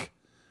think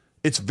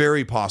it's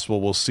very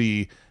possible we'll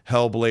see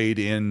Hellblade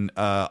in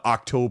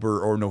October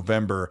or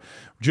November.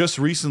 Just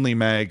recently,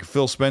 Mag,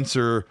 Phil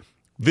Spencer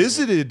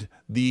visited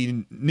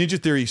the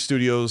Ninja Theory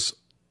studios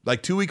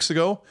like 2 weeks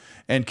ago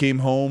and came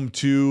home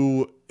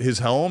to his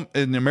home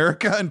in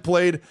America and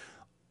played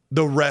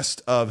the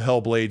rest of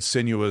Hellblade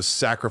Senua's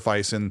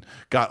Sacrifice and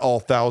got all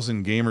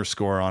 1,000 gamer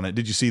score on it.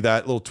 Did you see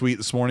that little tweet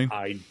this morning?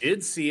 I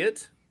did see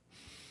it.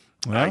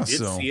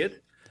 See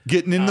it.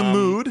 Getting in the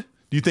mood.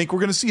 Do you think we're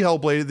going to see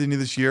Hellblade at the end of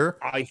this year?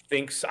 I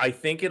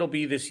think it'll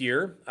be this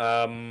year.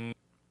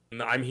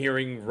 I'm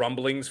hearing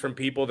rumblings from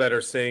people that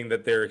are saying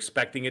that they're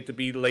expecting it to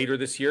be later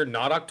this year,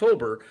 not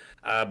October,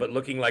 but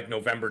looking like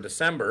November,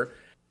 December.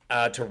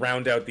 To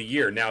round out the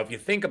year. Now, if you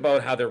think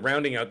about how they're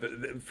rounding out,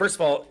 first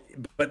of all,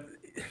 but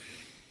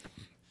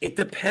it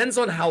depends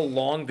on how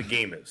long the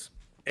game is.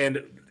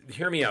 And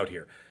hear me out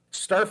here.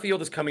 Starfield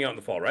is coming out in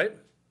the fall, right?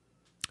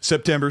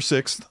 September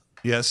 6th.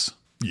 Yes.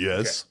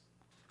 Okay.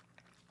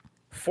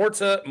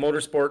 Forza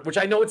Motorsport, which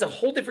I know it's a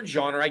whole different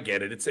genre. I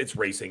get it. It's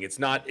racing. It's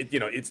not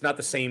it's not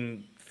the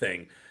same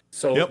thing.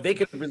 So they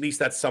could release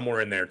that somewhere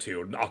in there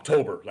too. In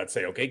October, let's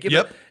say. Okay.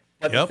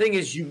 But the thing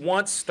is, you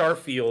want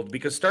Starfield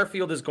because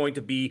Starfield is going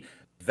to be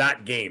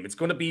that game. It's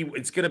going to be,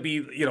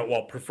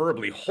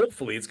 preferably,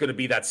 hopefully, it's going to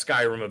be that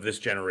Skyrim of this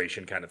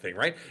generation kind of thing,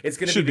 right? It's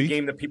going to be the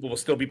game that people will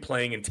still be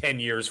playing in 10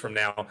 years from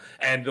now,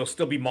 and they'll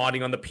still be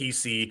modding on the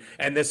PC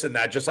and this and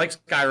that, just like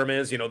Skyrim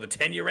is. The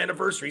 10-year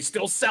anniversary is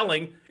still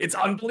selling. It's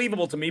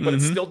unbelievable to me, but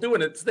it's still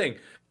doing its thing,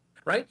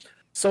 right?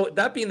 So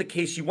that being the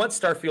case, you want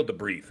Starfield to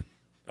breathe,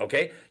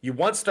 okay? You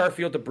want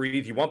Starfield to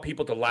breathe. You want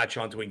people to latch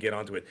onto it and get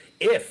onto it.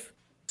 If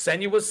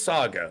Senua's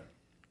Saga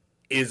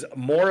is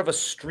more of a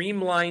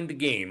streamlined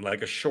game,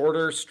 like a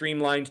shorter,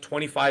 streamlined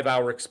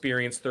 25-hour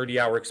experience,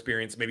 30-hour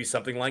experience, maybe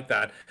something like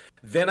that,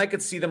 then I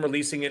could see them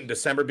releasing it in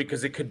December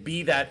because it could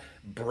be that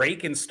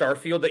break in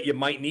Starfield that you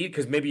might need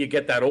because maybe you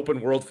get that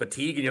open world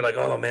fatigue and you're like,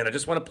 oh man, I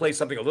just want to play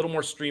something a little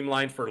more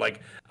streamlined for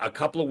like a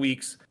couple of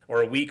weeks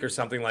or a week or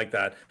something like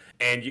that.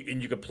 And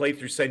you could play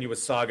through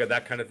Senua's Saga,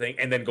 that kind of thing,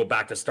 and then go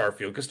back to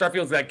Starfield because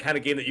Starfield's that kind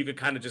of game that you could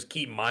kind of just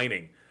keep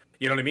mining.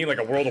 You know what I mean? Like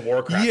a World of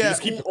Warcraft. You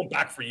just keep going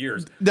back for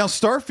years. Now,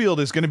 Starfield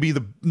is going to be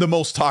the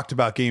most talked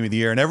about game of the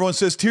year. And everyone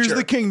says, Tears of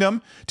the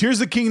Kingdom.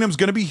 Tears of the Kingdom is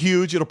going to be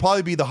huge. It'll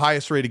probably be the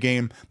highest rated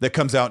game that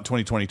comes out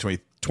in 2023.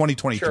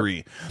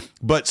 Sure.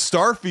 But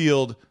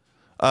Starfield,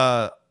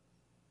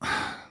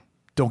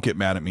 don't get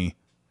mad at me.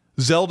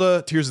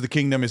 Zelda Tears of the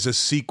Kingdom is a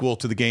sequel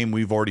to the game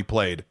we've already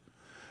played.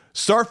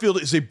 Starfield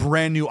is a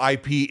brand new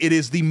IP. It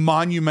is the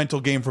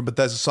monumental game from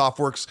Bethesda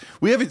Softworks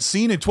we haven't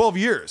seen in 12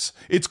 years.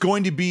 It's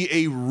going to be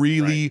a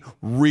really,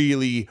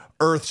 really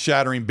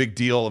earth-shattering big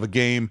deal of a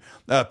game.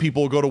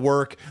 People will go to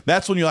work.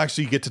 That's when you'll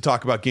actually get to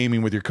talk about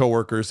gaming with your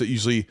coworkers that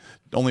usually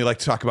only like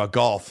to talk about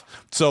golf.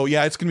 So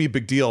yeah, it's going to be a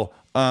big deal.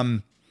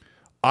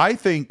 I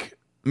think,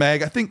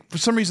 Mag, for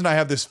some reason I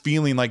have this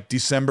feeling like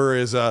December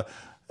is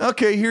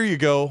okay, here you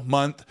go,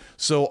 month.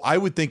 So I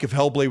would think if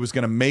Hellblade was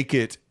going to make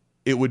it,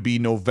 it would be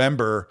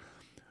November,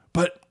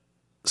 but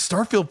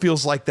Starfield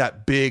feels like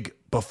that big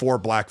before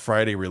Black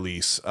Friday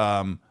release.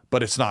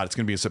 But it's not, it's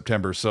going to be in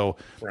September. So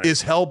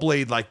is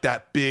Hellblade like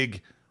that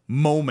big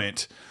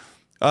moment?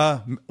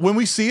 When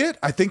we see it,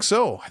 I think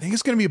so. I think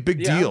it's going to be a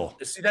big deal.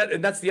 See that,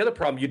 and that's the other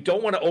problem. You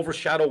don't want to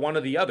overshadow one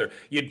or the other.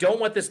 You don't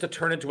want this to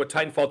turn into a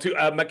Titanfall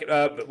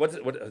 2. What's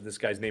this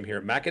guy's name here?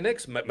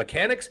 Mechanics?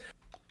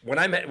 When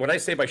I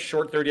say by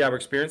short 30-hour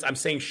experience, I'm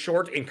saying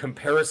short in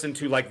comparison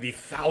to like the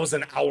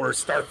 1,000-hour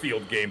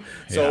Starfield game.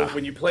 So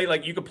when you play,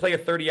 like, you could play a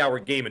 30-hour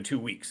game in 2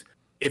 weeks,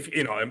 if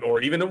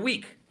or even a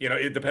week.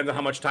 It depends on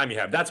how much time you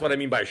have. That's what I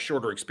mean by a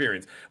shorter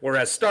experience.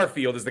 Whereas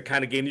Starfield is the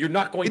kind of game you're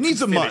not going to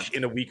finish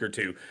in a week or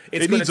two.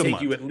 It's going to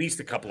take you at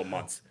least a couple of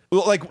months.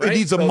 Well, like it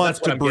needs a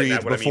month to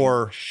breathe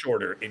before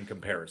shorter in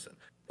comparison.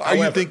 Are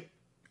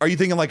you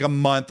thinking like a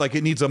month? Like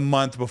it needs a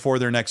month before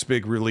their next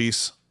big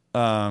release?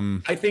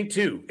 I think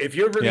too. If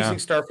you're releasing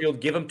Starfield,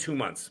 give them 2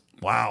 months.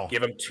 Wow.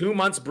 Give them 2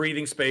 months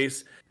breathing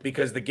space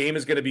because the game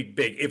is going to be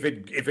big. If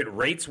it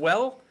rates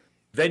well,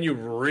 then you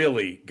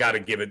really got to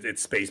give it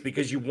its space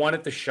because you want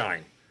it to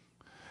shine.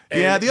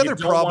 And the other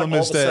problem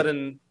is that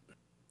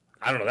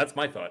I don't know. That's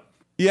my thought.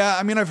 Yeah,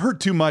 I mean, I've heard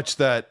too much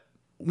that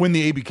when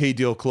the ABK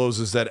deal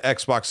closes, that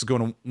Xbox is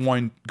going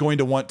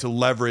to want to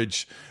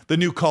leverage the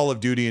new Call of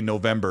Duty in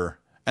November.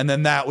 And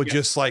then that would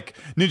just like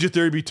Ninja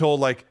Theory be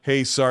told like,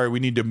 hey, sorry, we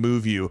need to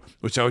move you,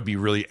 which I would be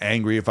really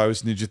angry if I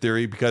was Ninja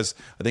Theory because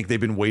I think they've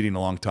been waiting a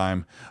long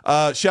time.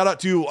 Shout out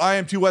to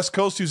IM2 West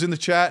Coast who's in the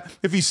chat.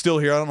 If he's still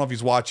here, I don't know if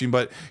he's watching,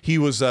 but he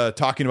was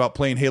talking about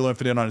playing Halo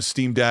Infinite on his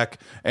Steam Deck.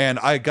 And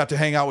I got to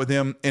hang out with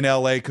him in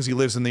LA because he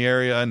lives in the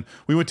area. And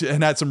we went to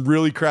and had some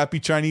really crappy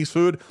Chinese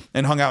food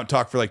and hung out and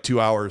talked for like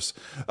 2 hours.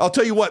 I'll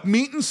tell you what,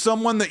 meeting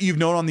someone that you've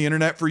known on the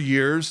internet for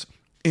years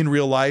in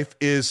real life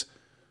is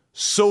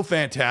so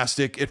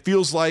fantastic. It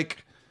feels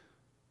like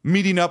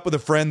meeting up with a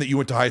friend that you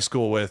went to high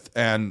school with,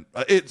 and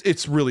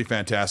it's really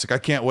fantastic. I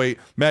can't wait.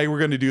 Maggie, we're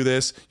going to do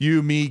this.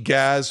 You, me,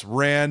 Gaz,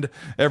 Rand,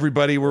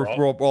 everybody. We're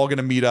all going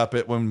to meet up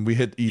when we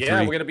hit E3. Yeah,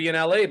 we're going to be in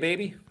LA,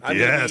 baby.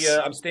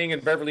 I'm staying in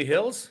Beverly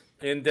Hills,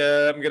 and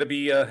I'm going to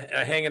be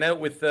hanging out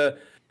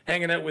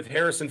with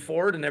Harrison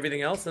Ford and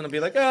everything else. And I'll be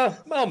like,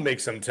 I'll make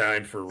some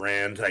time for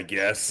Rand, I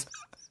guess.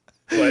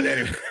 But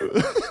anyway,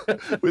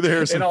 with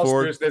Harrison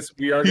Ford,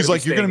 he's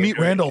like, you're going to meet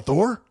Randall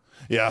Thor?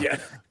 Yeah. Can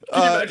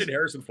you imagine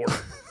Harrison Ford?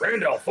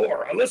 Randall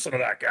Thor. I listen to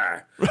that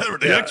guy.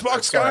 The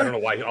Xbox guy? I don't know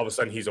why all of a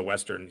sudden he's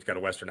got a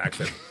Western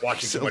accent.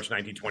 Watching too much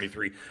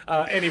 1923.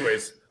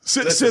 Anyways,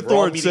 Sith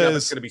Lord says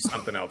it's going to be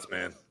something else,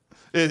 man.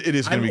 It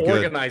is going to be good. I'm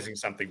organizing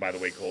something, by the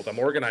way, Colt. I'm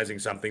organizing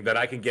something that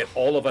I can get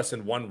all of us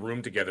in one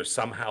room together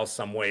somehow,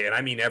 some way. And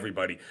I mean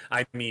everybody.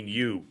 I mean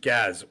you,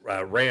 Gaz,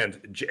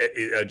 Rand,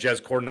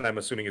 Jez Corden, I'm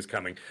assuming is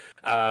coming.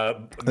 I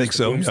think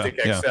so. Boomstick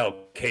XL,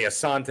 Kay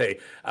Asante,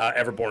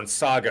 Everborn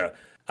Saga,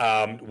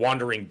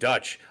 Wandering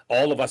Dutch.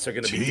 All of us are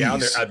going to be down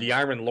there. The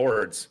Iron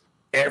Lords.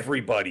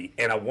 Everybody.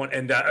 And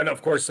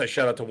of course, I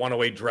shout out to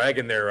 108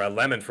 Dragon there,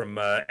 Lemon from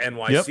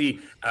NYC.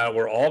 Yep.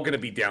 We're all going to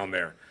be down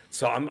there.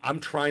 So I'm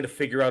trying to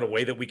figure out a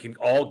way that we can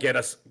all get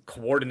us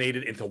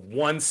coordinated into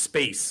one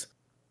space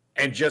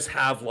and just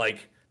have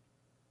like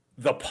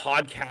the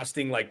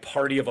podcasting like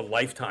party of a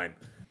lifetime.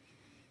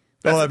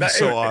 That'd be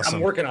so awesome.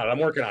 I'm working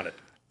on it.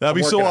 That'd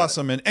be so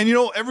awesome. And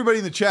everybody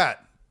in the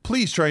chat,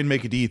 please try and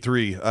make it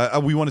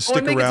E3. We want to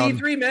stick around.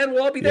 E3, man.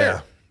 We'll all be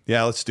there.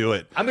 Yeah, let's do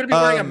it. I'm going to be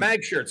wearing a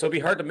mag shirt, so it'll be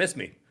hard to miss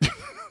me.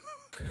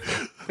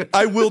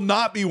 I will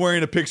not be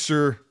wearing a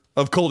picture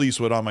of Colt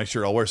Eastwood on my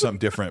shirt. I'll wear something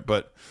different,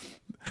 but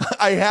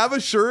I have a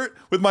shirt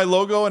with my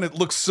logo, and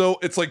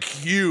it's like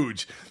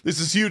huge. This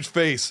is huge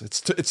face.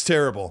 It's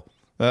terrible.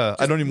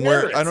 I don't even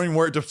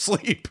wear it to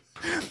sleep.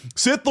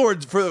 Sith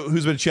Lord,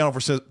 who's been a channel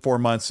for 4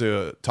 months,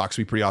 talks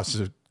to me pretty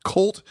often.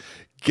 Colt,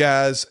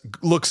 Gaz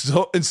looks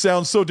and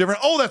sounds so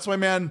different. Oh, that's my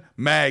man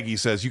Mag. He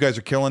says, you guys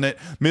are killing it.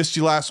 Missed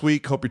you last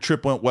week. Hope your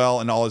trip went well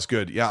and all is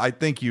good. Yeah, I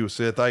thank you,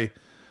 Sith. I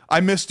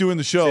missed doing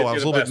the show. Sith, I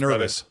was a little bit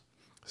nervous. Brother.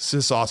 This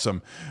is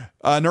awesome.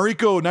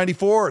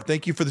 Noriko94,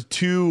 thank you for the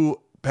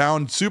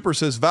 £2 super.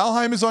 Says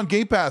Valheim is on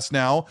Game Pass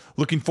now.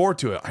 Looking forward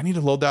to it. I need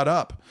to load that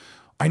up.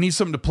 I need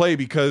something to play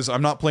because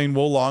I'm not playing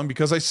Wolong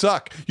because I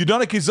suck.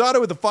 Yudana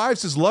Kizada with the 5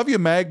 says, love you,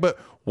 Mag, but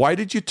why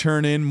did you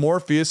turn in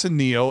Morpheus and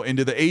Neo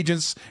into the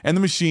agents and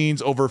the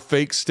machines over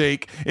fake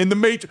steak in the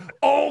Matrix?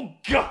 Oh,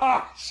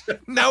 gosh.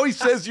 Now he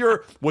says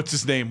what's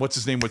his name?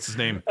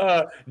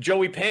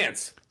 Joey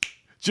Pants.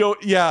 Joe,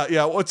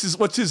 yeah. What's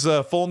his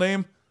full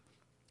name?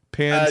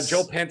 Pants.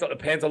 Joe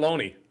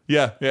Pantalone.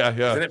 Yeah.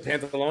 Isn't it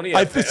Pantalone?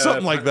 I think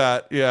something like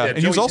that. Yeah. And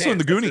he was also in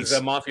the Goonies. That's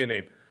his mafia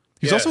name.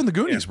 He's also in the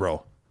Goonies,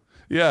 bro.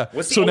 Yeah.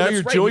 So now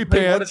you're Joey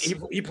Pants.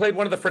 He played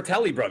one of the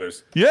Fratelli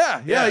brothers.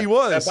 Yeah, he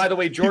was. By the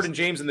way, Jordan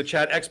James in the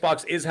chat,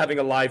 Xbox is having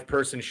a live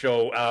person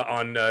show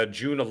on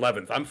June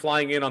 11th. I'm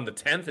flying in on the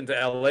 10th into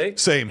LA.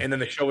 Same. And then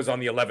the show is on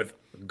the 11th.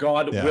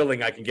 God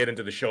willing, I can get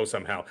into the show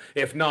somehow.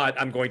 If not,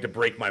 I'm going to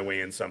break my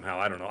way in somehow.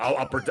 I don't know.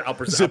 I'll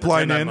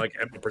pretend I'm like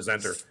a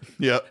presenter.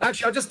 Yeah.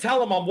 Actually, I'll just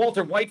tell him I'm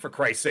Walter White, for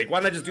Christ's sake. Why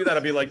don't I just do that?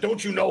 I'll be like,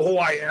 don't you know who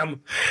I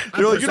am?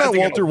 You're not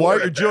Walter White.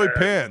 You're Joey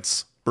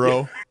Pants,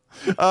 bro.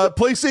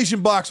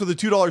 PlayStation Box with a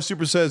 $2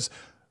 super says,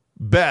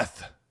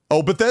 Beth.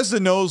 Oh, Bethesda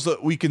knows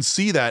that we can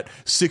see that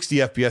 60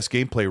 FPS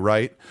gameplay,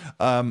 right?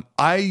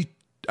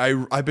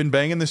 I've been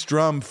banging this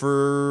drum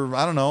for,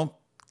 I don't know,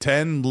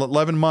 10,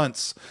 11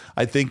 months.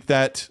 I think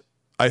that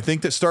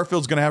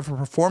Starfield's going to have a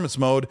performance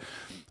mode.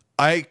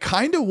 I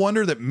kind of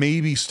wonder that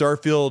maybe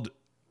Starfield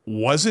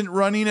wasn't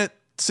running at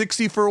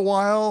 60 for a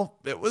while.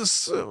 It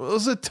was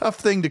a tough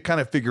thing to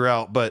kind of figure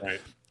out, but right.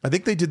 I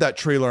think they did that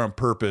trailer on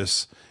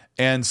purpose.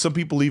 And some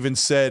people even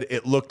said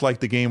it looked like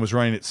the game was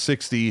running at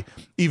 60,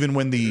 even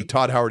when the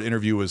Todd Howard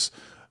interview was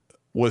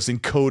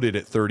encoded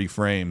at 30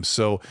 frames.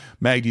 So,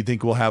 Mag, do you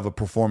think we'll have a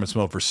performance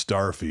mode for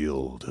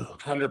Starfield?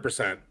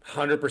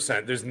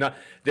 100%.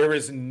 There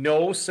is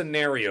no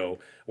scenario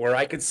where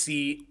I could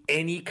see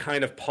any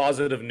kind of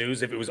positive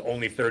news if it was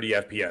only 30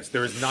 FPS.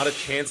 There is not a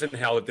chance in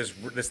hell that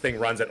this thing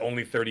runs at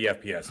only 30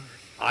 FPS.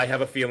 I have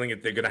a feeling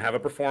that they're going to have a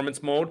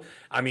performance mode.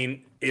 I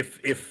mean,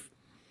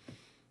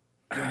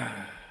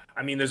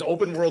 there's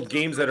open world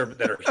games that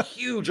are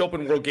huge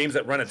open world games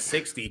that run at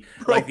 60,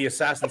 like the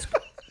Assassin's.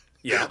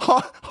 Yeah,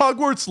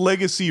 Hogwarts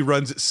Legacy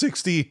runs at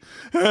 60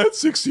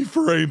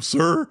 frames,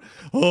 sir.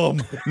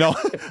 No,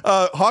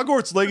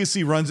 Hogwarts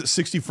Legacy runs at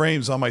 60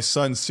 frames on my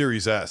son's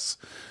Series S,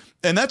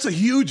 and that's a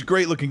huge,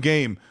 great looking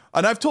game.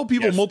 And I've told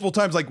people multiple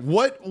times, like,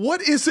 what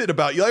is it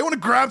about you? I want to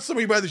grab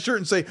somebody by the shirt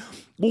and say,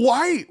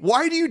 why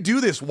do you do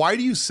this? Why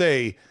do you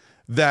say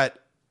that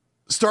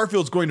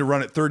Starfield's going to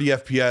run at 30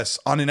 FPS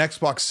on an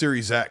Xbox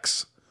Series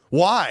X?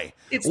 Why?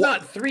 It's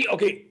not three.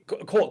 Okay,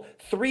 Cole.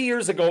 3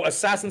 years ago,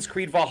 Assassin's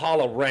Creed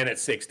Valhalla ran at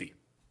 60.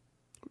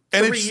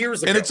 And 3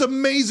 years ago. And it's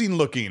amazing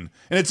looking.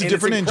 And it's a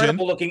different engine.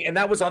 Incredible looking. And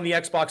that was on the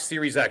Xbox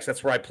Series X.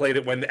 That's where I played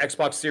it when the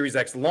Xbox Series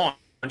X launched.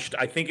 launched.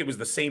 I think it was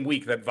the same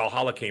week that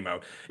Valhalla came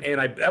out, and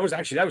that was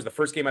the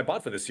first game I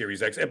bought for the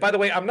Series X. And by the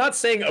way, I'm not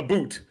saying a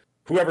boot.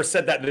 Whoever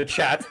said that in the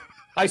chat,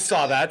 I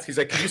saw that. He's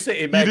like, "Can you say?"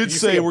 Hey, man, you did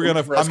say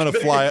I'm gonna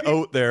fly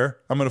out there.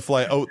 I'm gonna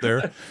fly out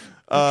there. Should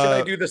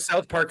I do the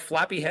South Park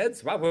flappy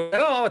heads? Well, I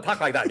don't talk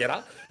like that, you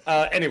know.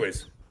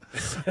 Anyways,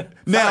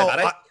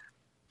 now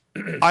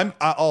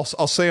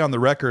I'll say on the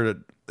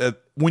record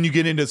that when you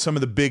get into some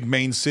of the big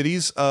main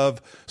cities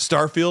of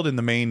Starfield in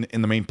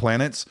the main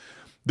planets,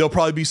 there'll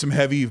probably be some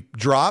heavy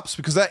drops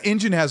because that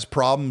engine has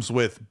problems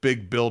with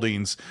big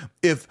buildings.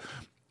 If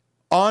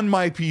on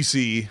my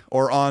PC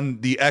or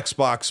on the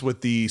Xbox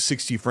with the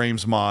 60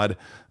 frames mod,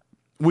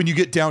 when you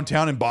get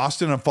downtown in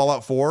Boston on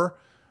Fallout 4,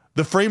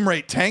 the frame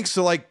rate tanks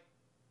to like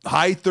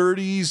high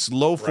 30s,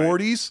 low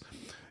 40s,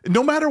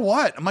 no matter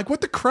what. I'm like,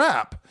 what the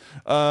crap?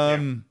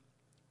 And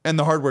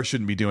the hardware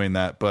shouldn't be doing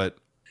that, but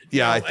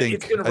I think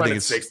it's going to run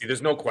at 60.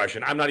 There's no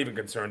question. I'm not even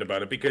concerned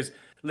about it because,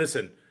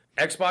 listen,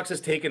 Xbox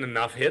has taken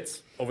enough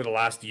hits over the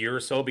last year or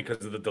so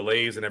because of the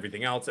delays and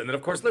everything else. And then,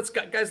 of course,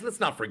 let's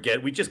not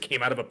forget, we just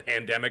came out of a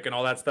pandemic and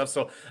all that stuff.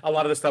 So a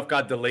lot of the stuff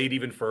got delayed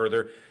even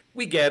further.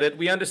 We get it.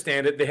 We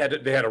understand it. They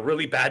had a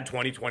really bad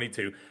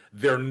 2022.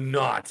 They're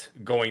not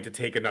going to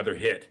take another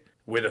hit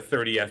with a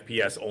 30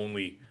 FPS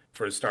only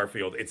for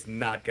Starfield. It's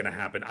not going to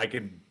happen. I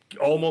can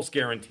almost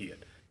guarantee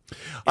it.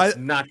 It's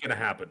not going to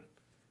happen.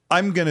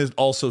 I'm going to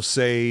also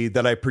say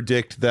that I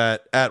predict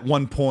that at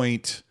one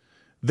point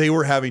they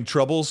were having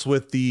troubles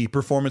with the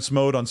performance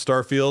mode on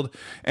Starfield.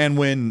 And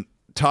when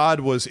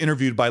Todd was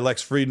interviewed by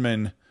Lex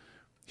Friedman,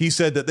 he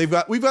said that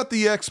we've got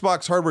the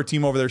Xbox hardware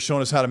team over there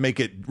showing us how to make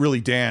it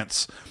really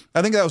dance.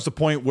 I think that was the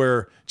point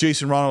where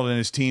Jason Ronald and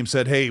his team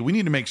said, hey, we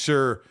need to make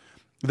sure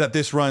that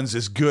this runs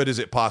as good as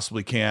it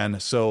possibly can.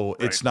 So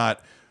it's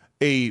not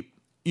a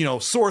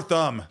sore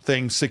thumb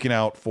thing sticking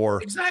out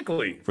for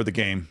the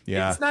game.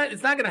 Yeah. It's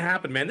not going to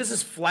happen, man. This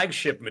is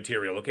flagship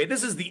material. Okay.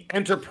 This is the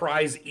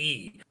Enterprise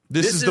E.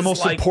 This is the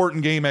most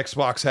important game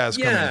Xbox has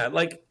coming.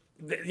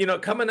 Yeah.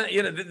 Coming out,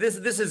 this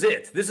is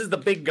it. This is the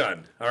big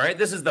gun. All right.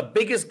 This is the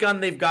biggest gun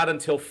they've got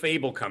until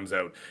Fable comes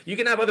out. You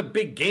can have other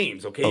big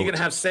games. Okay. You can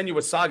have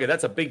Senua's Saga.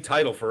 That's a big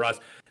title for us.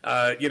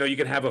 You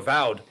can have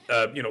Avowed,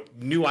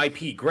 new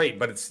IP. Great.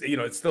 But it's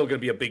still going to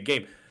be a big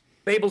game.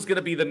 Fable's going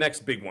to be the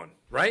next big one.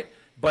 Right.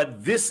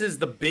 But this is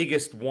the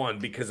biggest one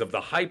because of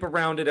the hype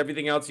around it,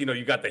 everything else.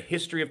 You got the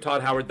history of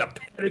Todd Howard, the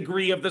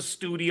pedigree of the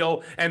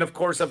studio, and of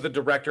course of the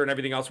director and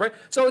everything else, right?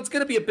 So it's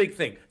going to be a big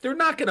thing. They're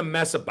not going to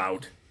mess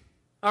about.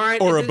 All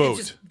right? Or a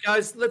boot.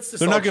 Guys, let's just...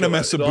 They're not going to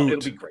mess a boot.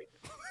 It'll be great.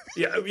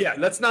 Yeah.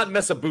 Let's not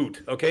mess a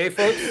boot, okay,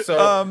 folks?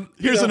 So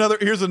here's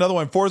another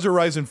one. Forza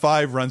Horizon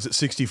 5 runs at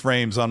 60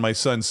 frames on my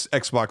son's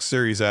Xbox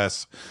Series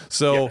S.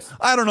 So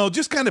I don't know,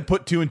 just kind of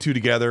put two and two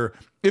together.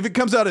 If it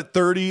comes out at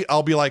 30,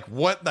 I'll be like,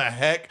 what the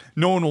heck?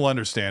 No one will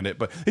understand it.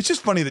 But it's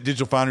just funny that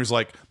Digital Foundry's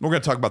like, we're going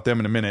to talk about them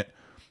in a minute.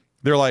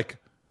 They're like,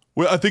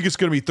 well, I think it's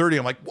going to be 30.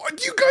 I'm like,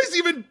 what? You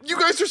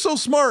guys are so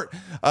smart.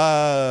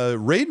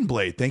 Raiden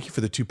Blade, thank you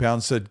for the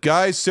 £2, said,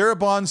 guys, Sarah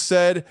Bond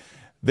said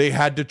they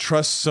had to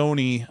trust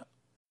Sony.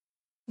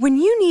 When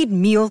you need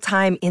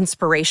mealtime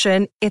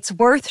inspiration, it's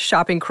worth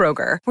shopping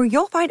Kroger, where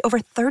you'll find over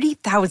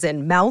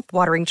 30,000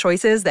 mouth-watering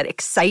choices that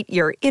excite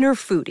your inner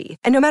foodie.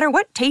 And no matter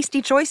what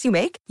tasty choice you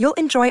make, you'll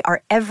enjoy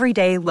our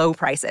everyday low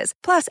prices,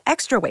 plus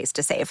extra ways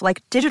to save,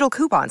 like digital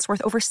coupons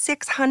worth over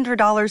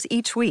 $600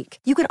 each week.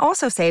 You can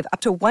also save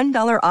up to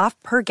 $1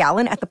 off per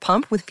gallon at the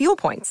pump with fuel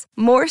points.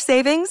 More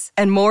savings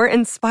and more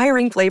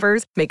inspiring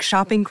flavors make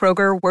shopping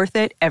Kroger worth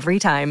it every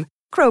time.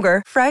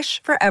 Kroger,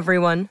 fresh for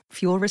everyone.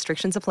 Fuel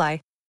restrictions apply.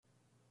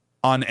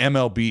 On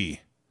MLB,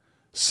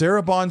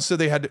 Sarah Bond said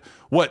they had to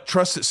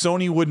trust that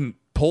Sony wouldn't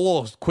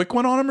pull a quick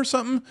one on him or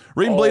something.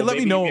 Raiden Blade, let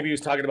me know. Maybe he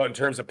was talking about in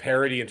terms of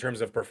parity, in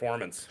terms of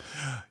performance.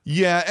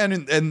 Yeah,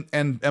 and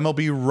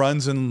MLB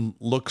runs and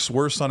looks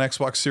worse on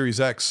Xbox Series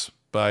X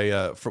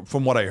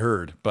from what I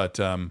heard. But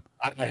I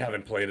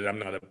haven't played it. I'm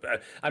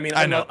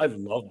not I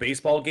love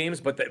baseball games,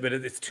 but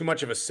it's too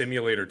much of a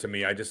simulator to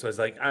me. I was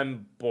like,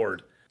 I'm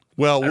bored.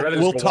 Well,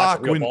 we'll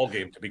talk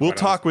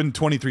when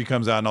 23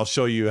 comes out, and I'll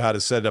show you how to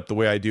set it up the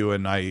way I do,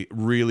 and I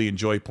really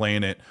enjoy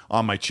playing it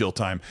on my chill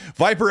time.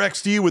 Viper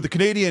XD with the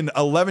Canadian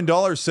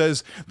 $11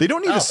 says they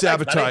don't need to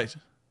sabotage.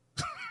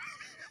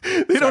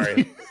 They don't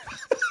need...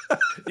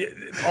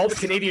 All the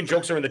Canadian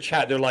jokes are in the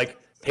chat. They're like,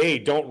 hey,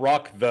 don't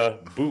rock the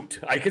boot.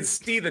 I can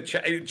see the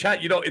chat.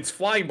 It's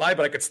flying by,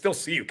 but I can still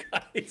see you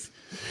guys.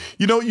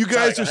 You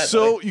guys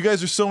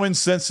are so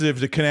insensitive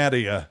to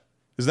Canadia.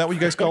 Is that what you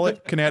guys call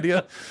it?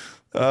 Canadia?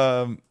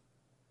 I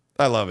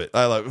love it.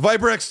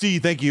 Viper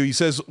XD, thank you. He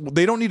says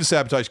they don't need to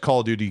sabotage Call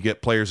of Duty to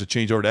get players to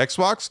change over to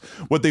Xbox.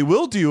 What they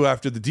will do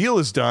after the deal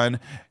is done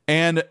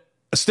and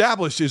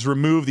established is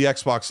remove the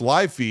Xbox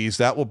Live fees.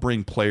 That will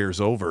bring players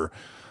over.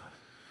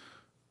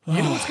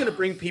 You know what's going to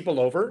bring people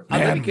over?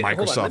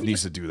 Microsoft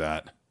needs to do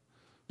that.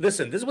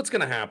 Listen, this is what's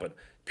going to happen.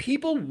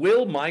 People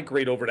will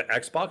migrate over to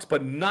Xbox,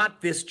 but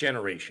not this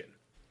generation.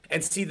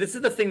 And see, this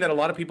is the thing that a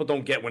lot of people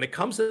don't get. When it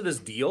comes to this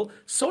deal,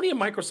 Sony and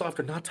Microsoft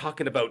are not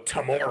talking about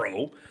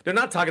tomorrow. They're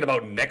not talking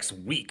about next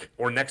week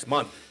or next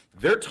month.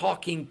 They're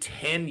talking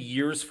 10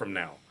 years from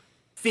now.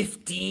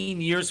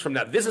 15 years from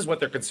now. This is what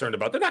they're concerned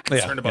about. They're not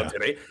concerned about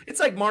today. It's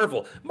like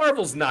Marvel.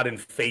 Marvel's not in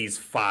phase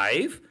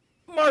 5.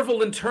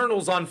 Marvel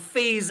Internal's on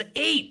phase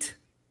 8.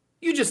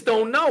 You just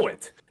don't know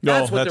it.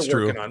 That's what they're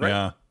working on, right?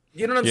 Yeah.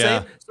 You know what I'm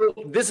saying?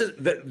 So this is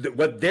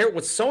what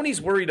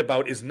Sony's worried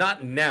about is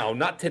not now,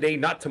 not today,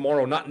 not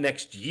tomorrow, not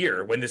next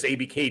year when this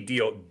ABK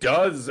deal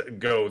does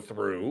go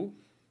through.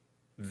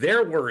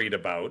 They're worried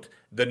about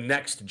the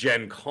next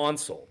gen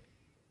console.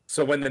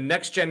 So when the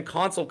next gen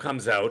console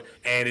comes out,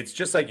 and it's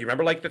just like, you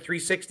remember like the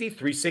 360?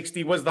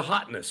 360 was the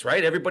hotness,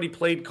 right? Everybody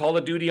played Call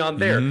of Duty on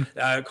there.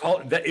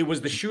 It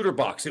was the shooter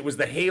box. It was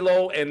the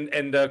Halo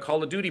and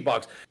Call of Duty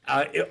box.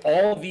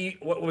 All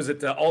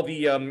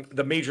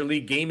the Major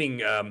League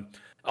Gaming,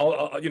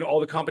 all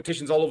the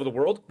competitions all over the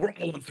world were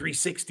all on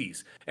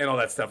 360s and all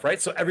that stuff, right?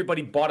 So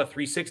everybody bought a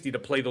 360 to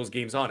play those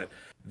games on it.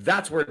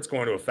 That's where it's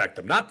going to affect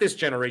them. Not this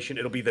generation.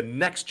 It'll be the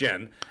next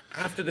gen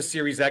after the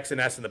Series X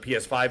and S and the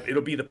PS5.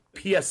 It'll be the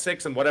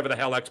PS6 and whatever the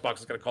hell Xbox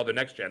is going to call their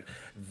next gen.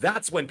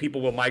 That's when people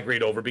will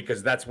migrate over,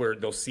 because that's where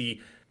they'll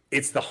see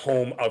it's the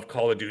home of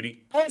Call of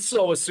Duty.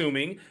 Also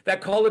assuming that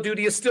Call of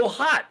Duty is still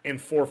hot in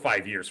 4 or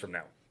 5 years from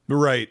now.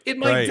 Right. It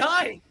might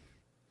die.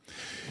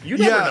 You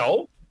never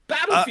know.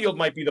 Battlefield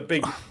might be the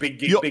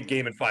big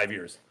game in 5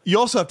 years. You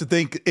also have to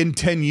think in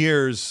 10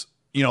 years,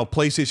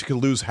 PlayStation could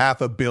lose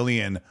 $500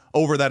 million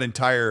over that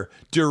entire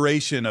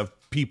duration of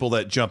people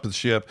that jump the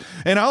ship.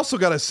 And I also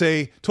got to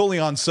say, totally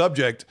on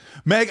subject,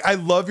 Meg, I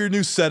love your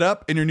new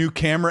setup and your new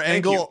camera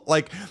angle.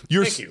 Thank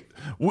you.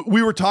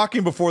 We were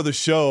talking before the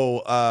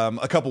show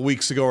a couple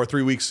weeks ago or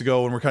 3 weeks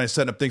ago, when we're kind of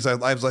setting up things.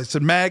 I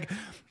said, Meg,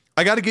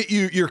 I got to get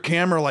your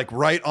camera like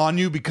right on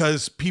you,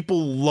 because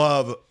people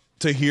love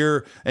to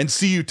hear and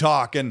see you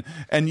talk. And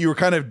you were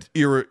kind of,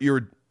 you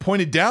were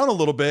pointed down a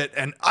little bit,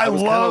 and I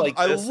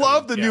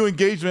love the new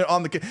engagement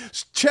on the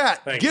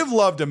chat. Give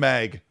love to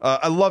Mag.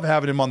 I love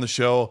having him on the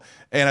show,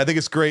 and I think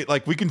it's great.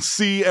 Like, we can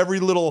see every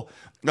little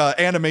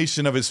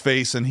animation of his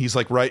face, and he's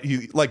like right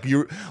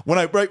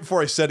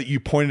before I said it, you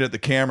pointed at the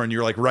camera and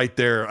you're like right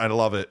there. I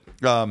love it.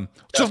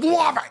 Just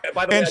love it.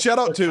 By the way, and shout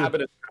out to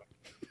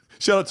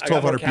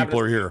 1,200 people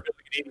are here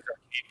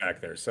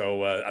back there.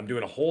 So I'm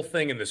doing a whole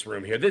thing in this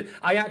room here.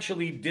 I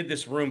actually did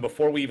this room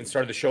before we even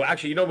started the show.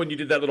 Actually, when you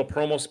did that little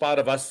promo spot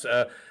of us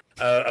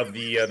of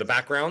the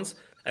backgrounds,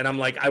 and I'm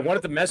like, I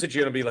wanted to message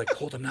you and be like,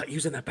 hold, I'm not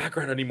using that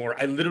background anymore.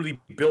 I literally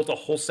built a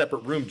whole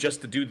separate room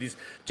just to do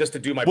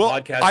my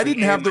podcast. I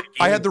didn't have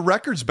I had the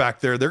records back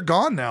there. They're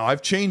gone now.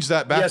 I've changed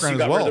that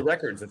background as well. Rid of the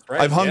records. That's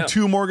right. I've hung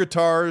 2 more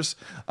guitars.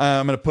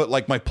 I'm going to put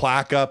like my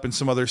plaque up and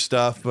some other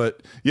stuff.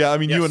 But yeah, I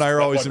mean, you and I are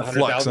always in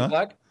flux, huh?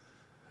 Plaque?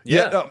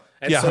 Yeah.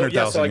 And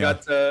 100,000. So I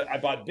got, I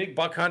bought Big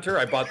Buck Hunter.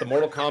 I bought the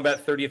Mortal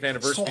Kombat 30th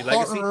Anniversary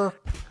Legacy.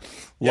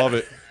 Love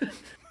it.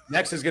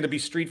 Next is going to be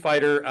Street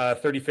Fighter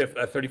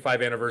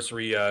 35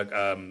 Anniversary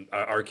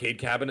arcade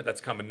cabinet.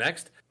 That's coming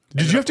next.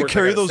 Did you have to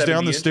carry those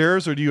down the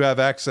stairs, or do you have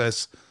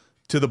access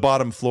to the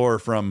bottom floor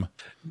from?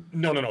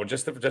 No.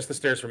 Just the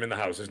stairs from in the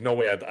house. There's no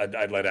way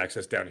I'd let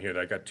access down here.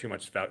 I got too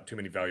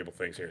many valuable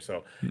things here.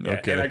 So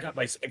okay. And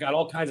I got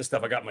all kinds of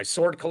stuff. I got my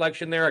sword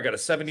collection there. I got a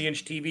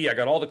 70-inch TV. I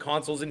got all the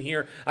consoles in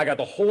here. I got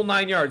the whole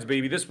 9 yards,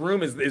 baby. This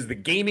room is the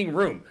gaming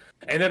room.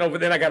 And then over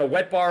there I got a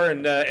wet bar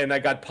and I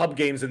got pub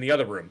games in the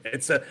other room.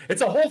 It's a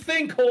whole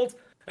thing, Colt.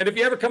 And if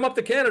you ever come up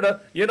to Canada,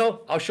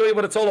 I'll show you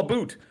what it's all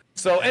about.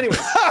 So anyway,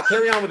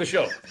 carry on with the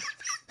show.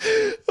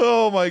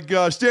 Oh my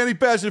gosh. Danny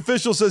Patch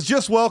Official says,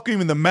 just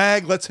welcoming the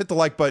Mag. Let's hit the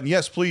like button.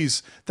 Yes,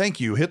 please. Thank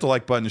you. Hit the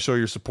like button to show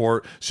your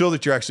support. Show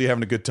that you're actually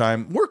having a good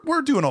time.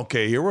 We're doing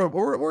okay here.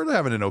 We're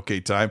having an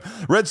okay time.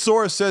 Red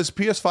Sora says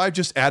PS5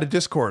 just added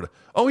Discord.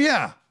 Oh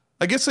yeah.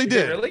 I guess they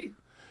did. Really?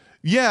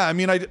 Yeah. I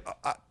mean,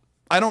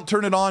 I don't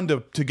turn it on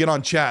to get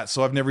on chat,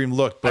 so I've never even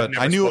looked, but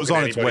I knew it was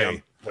on its way.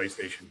 On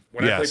PlayStation.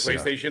 When I play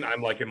PlayStation,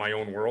 I'm like in my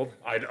own world.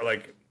 I don't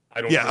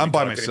really I'm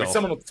by myself.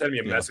 Someone will send me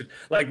a message.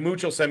 Like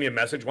Mooch will send me a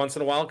message once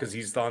in a while because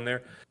he's on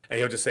there, and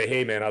he'll just say,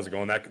 "Hey man, how's it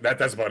going?"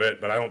 That's about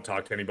it. But I don't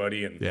talk to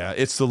anybody. And yeah,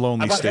 it's the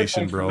lonely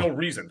station, bro. For no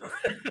reason.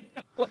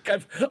 Like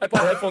I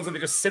bought headphones and they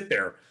just sit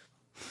there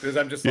because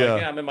I'm just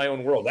like, I'm in my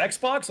own world.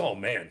 Xbox, oh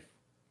man.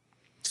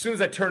 As soon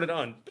as I turn it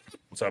on,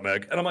 what's up,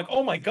 Meg? And I'm like,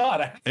 oh my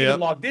God, I haven't even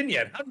logged in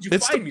yet. How did you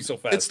find me so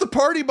fast? It's the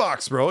party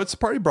box, bro. It's the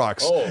party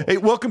box. Oh. Hey,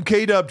 welcome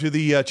K-Dub to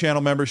the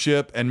channel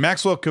membership, and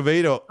Maxwell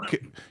Cuvedo.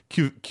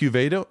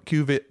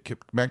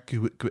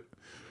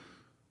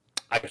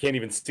 I can't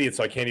even see it,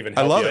 so I can't even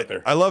help you out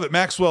there. I love it.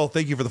 Maxwell,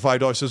 thank you for the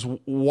 $5. Says,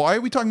 why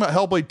are we talking about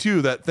Hellblade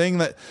 2? That thing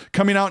that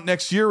coming out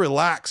next year?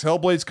 Relax.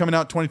 Hellblade's coming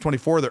out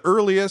 2024, the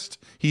earliest,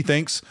 he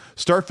thinks.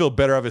 Starfield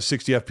better have a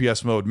 60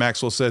 FPS mode.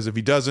 Maxwell says if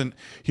he doesn't,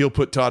 he'll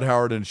put Todd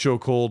Howard in a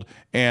chokehold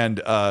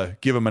and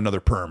give him another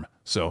perm.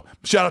 So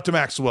shout out to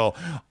Maxwell.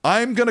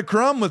 I'm going to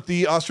crumb with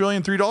the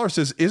Australian $3.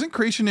 Says, isn't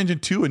Creation Engine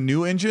 2 a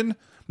new engine?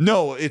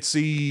 No, it's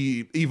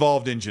the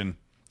Evolved engine.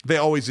 they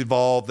always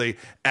evolve. They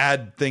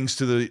add things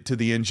to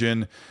the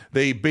engine.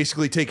 They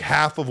basically take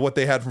half of what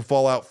they had from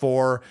Fallout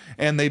 4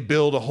 and they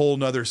build a whole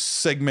nother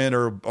segment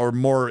or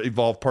more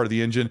evolved part of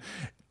the engine.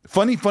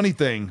 Funny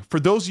thing, for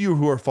those of you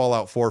who are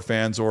Fallout 4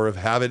 fans or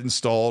have it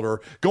installed, or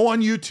go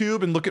on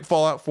YouTube and look at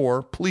Fallout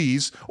 4,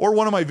 please, or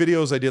one of my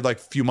videos I did like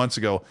a few months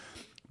ago,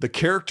 the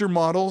character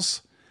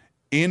models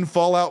in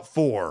Fallout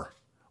 4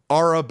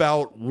 are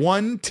about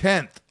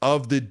 1/10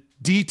 of the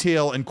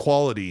detail and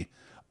quality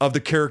of the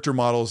character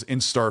models in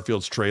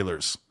Starfield's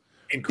trailers.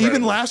 Incredible.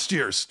 Even last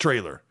year's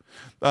trailer,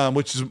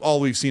 which is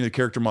all we've seen of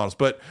character models.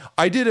 But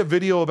I did a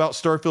video about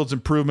Starfield's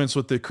improvements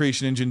with the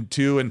Creation Engine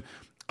 2, and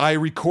I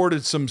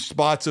recorded some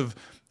spots of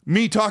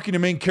me talking to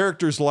main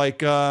characters like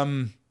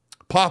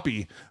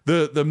Poppy,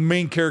 the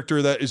main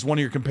character that is one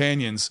of your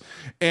companions,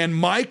 and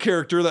my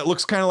character that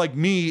looks kind of like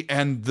me,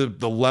 and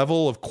the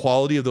level of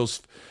quality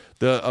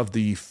of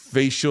the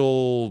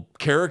facial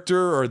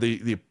character, or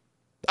the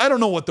I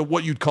don't know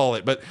what you'd call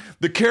it, but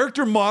the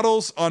character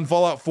models on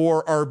Fallout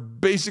 4 are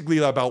basically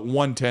about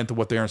 1/10 of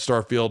what they are in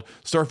Starfield.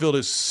 Starfield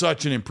is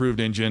such an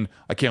improved engine.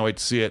 I can't wait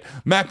to see it.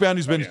 Mac Bound,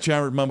 who's been to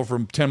Chandler Mumble for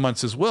 10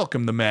 months, says,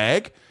 welcome to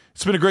Mag.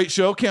 It's been a great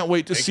show. Can't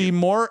wait to see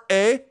more,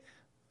 eh?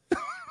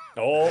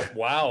 Oh,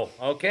 wow.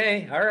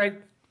 Okay. All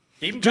right.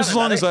 Just as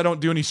long as I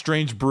don't do any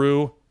Strange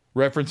Brew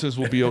references,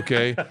 will be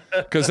okay.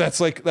 Because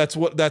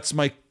that's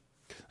my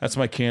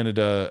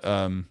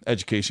Canada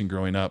education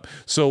growing up.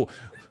 So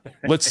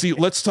let's see.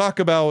 Let's talk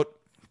about.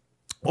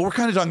 Well, we're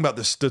kind of talking about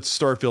the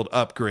Starfield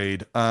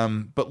upgrade,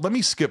 but let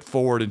me skip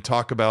forward and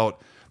talk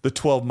about the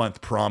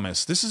 12-month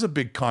promise. This is a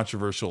big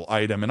controversial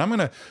item, and I'm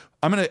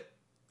gonna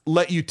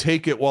let you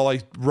take it while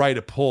I write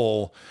a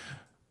poll.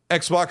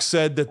 Xbox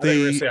said that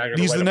these are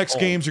the next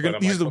games you're gonna.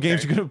 These are the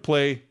games you're gonna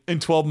play in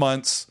 12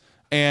 months,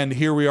 and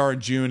here we are in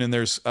June, and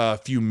there's a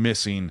few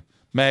missing.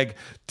 Meg,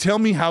 tell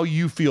me how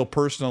you feel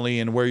personally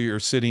and where you're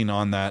sitting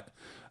on that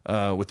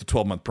with the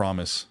 12-month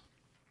promise.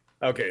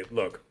 Okay,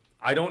 look,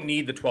 I don't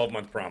need the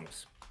 12-month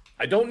promise.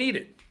 I don't need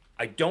it.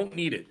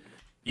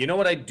 You know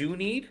what I do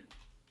need?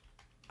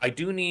 I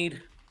don't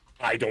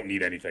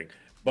need anything.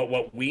 But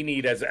what we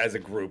need as a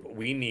group,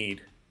 we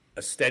need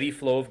a steady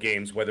flow of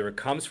games, whether it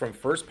comes from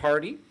first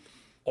party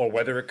or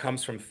whether it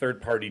comes from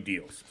third party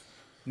deals.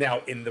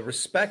 Now, in the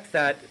respect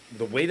that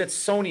the way that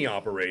Sony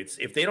operates,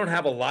 if they don't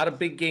have a lot of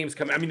big games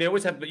coming, I mean, they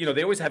always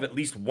have at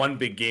least one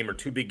big game or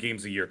two big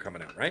games a year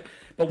coming out, right?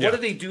 But what do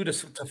they do to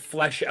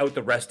flesh out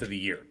the rest of the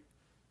year?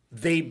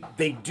 They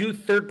do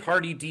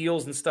third-party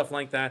deals and stuff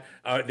like that.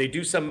 They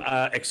do some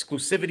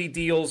exclusivity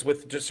deals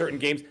with just certain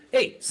games.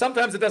 Hey,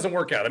 sometimes it doesn't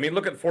work out. I mean,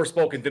 look at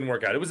Forspoken, didn't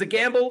work out. It was a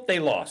gamble. They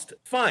lost.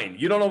 Fine.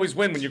 You don't always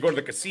win when you go to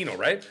the casino,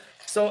 right?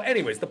 So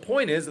anyways, the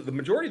point is that the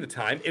majority of the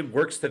time, it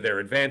works to their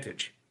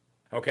advantage.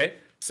 Okay?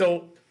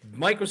 So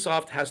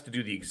Microsoft has to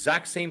do the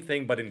exact same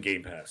thing, but in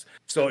Game Pass.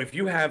 So if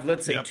you have,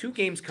 let's say, 2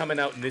 games coming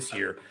out in this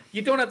year,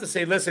 you don't have to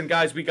say, listen,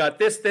 guys, we got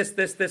this,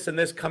 and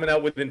this coming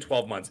out within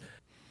 12 months.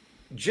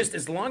 Just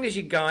as long as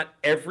you got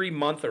every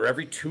month or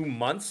every 2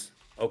 months,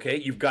 okay,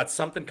 you've got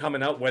something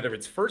coming out, whether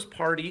it's first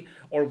party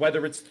or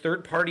whether it's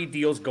third party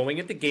deals going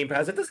into Game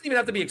Pass. It doesn't even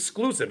have to be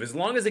exclusive. As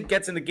long as it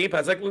gets into Game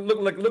Pass, like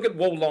look at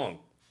Wo Long,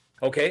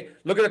 okay?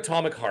 Look at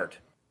Atomic Heart,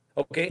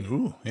 okay?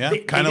 Ooh, yeah,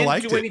 kind of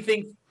liked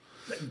it.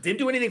 Didn't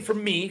do anything for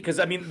me because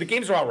I mean the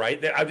games are all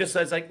right. I was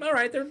like, all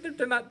right,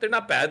 they're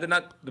not bad. They're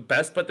not the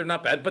best, but they're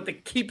not bad. But they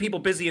keep people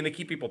busy and they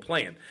keep people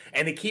playing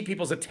and they keep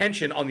people's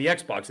attention on the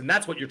Xbox, and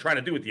that's what you're trying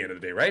to do at the end of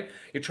the day, right?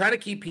 You're trying to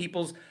keep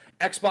people's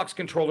Xbox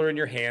controller in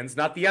your hands,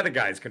 not the other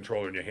guy's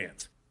controller in your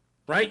hands,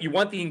 right? You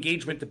want the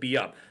engagement to be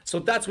up, so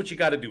that's what you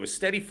got to do. A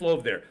steady flow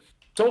of there.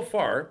 So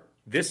far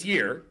this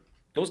year,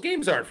 those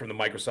games aren't from the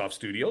Microsoft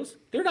studios.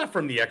 They're not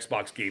from the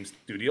Xbox Game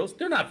Studios.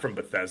 They're not from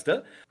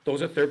Bethesda.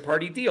 Those are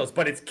third-party deals.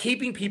 But it's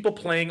keeping people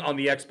playing on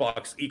the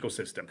Xbox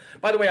ecosystem.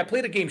 By the way, I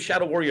played a game,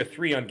 Shadow Warrior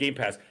 3 on Game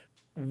Pass.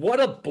 What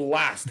a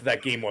blast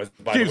that game was,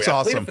 by the way.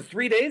 I played it for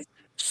 3 days.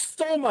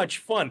 So much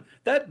fun.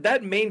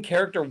 That main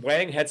character,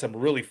 Wang, had some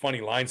really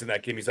funny lines in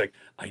that game. He's like,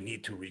 I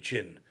need to reach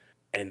in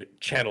and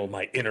channel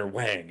my inner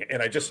Wang.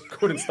 And I just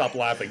couldn't stop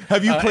laughing.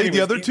 Have you played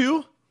the other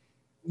two?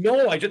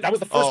 No, that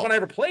was the first one I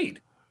ever played.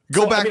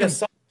 You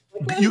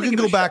can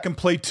go back and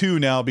play 2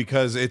 now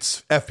because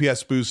it's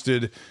FPS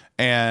boosted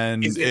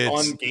and is it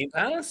on Game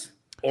Pass,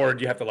 or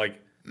do you have to like?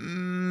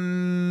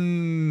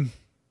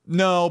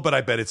 No, but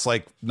I bet it's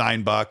like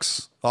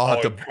 $9. I'll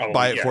have to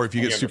buy it for if you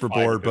get super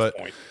bored. But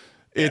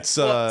it's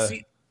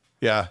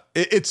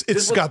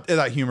it's got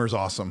that humor is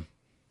awesome.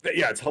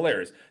 Yeah, it's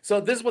hilarious.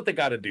 So this is what they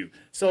got to do.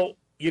 So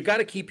you got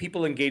to keep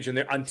people engaged in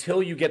there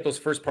until you get those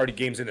first-party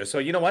games in there. So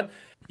you know what?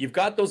 You've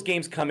got those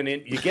games coming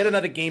in. You get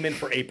another game in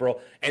for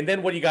April, and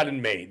then what do you got in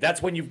May?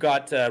 That's when you've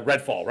got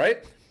Redfall,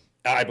 right?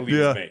 I believe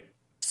it's May.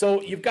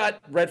 So you've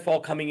got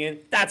Redfall coming in.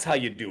 That's how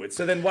you do it.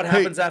 So then what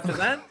happens after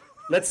that?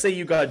 Let's say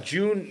you got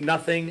June,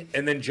 nothing,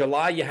 and then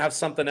July you have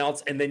something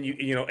else, and then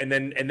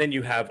and then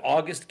you have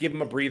August, give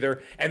them a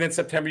breather, and then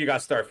September you got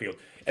Starfield.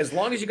 As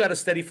long as you got a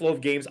steady flow of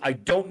games, I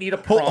don't need a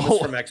promise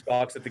from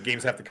Xbox that the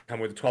games have to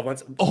come with 12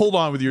 months. Hold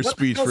on with your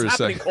speech for a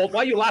second. Colt?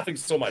 Why are you laughing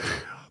so much?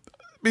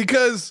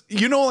 Because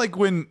like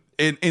when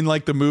in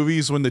like the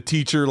movies when the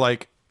teacher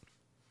like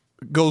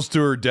goes to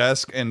her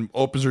desk and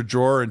opens her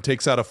drawer and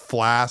takes out a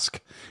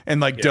flask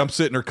and like dumps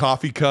it in her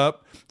coffee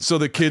cup so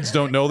the kids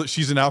don't know that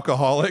she's an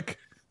alcoholic.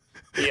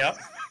 Yep.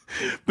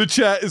 The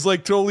chat is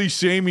like totally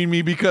shaming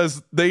me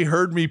because they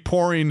heard me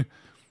pouring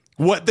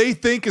what they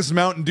think is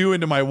Mountain Dew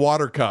into my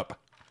water cup.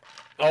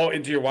 Oh,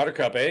 into your water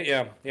cup, eh?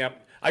 Yeah, yeah.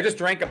 I just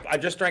drank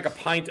a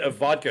pint of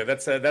vodka.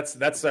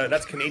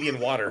 That's Canadian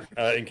water,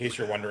 in case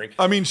you're wondering.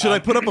 I mean, should I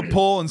put up a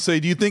poll and say,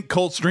 do you think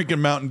Colt's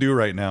drinking Mountain Dew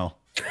right now?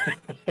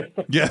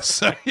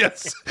 Yes,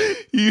 yes.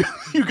 You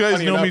guys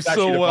Funny know enough, me so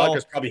actually, the well.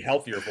 vodka's probably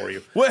healthier for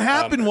you. What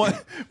happened?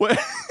 What?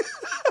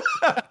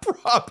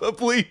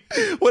 Probably.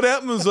 What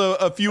happened was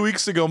a few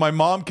weeks ago, my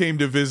mom came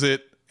to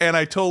visit, and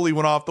I totally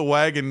went off the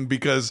wagon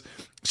because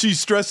she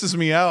stresses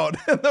me out.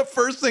 And the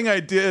first thing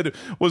I did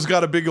was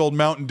got a big old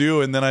Mountain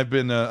Dew, and then I've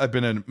been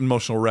an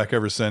emotional wreck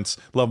ever since.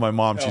 Love my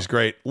mom; she's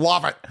great.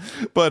 Love it,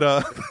 but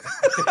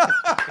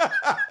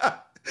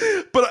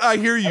but I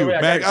hear you,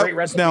 man. I got a great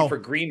recipe for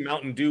green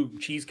Mountain Dew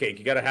cheesecake.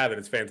 You got to have it;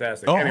 it's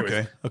fantastic. Oh,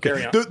 Anyways,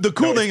 okay. The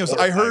cool thing is,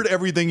 I heard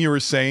everything you were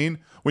saying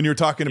when you were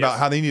talking about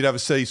how they need to have a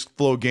steady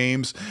flow of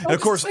games, and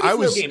of course,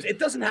 games. It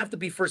doesn't have to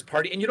be first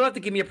party, and you don't have to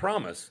give me a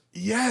promise.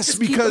 Yes, just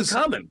because keep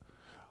them coming.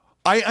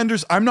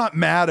 I'm not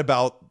mad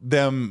about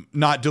them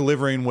not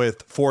delivering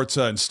with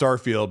Forza and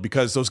Starfield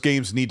because those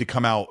games need to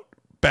come out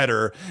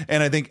better.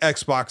 And I think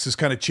Xbox has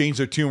kind of changed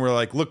their tune. We're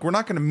like, look, we're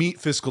not going to meet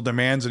fiscal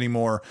demands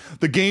anymore.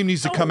 The game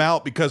needs to come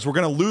out because we're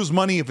going to lose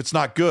money if it's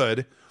not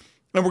good.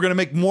 And we're going to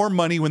make more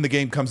money when the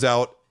game comes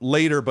out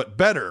later, but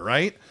better,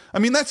 right? I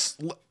mean,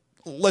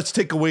 let's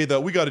take away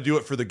we got to do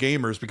it for the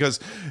gamers because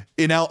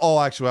in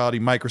all actuality,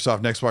 Microsoft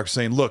and Xbox are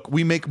saying, look,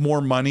 we make more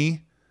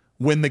money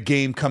when the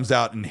game comes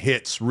out and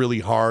hits really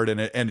hard and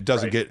it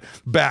doesn't get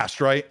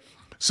bashed, right?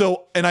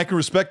 So, and I can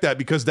respect that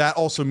because that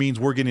also means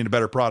we're getting a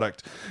better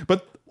product.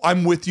 But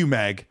I'm with you,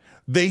 Mag.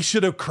 They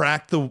should have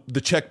cracked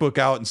the checkbook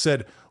out and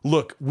said,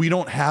 look, we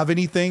don't have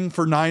anything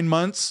for 9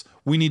 months.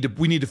 We need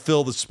to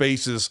fill the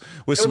spaces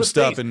with some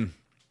stuff. And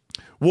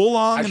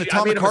Wolong and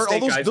Atomic Heart,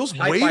 all those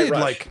waited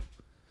like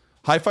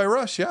Hi-Fi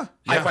Rush, yeah.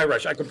 Hi-Fi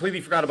Rush. I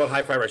completely forgot about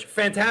Hi-Fi Rush.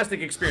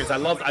 Fantastic experience. I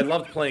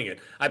loved playing it.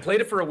 I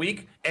played it for a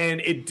week, and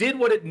it did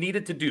what it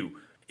needed to do.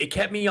 It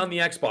kept me on the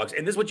Xbox,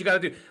 and this is what you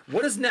got to do.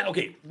 What does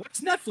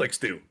Netflix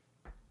do?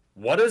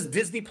 What does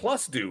Disney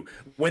Plus do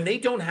when they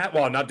don't have?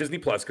 Well, not Disney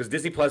Plus, because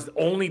Disney Plus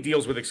only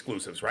deals with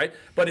exclusives, right?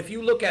 But if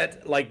you look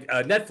at like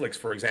Netflix,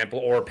 for example,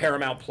 or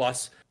Paramount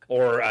Plus,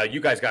 or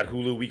you guys got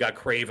Hulu, we got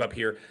Crave up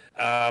here,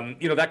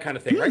 that kind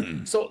of thing,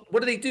 right? So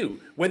what do?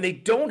 When they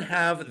don't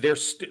have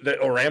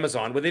or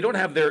Amazon, when they don't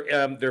have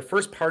their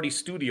first-party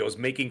studios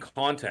making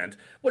content,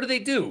 what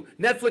do?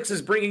 Netflix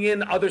is bringing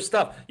in other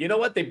stuff. You know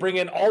what? They bring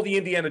in all the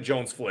Indiana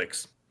Jones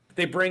flicks.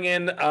 They bring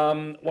in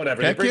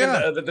whatever. They bring in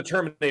the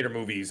Terminator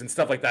movies and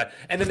stuff like that,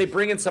 and then they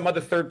bring in some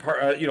other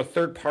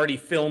third-party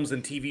films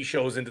and TV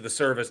shows into the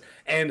service.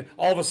 And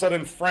all of a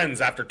sudden, Friends,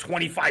 after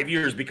 25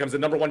 years, becomes the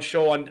 #1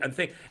 show on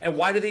thing. And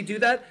why do they do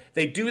that?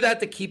 They do that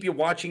to keep you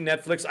watching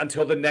Netflix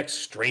until the next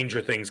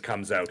Stranger Things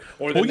comes out,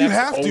 or the next you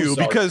have to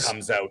Ozark because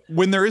comes out.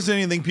 When there isn't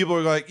anything, people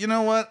are like, you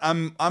know what?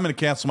 I'm going to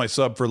cancel my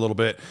sub for a little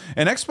bit.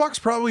 And Xbox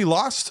probably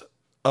lost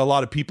a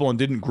lot of people and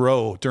didn't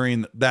grow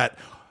during that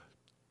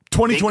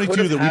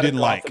 2022 that we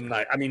didn't like.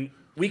 Night. I mean,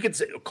 we could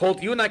say,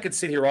 Colt, you and I could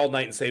sit here all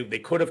night and say they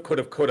could have with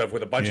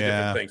a bunch of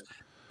different things.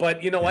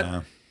 But you know what?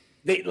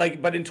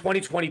 But in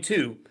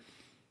 2022,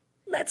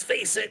 let's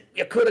face it,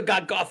 you could have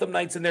got Gotham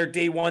Knights in there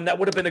day one. That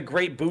would have been a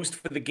great boost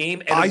for the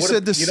game. And I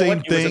said the same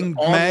thing,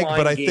 Mag,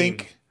 but I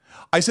think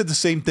I said the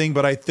same thing,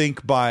 but I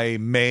think by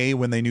May,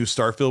 when they knew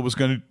Starfield was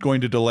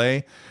going to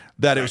delay,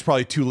 that it was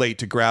probably too late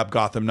to grab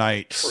Gotham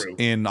Knights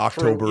in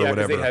October or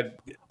whatever.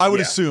 I would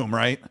assume,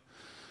 right?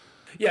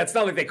 Yeah, it's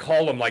not like they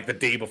call them like the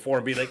day before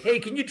and be like, "Hey,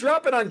 can you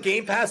drop it on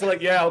Game Pass?" They're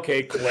like, "Yeah,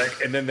 okay,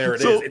 click," and then there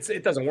it is.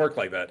 It doesn't work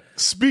like that.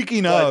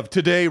 Speaking of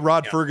today,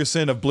 Rod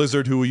Ferguson of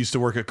Blizzard, who used to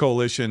work at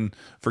Coalition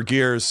for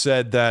Gears,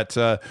 said that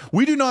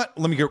we do not.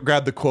 Let me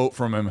grab the quote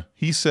from him.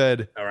 He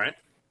said, "All right,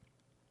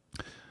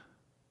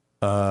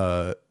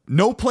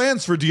 no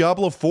plans for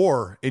Diablo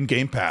 4 in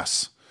Game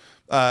Pass."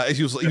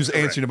 He was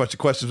answering a bunch of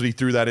questions, but he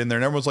threw that in there,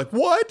 and everyone's like,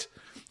 "What?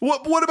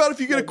 What about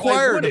if you get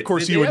acquired?" Of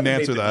course, he wouldn't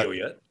answer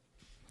that.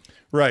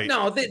 Right.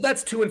 No,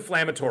 that's too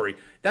inflammatory.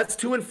 That's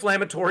too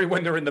inflammatory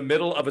when they're in the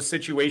middle of a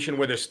situation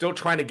where they're still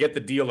trying to get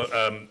the deal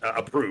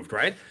approved,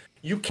 right?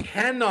 You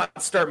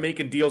cannot start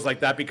making deals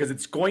like that because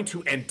it's going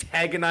to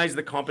antagonize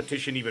the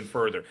competition even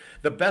further.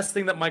 The best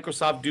thing that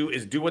Microsoft do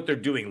is do what they're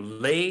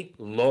doing. Lay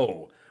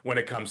low when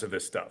it comes to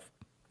this stuff.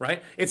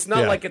 Right? It's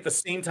not like at the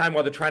same time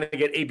while they're trying to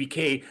get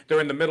ABK, they're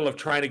in the middle of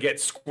trying to get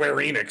Square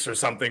Enix or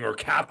something or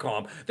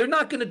Capcom. They're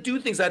not going to do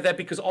things like that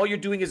because all you're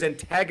doing is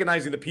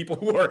antagonizing the people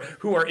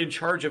who are in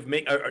charge of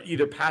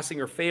either passing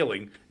or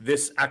failing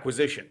this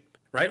acquisition,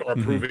 right? Or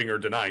approving or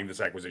denying this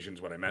acquisition is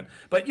what I meant.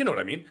 But you know what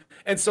I mean?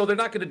 And so they're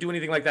not going to do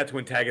anything like that to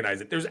antagonize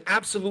it. There's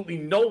absolutely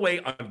no way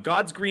on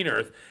God's green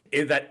earth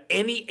that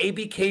any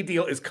ABK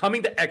deal is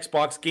coming to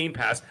Xbox Game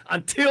Pass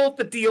until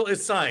the deal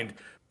is signed.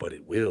 but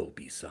it will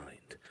be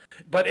signed.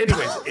 But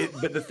anyways,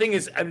 but the thing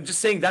is, I'm just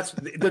saying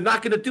they're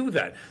not going to do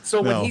that.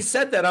 So when he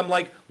said that, I'm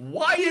like,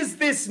 why is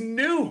this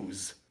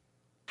news?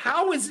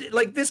 How is it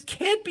like this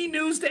can't be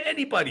news to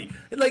anybody?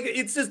 Like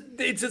it's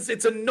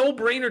a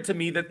no-brainer to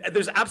me that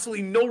there's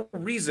absolutely no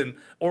reason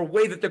or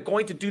way that they're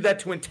going to do that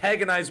to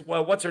antagonize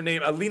what's her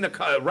name,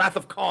 Wrath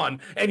of Khan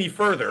any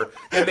further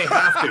than they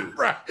have to.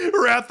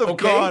 Wrath of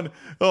Khan.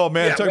 Oh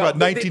man, talking about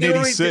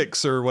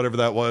 1986 or whatever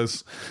that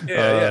was.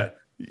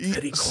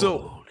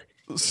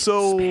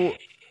 So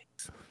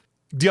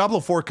Diablo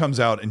 4 comes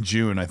out in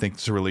June, I think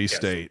it's a release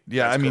date.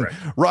 Yeah, I mean, correct.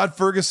 Rod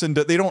Ferguson,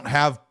 they don't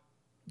have.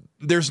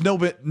 There's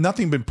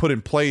nothing been put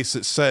in place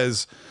that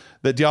says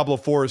that Diablo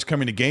 4 is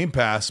coming to Game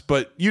Pass,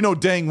 but you know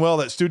dang well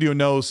that studio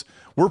knows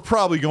we're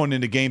probably going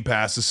into Game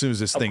Pass as soon as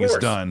this thing is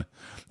done.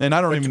 And I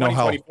don't even know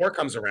how 2024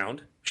 comes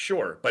around,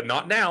 sure, but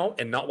not now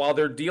and not while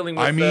they're dealing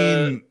with. I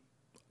mean,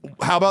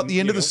 how about the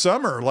end of the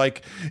summer?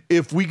 Like,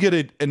 if we get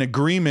an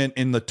agreement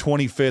in the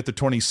 25th or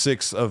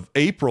 26th of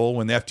April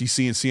when the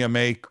FTC and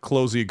CMA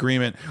close the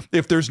agreement,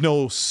 if there's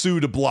no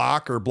sue to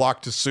block or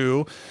block to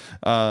sue,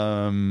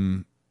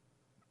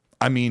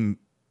 I mean,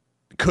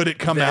 could it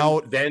come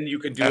out then you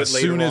can do as it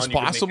later soon as on,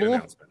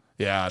 possible?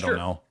 Yeah, I don't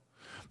know.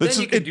 Then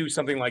you can do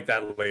something like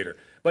that later.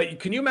 But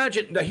can you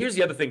imagine? Now, here's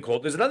the other thing,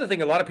 Colt. There's another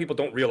thing a lot of people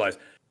don't realize.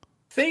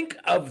 Think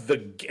of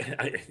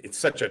it's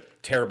such a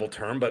terrible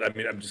term, but I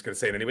mean, I'm just going to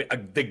say it anyway.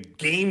 The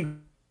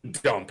game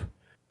dump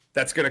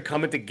that's going to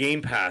come into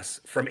Game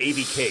Pass from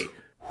ABK.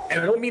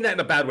 And I don't mean that in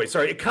a bad way.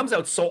 Sorry, it comes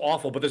out so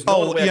awful, but there's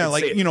no other way I can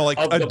say it. You know, like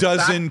a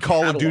dozen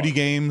Call of Duty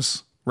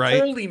games,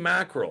 right? Holy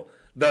mackerel.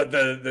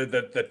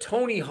 The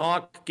Tony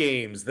Hawk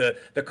games, the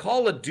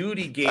Call of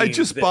Duty games. I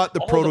just bought the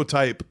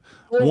prototype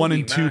 1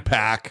 and 2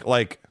 pack,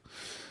 like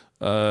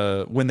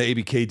when the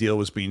ABK deal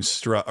was being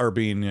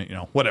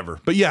whatever.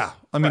 But yeah,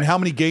 I mean, how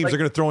many games are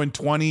going to throw in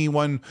 20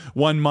 one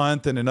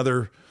month and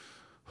another?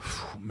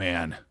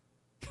 Man.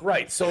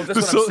 Right, so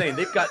that's what I'm saying.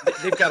 They've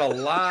got a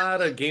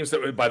lot of games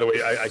that. By the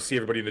way, I see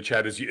everybody in the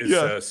chat is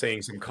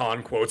saying some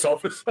con quotes all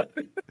of a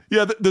sudden.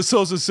 Yeah, the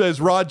Sosa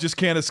says Rod just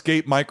can't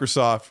escape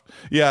Microsoft.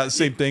 Yeah,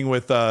 same thing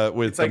with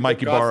it's like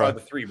Mikey Barra. Godfather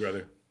 3,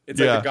 brother. It's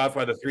like the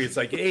Godfather 3. It's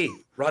like, hey,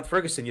 Rod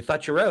Ferguson, you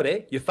thought you're out, eh?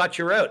 You thought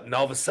you're out, and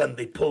all of a sudden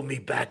they pull me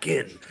back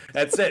in.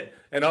 That's it.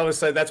 And all of a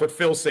sudden, that's what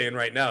Phil's saying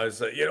right now.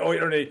 Is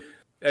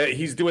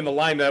he's doing the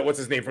line. What's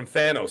his name from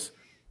Thanos?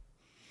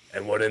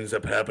 And what ends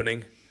up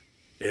happening?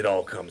 It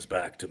all comes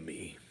back to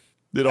me.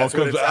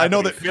 I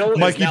know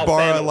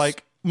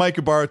that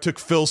Mikey Barra took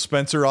Phil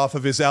Spencer off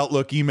of his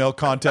Outlook email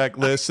contact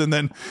list, and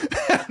then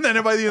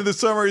by the end of the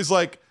summer, he's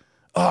like,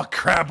 "Oh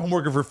crap, I'm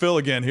working for Phil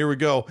again. Here we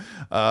go."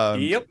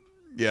 Yep.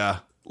 Yeah.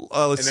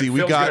 Let's see.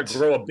 Phil's gonna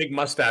grow a big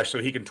mustache so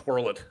he can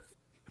twirl it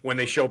when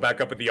they show back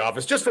up at the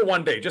office, just for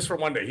one day.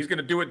 He's going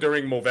to do it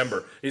during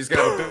November. He's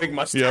gonna have a big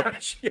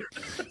mustache.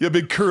 Yeah,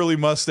 big curly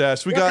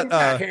mustache. We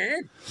got.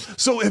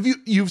 So have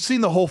you've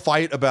seen the whole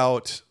fight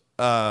about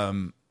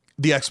the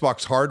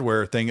Xbox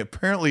hardware thing?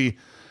 Apparently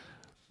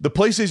the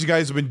PlayStation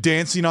guys have been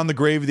dancing on the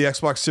grave of the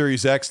Xbox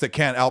Series X that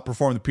can't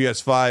outperform the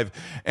PS5.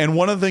 And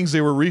one of the things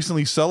they were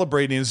recently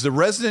celebrating is the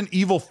Resident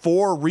Evil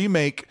 4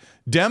 remake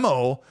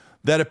demo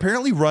that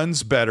apparently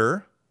runs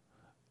better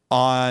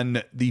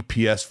on the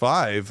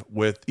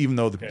PS5 even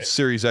though the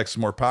Series X is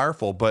more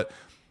powerful. But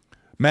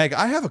Mag,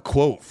 I have a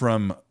quote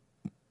from,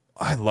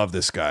 I love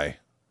this guy.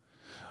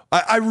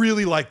 I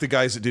really like the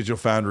guys at Digital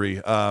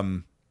Foundry.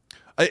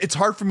 It's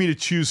hard for me to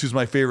choose who's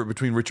my favorite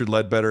between Richard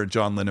Ledbetter and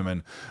John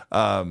Linneman.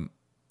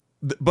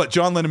 But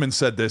John Linneman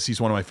said this.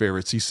 He's one of my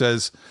favorites. He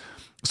says,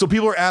 so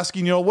people are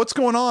asking, what's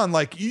going on?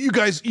 Like,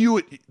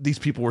 these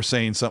people were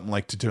saying something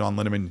like to John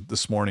Linneman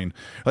this morning,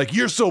 like,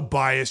 you're so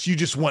biased. You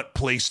just want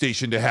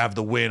PlayStation to have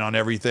the win on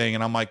everything.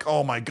 And I'm like,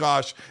 oh my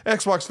gosh,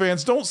 Xbox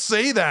fans, don't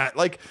say that.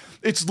 Like,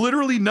 it's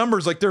literally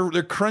numbers. Like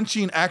they're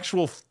crunching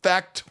actual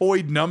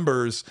factoid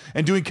numbers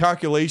and doing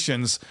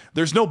calculations.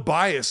 There's no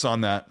bias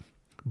on that.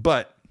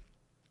 But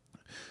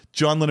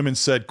John Linneman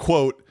said,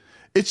 quote,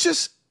 it's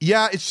just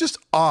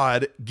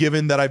odd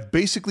given that I've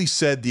basically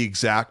said the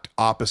exact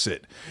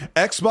opposite.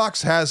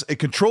 Xbox has a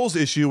controls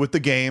issue with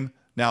the game.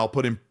 Now I'll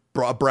put in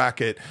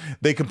bracket.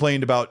 They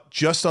complained about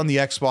just on the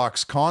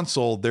Xbox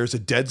console, there's a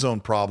dead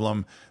zone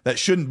problem that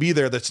shouldn't be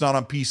there. That's not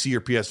on PC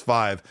or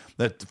PS5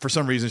 that for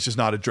some reason it's just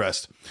not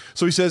addressed.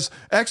 So he says,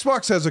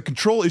 Xbox has a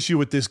control issue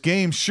with this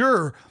game.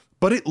 Sure.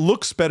 But it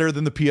looks better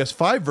than the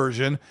PS5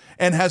 version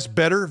and has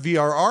better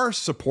VRR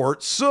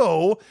support.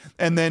 So,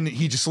 and then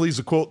he just leaves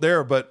a quote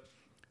there, but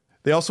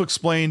they also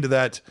explained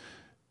that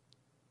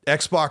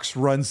Xbox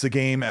runs the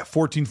game at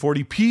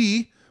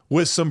 1440p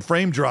with some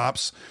frame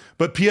drops,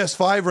 but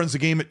PS5 runs the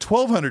game at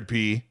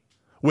 1200p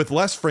with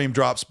less frame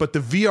drops, but the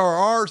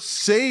VRR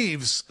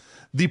saves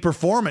the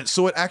performance.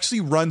 So it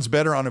actually runs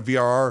better on a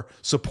VRR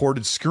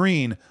supported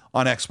screen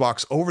on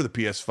Xbox over the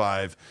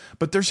PS5.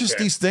 But there's just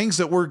these things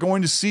that we're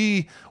going to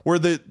see where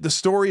the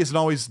story isn't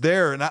always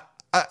there. And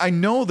I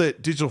know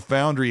that Digital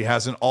Foundry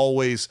hasn't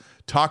always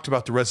talked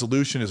about the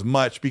resolution as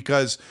much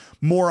because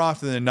more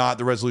often than not,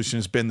 the resolution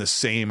has been the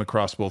same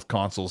across both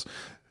consoles.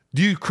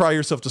 Do you cry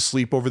yourself to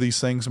sleep over these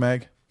things,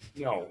 Mag?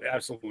 No,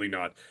 absolutely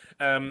not.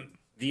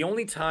 The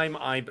only time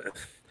I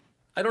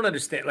don't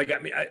understand. Like, I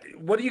mean,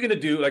 what are you going to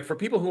do? Like, for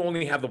people who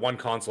only have the one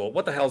console,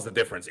 what the hell's the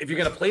difference? If you're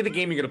going to play the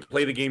game, you're going to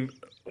play the game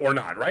or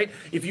not, right?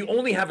 If you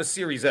only have a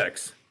Series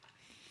X,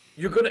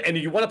 and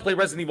you want to play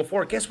Resident Evil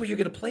 4, guess where you're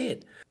going to play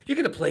it? You're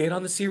going to play it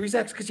on the Series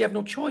X because you have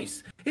no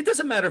choice. It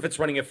doesn't matter if it's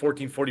running at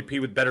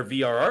 1440p with better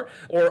VRR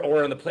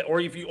or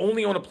if you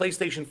only own a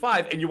PlayStation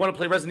 5 and you want to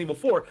play Resident Evil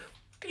 4.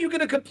 You're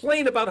going to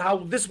complain about how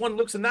this one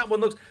looks and that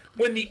one looks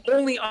when the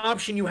only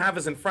option you have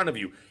is in front of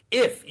you.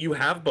 If you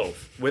have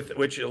both, with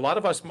which a lot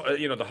of us,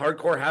 the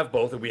hardcore have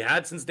both, and we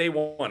had since day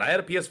one. I had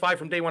a PS5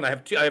 from day one. I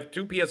have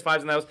two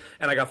PS5s in the house,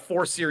 and I got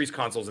 4 series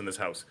consoles in this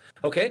house.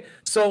 Okay,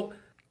 so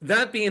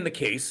that being the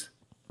case,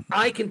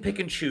 I can pick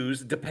and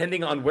choose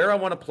depending on where I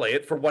want to play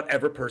it for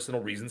whatever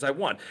personal reasons I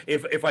want.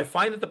 If I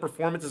find that the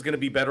performance is going to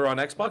be better on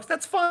Xbox,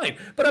 that's fine.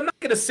 But I'm not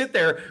going to sit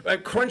there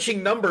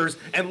crunching numbers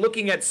and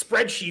looking at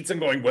spreadsheets and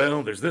going,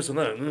 well, there's this and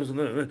that. And this and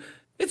that.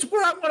 It's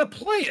where I want to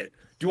play it.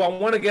 Do I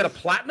want to get a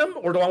platinum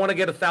or do I want to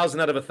get 1,000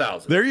 out of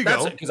 1,000? There you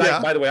go. Because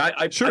by the way,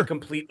 I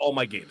complete all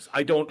my games.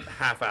 I don't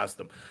half-ass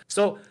them.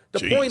 So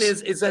the point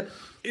is that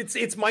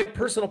it's my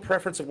personal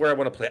preference of where I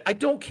want to play. I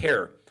don't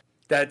care.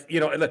 That,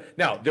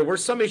 now there were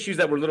some issues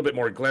that were a little bit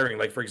more glaring.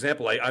 Like, for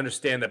example, I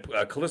understand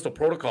that Callisto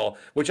Protocol,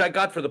 which I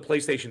got for the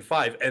PlayStation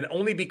 5, and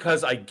only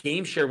because I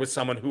game share with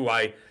someone who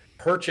I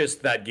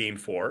purchased that game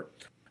for,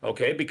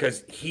 okay,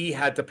 because he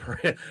had to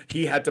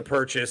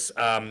purchase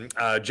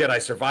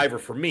Jedi Survivor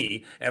for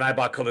me, and I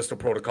bought Callisto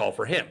Protocol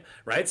for him,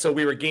 right? So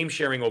we were game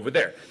sharing over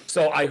there.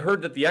 So I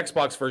heard that the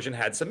Xbox version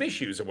had some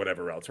issues or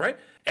whatever else, right?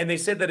 And they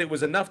said that it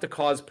was enough to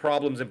cause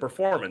problems in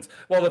performance.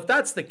 Well, if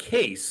that's the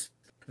case,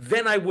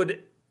 then I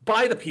would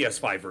buy the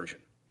PS5 version,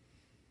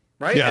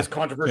 right? As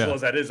controversial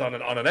as that is on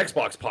an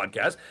Xbox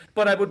podcast,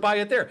 but I would buy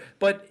it there.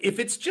 But if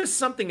it's just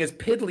something as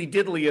piddly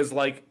diddly as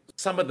like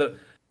some of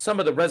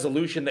the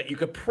resolution that you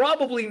could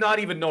probably not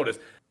even notice,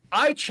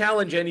 I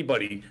challenge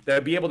anybody that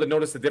would be able to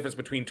notice the difference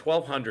between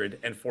 1200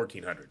 and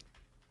 1400.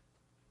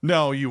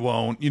 No, you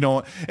won't.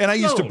 And I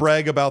used to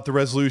brag about the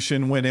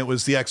resolution when it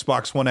was the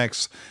Xbox One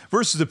X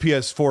versus the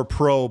PS4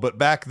 Pro, but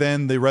back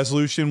then the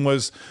resolution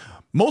was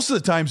most of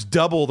the times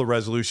double the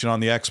resolution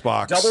on the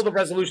Xbox. Double the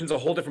resolution is a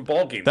whole different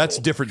ballgame. That's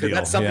a different deal.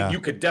 That's something you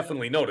could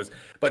definitely notice.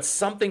 But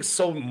something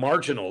so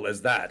marginal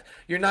as that,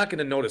 you're not going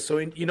to notice. So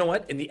you know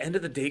what? In the end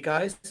of the day,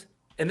 guys,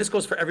 and this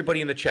goes for everybody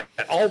in the chat,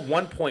 all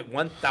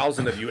 1.1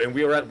 thousand of you, and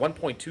we were at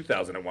 1.2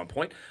 thousand at one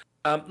point.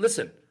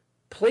 Listen,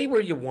 play where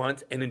you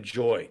want and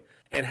enjoy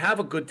and have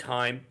a good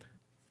time.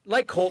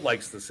 Like Colt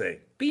likes to say,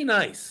 be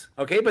nice,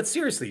 okay? But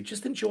seriously,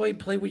 just enjoy,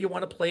 play where you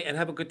want to play, and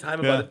have a good time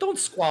about it. Don't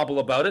squabble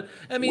about it.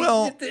 I mean,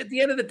 at the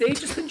end of the day,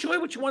 just enjoy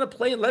what you want to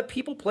play and let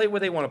people play where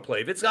they want to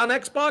play. If it's on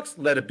Xbox,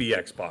 let it be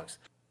Xbox.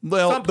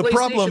 Well, if it's on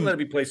PlayStation, let it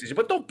be PlayStation.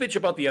 But don't bitch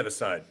about the other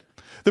side.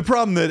 The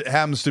problem that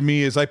happens to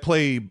me is I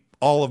play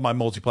all of my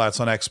multiplats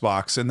on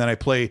Xbox, and then I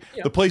play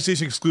the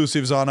PlayStation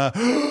exclusives on a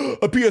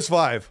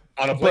PS5.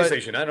 On a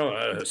PlayStation, I don't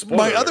know.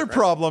 My other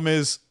problem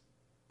is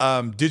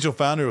Digital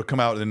Foundry will come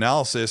out with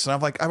analysis, and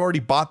I'm like, I've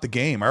already bought the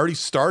game. I already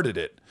started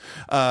it.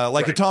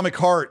 Atomic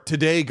Heart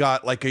today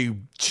got like a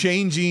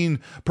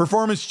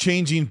performance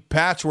changing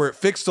patch where it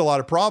fixed a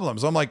lot of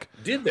problems. I'm like,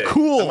 did they?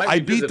 Cool. I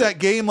beat that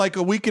game like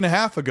a week and a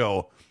half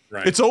ago.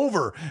 Right. It's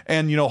over.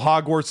 And,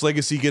 Hogwarts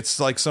Legacy gets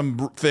like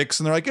some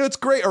fix, and they're like, it's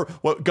great. Or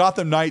what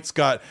Gotham Knights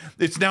got,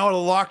 it's now at a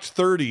locked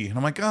 30. And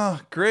I'm like, oh,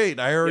 great.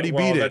 I already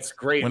beat it. That's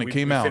great. When it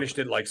came out. We finished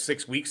it like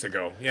 6 weeks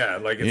ago. Yeah.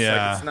 Like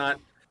it's not.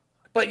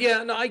 But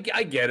yeah, no, I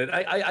get it.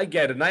 I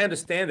get it, and I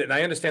understand it, and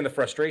I understand the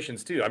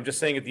frustrations too. I'm just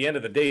saying, at the end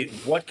of the day,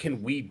 what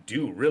can we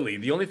do, really?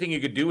 The only thing you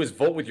could do is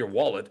vote with your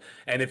wallet,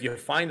 and if you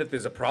find that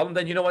there's a problem,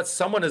 then you know what?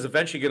 Someone is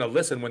eventually going to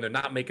listen when they're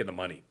not making the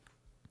money.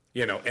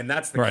 And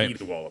that's the key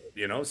to all of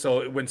it,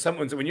 So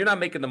when you're not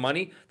making the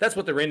money, that's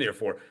what they're in there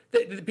for.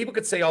 People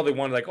could say all they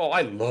want, like, oh,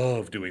 I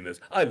love doing this.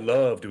 I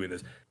love doing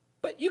this.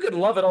 But you can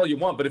love it all you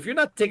want, but if you're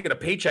not taking a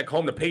paycheck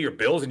home to pay your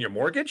bills and your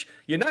mortgage,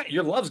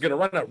 your love's going to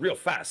run out real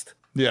fast.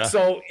 Yeah.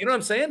 So you know what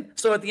I'm saying?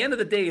 So at the end of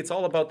the day, it's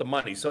all about the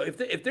money. So if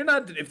they're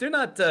not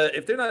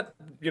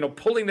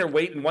pulling their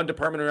weight in one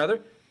department or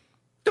another,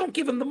 don't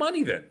give them the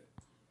money then.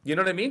 You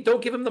know what I mean?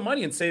 Don't give them the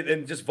money and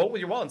just vote with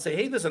your wallet and say,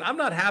 hey, listen, I'm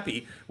not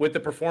happy with the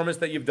performance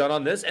that you've done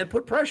on this, and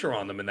put pressure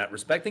on them in that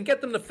respect and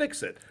get them to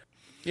fix it.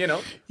 In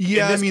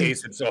this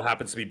case, it so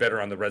happens to be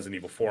better on the Resident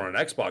Evil 4 on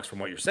Xbox from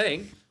what you're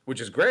saying, which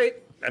is great.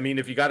 I mean,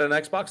 if you got an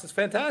Xbox, it's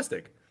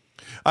fantastic.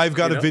 I've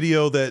got a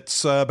video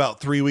that's about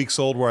 3 weeks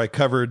old where I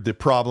covered the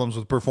problems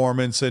with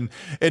performance and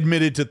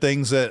admitted to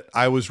things that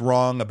I was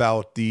wrong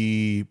about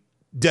the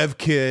dev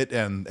kit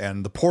and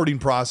the porting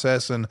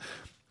process. And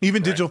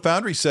even Digital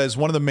Foundry says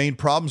one of the main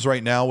problems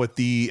right now with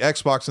the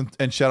Xbox,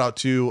 and shout out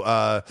to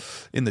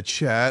in the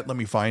chat, let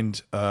me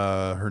find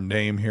her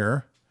name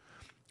here.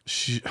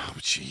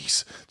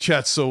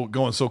 Chat's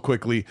going so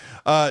quickly.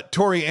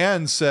 Tori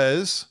Ann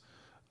says,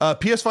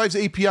 PS5's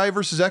API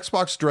versus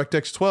Xbox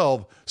DirectX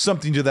 12,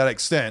 something to that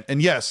extent.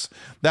 And yes,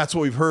 that's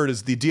what we've heard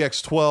is the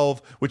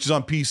DX12, which is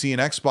on PC and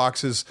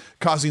Xbox, is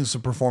causing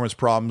some performance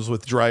problems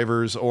with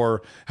drivers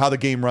or how the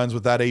game runs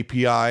with that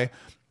API.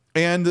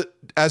 And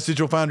as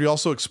Digital Foundry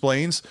also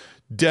explains,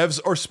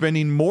 devs are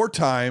spending more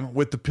time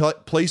with the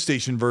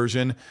PlayStation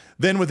version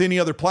than with any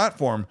other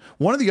platform.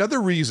 One of the other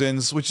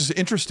reasons, which is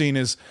interesting,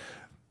 is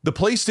the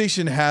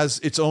PlayStation has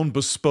its own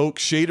bespoke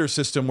shader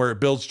system where it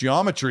builds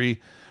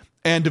geometry,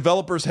 and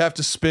developers have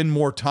to spend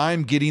more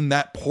time getting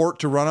that port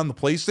to run on the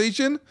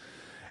PlayStation.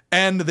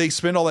 And they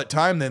spend all that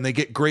time, then they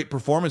get great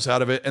performance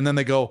out of it. And then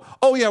they go,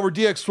 oh yeah, we're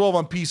DX12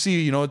 on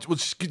PC, you know,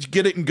 let's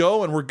get it and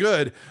go and we're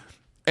good.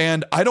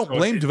 And I don't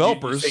blame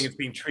developers. You're saying it's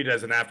being treated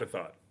as an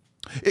afterthought.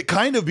 It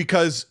kind of,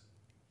 because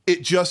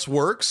it just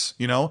works,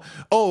 you know.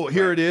 Oh,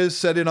 here it is,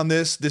 set it on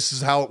this. This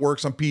is how it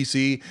works on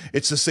PC.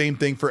 It's the same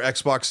thing for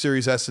Xbox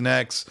Series S and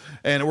X,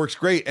 and it works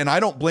great. And I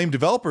don't blame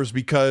developers,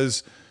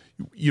 because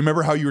you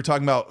remember how you were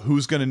talking about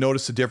who's going to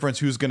notice the difference,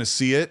 who's going to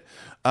see it.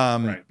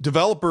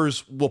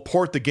 Developers will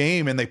port the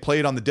game and they play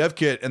it on the dev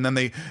kit, and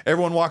then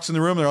everyone walks in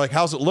the room and they're like,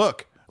 how's it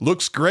look?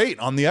 Looks great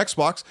on the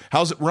Xbox.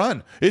 How's it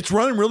run? It's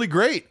running really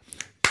great.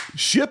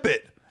 Ship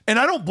it. And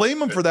I don't blame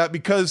them for that,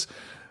 because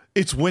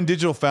it's when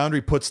Digital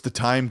Foundry puts the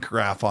time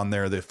graph on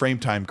there, the frame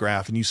time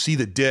graph, and you see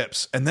the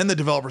dips, and then the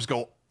developers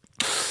go,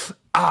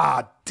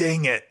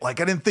 dang it. Like,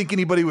 I didn't think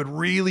anybody would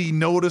really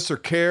notice or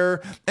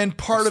care. And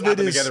part of it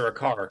is together a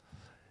car.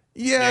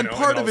 Yeah, and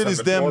part of it is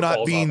them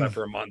not being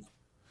for a month.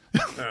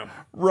 No.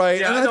 Right.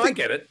 Yeah, and I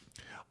get it.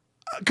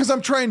 Because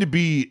I'm trying to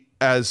be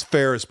as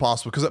fair as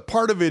possible, because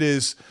part of it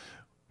is,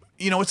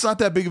 you know, it's not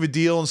that big of a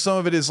deal. And some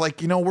of it is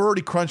like, you know, we're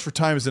already crunched for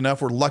time is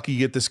enough. We're lucky to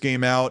get this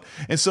game out.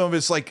 And some of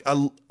it's like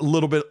a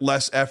little bit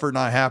less effort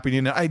not happening.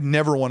 And I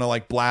never want to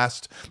like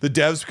blast the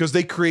devs, because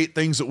they create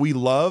things that we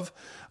love.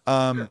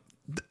 I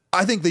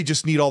think they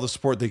just need all the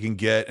support they can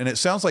get. And it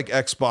sounds like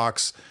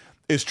Xbox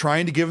is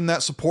trying to give them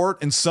that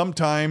support. And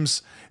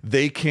sometimes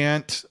they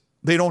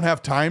don't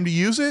have time to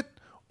use it,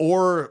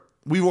 or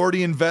we've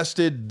already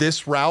invested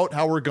this route,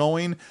 how we're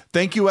going.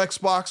 Thank you,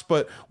 Xbox,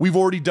 but we've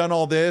already done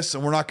all this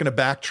and we're not going to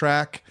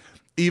backtrack,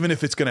 even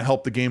if it's going to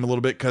help the game a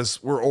little bit,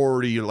 because we're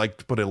already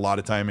like put a lot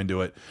of time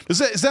into it. Is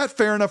that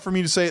fair enough for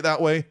me to say it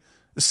that way?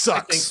 It sucks.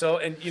 I think so.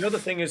 And you know, the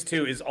thing is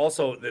too, is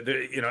also,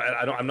 you know,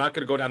 I'm not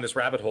going to go down this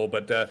rabbit hole,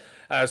 but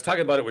I was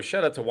talking about it with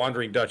shout out to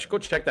Wandering Dutch. Go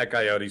check that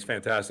guy out. He's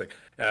fantastic.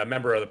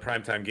 Member of the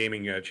Primetime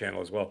Gaming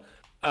channel as well.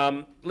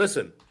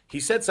 Listen, he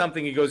said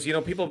something. He goes, you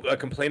know, people are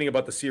complaining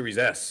about the Series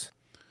S,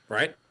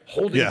 right?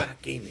 Holding back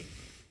gaming,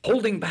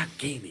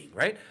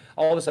 right?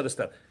 All this other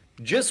stuff.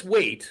 Just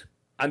wait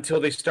until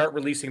they start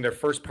releasing their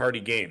first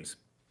party games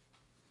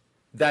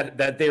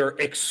that they are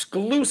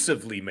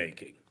exclusively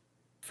making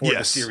for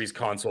the series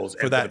consoles.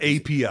 For that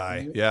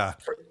API,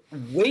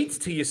 Wait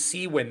till you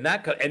see when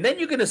that comes. And then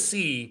you're going to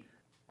see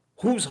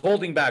who's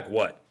holding back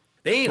what.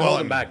 They ain't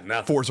holding back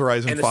nothing. Forza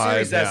Horizon 5,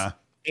 Series S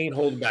ain't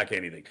holding back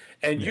anything.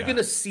 And you're going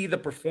to see the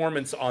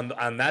performance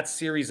on that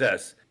Series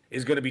S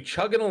is going to be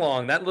chugging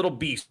along. That little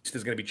beast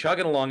is going to be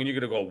chugging along, and you're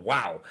going to go,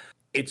 wow.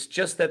 It's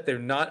just that they're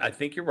not, I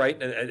think you're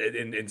right,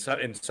 in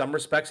some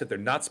respects, that they're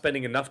not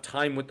spending enough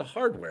time with the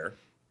hardware,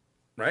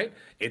 right?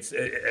 It's,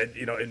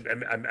 you know,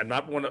 and I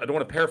don't want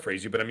to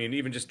paraphrase you, but I mean,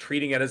 even just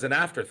treating it as an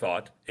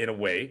afterthought in a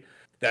way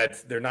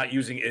that they're not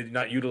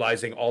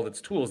utilizing all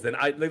its tools. Then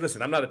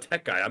listen, I'm not a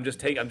tech guy. I'm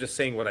just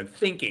saying what I'm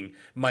thinking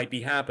might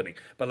be happening.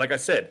 But like I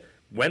said,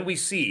 when we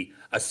see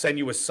a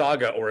Senua's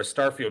Saga or a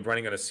Starfield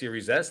running on a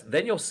Series S,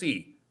 then you'll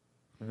see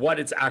what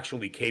it's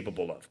actually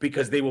capable of,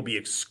 because they will be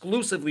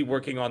exclusively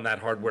working on that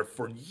hardware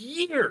for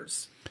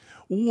years.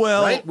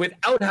 Well, right?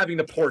 Without having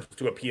to port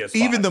to a PS5.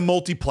 Even the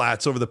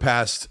multiplats over the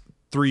past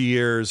 3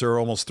 years or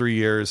almost 3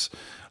 years,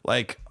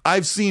 like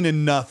I've seen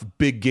enough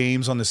big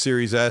games on the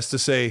Series S to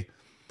say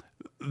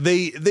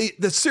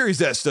the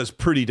Series S does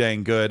pretty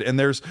dang good, and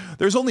there's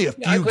only a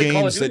few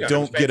games that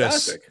don't get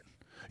us.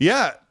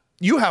 Yeah,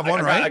 you have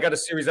one, right? I got a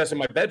Series S in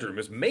my bedroom.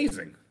 It's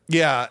amazing.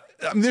 Yeah,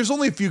 I mean, there's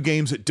only a few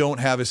games that don't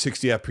have a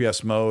 60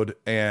 FPS mode,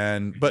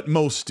 but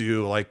most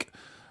do. Like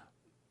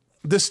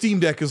the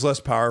Steam Deck is less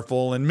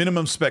powerful, and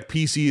minimum spec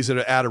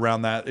PCs at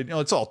around that. You know,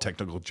 it's all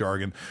technical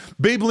jargon.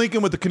 Babe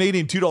Lincoln with the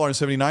Canadian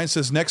 $2.79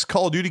 says next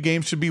Call of Duty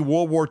game should be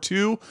World War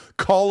II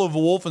Call of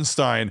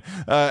Wolfenstein,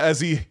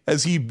 as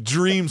he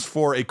dreams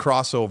for a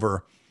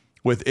crossover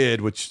with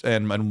id,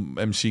 and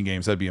MC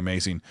Games. That'd be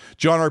amazing.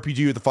 John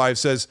RPG with the 5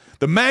 says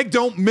the mag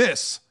don't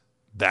miss.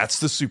 That's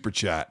the super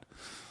chat.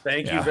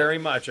 Thank you very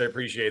much. I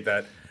appreciate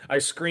that. I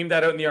screamed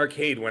that out in the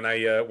arcade when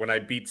I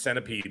beat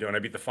Centipede, when I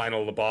beat the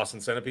final, the boss in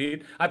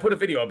Centipede. I put a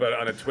video about it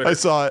on a Twitter. I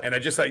saw it. And I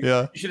just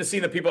you should have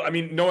seen the people. I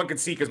mean, no one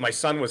could see because my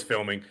son was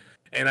filming.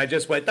 And I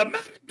just went, the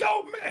man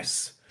don't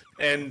miss.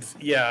 And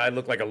yeah, I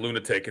look like a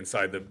lunatic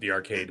inside the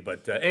arcade.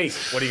 But hey,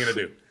 what are you going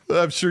to do?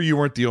 I'm sure you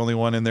weren't the only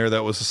one in there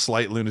that was a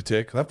slight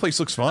lunatic. That place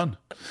looks fun.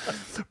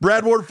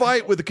 Brad Ward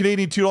Fight with the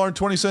Canadian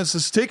 $2.20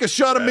 says, take a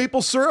shot of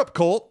maple syrup,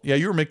 Colt. Yeah,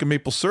 you were making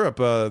maple syrup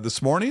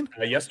this morning?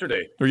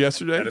 Yesterday. Or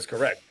yesterday? That is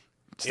correct.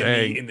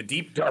 in the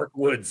deep dark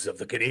woods of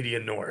the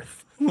Canadian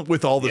North.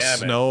 With all the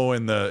snow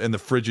and the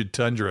frigid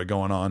tundra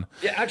going on.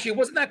 Yeah, actually, it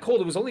wasn't that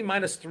cold. It was only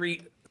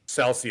 -3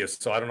 Celsius,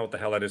 so I don't know what the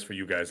hell that is for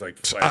you guys. Like,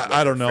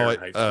 I don't know,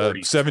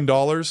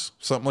 $7,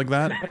 something like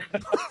that.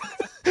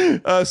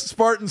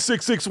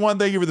 Spartan661,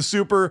 thank you for the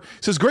super.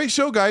 Says, great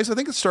show, guys. I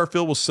think that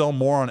Starfield will sell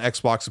more on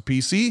Xbox and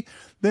PC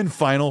than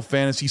Final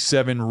Fantasy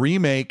VII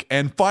Remake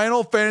and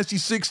Final Fantasy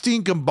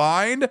 16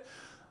 combined.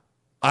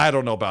 I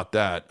don't know about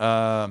that.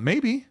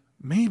 Maybe.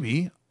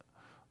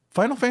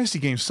 Final Fantasy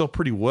games sell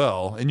pretty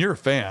well, and you're a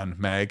fan,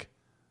 Mag.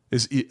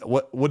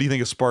 What do you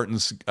think of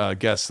Spartan's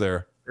guess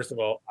there? First of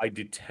all, I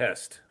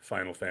detest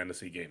Final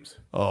Fantasy games.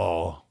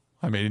 Oh,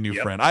 I made a new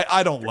friend.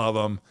 I don't love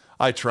them.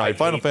 I tried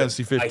Final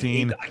Fantasy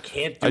 15. I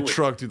can't do it. I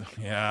trucked through.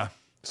 Yeah,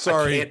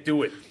 sorry. I can't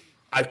do it.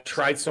 I've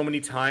tried so many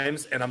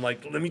times, and I'm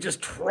like, let me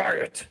just try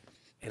it,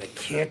 and I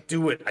can't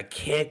do it. I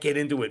can't get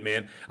into it,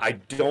 man. I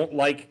don't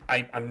like.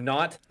 I'm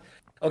not.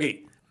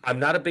 Okay, I'm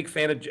not a big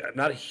fan of.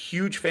 Not a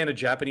huge fan of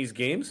Japanese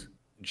games.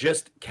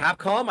 Just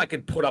Capcom, I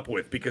can put up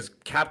with because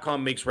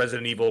Capcom makes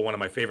Resident Evil one of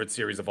my favorite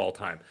series of all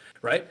time,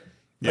 right?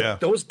 Yeah.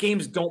 But those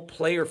games don't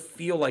play or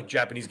feel like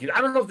Japanese games.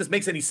 I don't know if this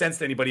makes any sense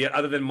to anybody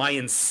other than my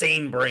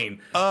insane brain.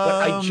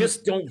 But I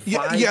just don't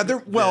vibe.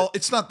 Yeah,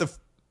 it's not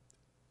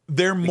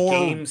they're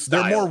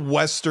more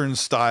Western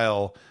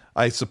style,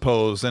 I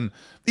suppose. And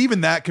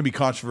even that can be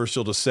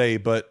controversial to say,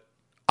 but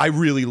I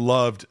really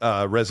loved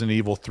Resident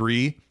Evil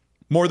 3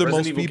 more than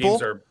most people.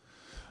 Games are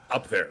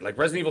up there. Like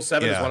Resident Evil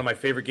 7 is one of my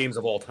favorite games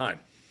of all time.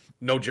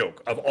 No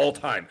joke, of all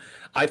time.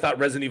 I thought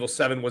Resident Evil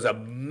 7 was a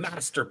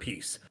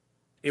masterpiece.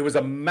 It was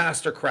a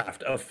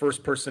mastercraft of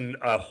first-person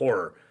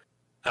horror.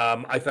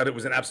 I thought it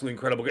was an absolutely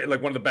incredible game,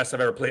 like one of the best I've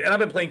ever played. And I've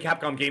been playing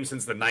Capcom games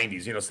since the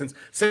 90s,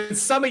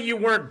 since some of you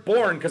weren't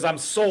born because I'm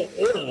so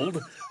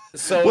old.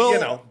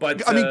 So,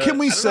 but I mean, can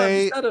we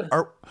say,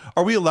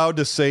 are we allowed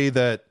to say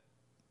that?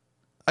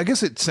 I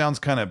guess it sounds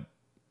kind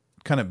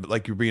of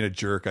like you're being a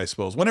jerk, I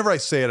suppose. Whenever I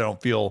say it, I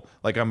don't feel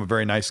like I'm a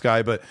very nice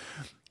guy, but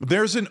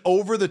there's an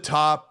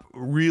over-the-top,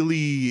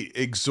 really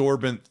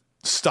exorbitant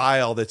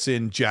style that's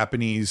in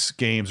Japanese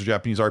games or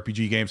Japanese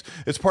RPG games.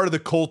 It's part of the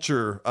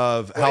culture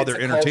of how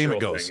their entertainment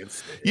goes.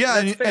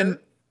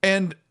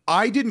 And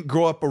I didn't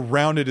grow up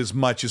around it as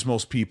much as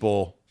most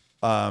people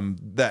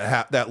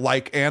that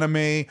like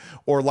anime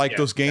or like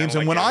those games.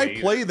 And when I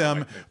play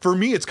them, for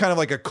me, it's kind of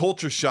like a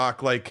culture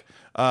shock. Like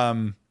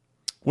when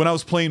I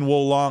was playing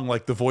Wo Long,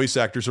 like the voice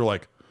actors are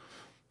like,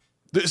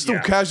 there's no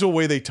casual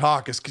way they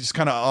talk. It's just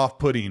kind of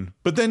off-putting.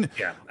 But then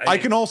I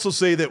can also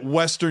say that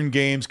Western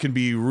games can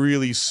be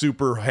really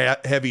super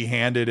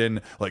heavy-handed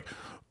and like,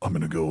 I'm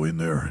going to go in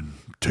there and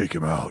take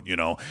him out,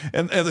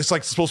 And it's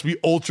like supposed to be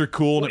ultra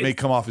cool, and it may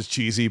come off as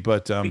cheesy,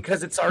 but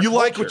because it's our you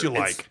culture. Like what you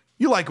like.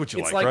 You like what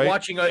you like,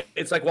 right?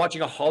 It's like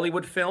watching a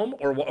Hollywood film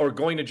or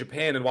going to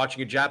Japan and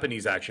watching a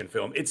Japanese action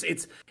film. It's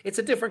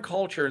a different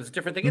culture. It's a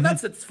different thing, and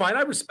it's fine.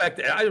 I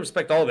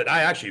respect all of it.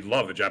 I actually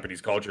love the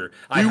Japanese culture.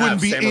 We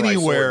wouldn't be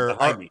anywhere.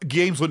 Our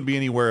games wouldn't be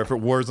anywhere if it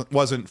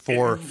wasn't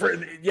for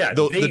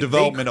the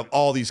development of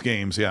all these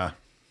games. Yeah.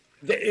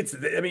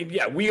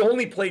 We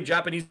only played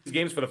Japanese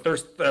games for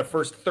the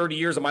first 30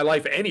 years of my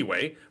life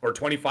anyway, or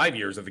 25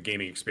 years of the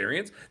gaming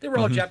experience. They were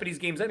all Japanese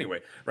games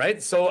anyway,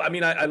 right? So,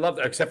 I love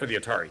them, except for the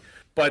Atari.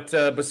 But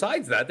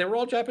besides that, they were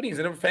all Japanese,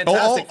 and they were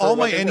fantastic. All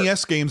my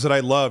NES games that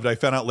I loved, I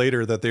found out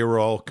later that they were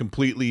all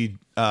completely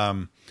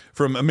from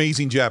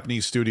amazing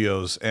Japanese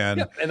studios.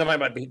 And then my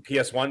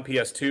PS1,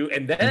 PS2,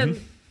 and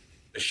then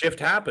the shift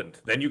happened.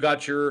 Then you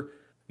got your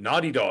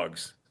Naughty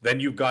Dogs. Then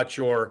you got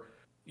your...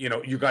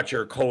 you got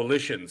your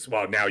coalitions.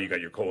 Well, now you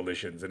got your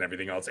coalitions and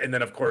everything else. And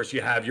then, of course,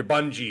 you have your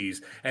Bungies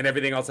and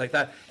everything else like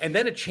that. And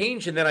then it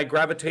changed, and then I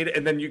gravitated,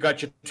 and then you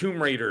got your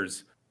Tomb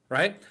Raiders,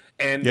 right?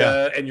 And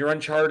your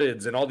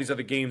Uncharted's and all these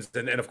other games,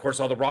 and of course,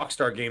 all the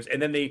Rockstar games.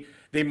 And then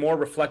they more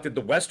reflected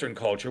the Western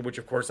culture, which,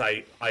 of course,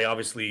 I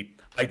obviously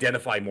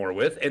identify more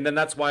with. And then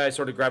that's why I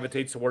sort of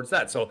gravitate towards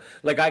that. So,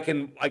 like, I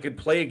can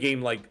play a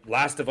game like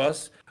Last of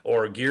Us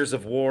or Gears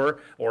of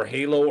War or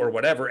Halo or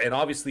whatever, and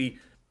obviously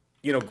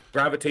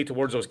gravitate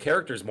towards those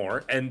characters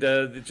more, and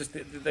just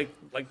the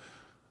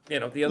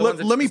other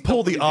ones. Let me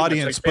pull the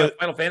audience, but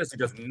Final Fantasy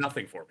does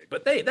nothing for me.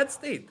 But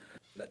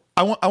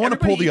I want to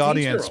pull the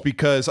audience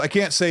because I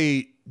can't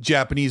say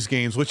Japanese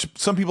games, which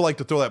some people like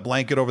to throw that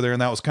blanket over there,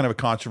 and that was kind of a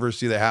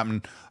controversy that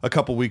happened a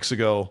couple weeks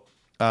ago.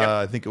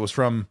 I think it was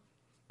from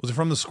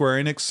the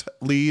Square Enix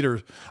lead,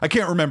 or I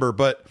can't remember,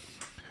 but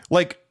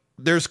like.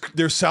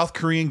 There's South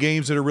Korean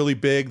games that are really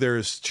big.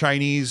 There's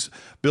Chinese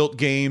built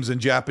games and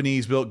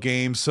Japanese built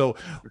games. So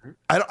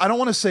I don't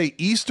want to say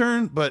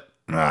Eastern, but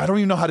I don't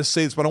even know how to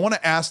say this. But I want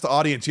to ask the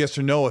audience yes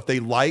or no if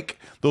they like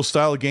those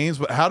style of games.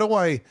 But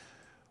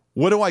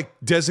what do I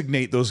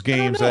designate those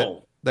games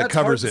that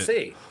covers it?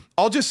 Say.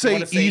 I'll just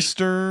say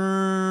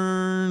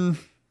Eastern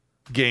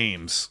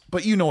games,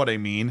 but you know what I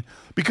mean,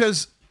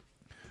 because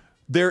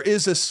there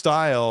is a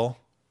style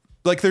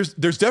like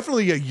there's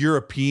definitely a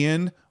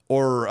European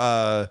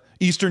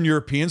Eastern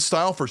European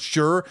style for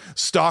sure.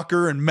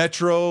 Stalker and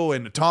Metro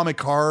and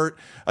Atomic Heart,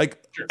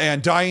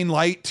 and Dying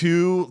Light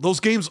 2. Those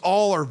games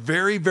all are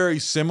very, very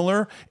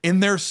similar in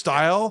their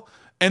style,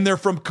 and they're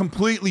from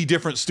completely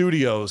different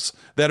studios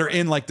that are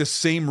in like the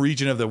same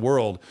region of the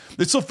world.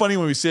 It's so funny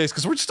when we say this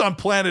because we're just on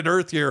planet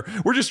Earth here.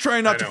 We're just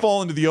trying not to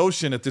fall into the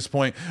ocean at this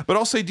point. But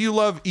I'll say, do you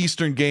love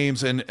Eastern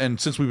games? And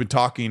since we've been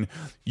talking,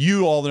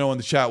 you all know in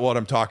the chat what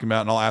I'm talking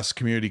about, and I'll ask the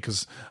community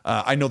because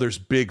I know there's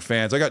big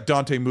fans. I got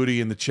Dante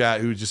Moody in the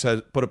chat who just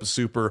had put up a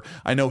super.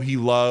 I know he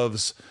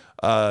loves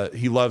a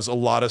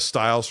lot of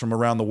styles from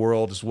around the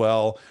world as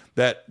well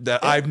that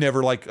I've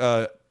never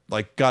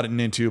gotten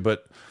into,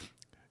 but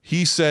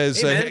he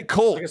says, hey,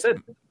 Colt, like I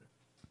said,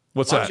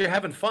 what's as long that? as you're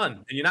having fun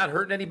and you're not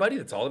hurting anybody,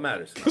 that's all that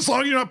matters. As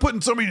long as you're not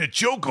putting somebody in a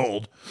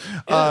chokehold.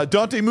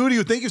 Dante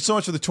Moody, thank you so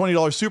much for the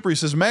 $20 super. He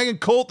says, Mag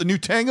and Colt, the new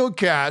Tango and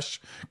Cash.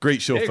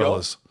 Great show,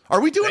 fellas. Are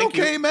we doing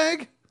okay,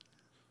 Mag?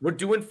 We're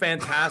doing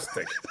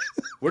fantastic.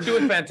 We're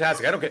doing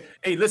fantastic. I don't care.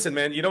 Hey, listen,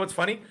 man, you know what's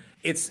funny?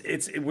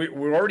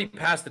 We're already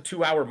past the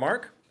 2-hour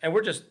mark, and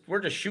we're just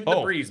shooting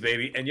the breeze,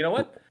 baby. And you know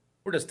what?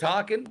 We're just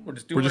talking. We're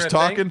just doing. We're just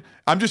talking. Thing.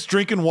 I'm just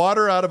drinking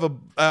water out of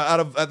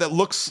that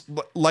looks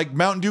like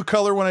Mountain Dew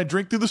color when I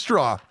drink through the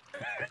straw.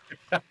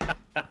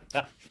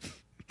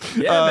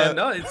 Man.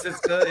 No,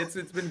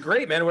 it's been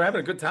great, man. We're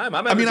having a good time.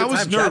 I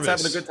was nervous. Chat's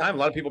having a good time. A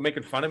lot of people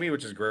making fun of me,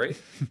 which is great.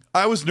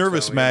 I was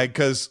nervous, Mag,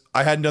 because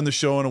I hadn't done the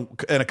show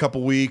in a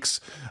couple weeks.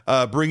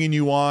 Bringing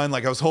you on,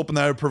 like I was hoping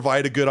that I would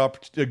provide a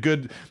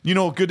good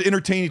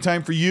entertaining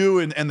time for you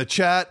and the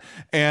chat.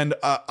 And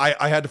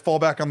I had to fall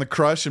back on the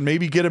crush and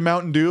maybe get a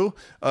Mountain Dew.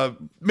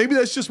 Maybe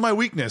that's just my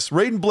weakness.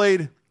 Raiden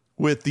Blade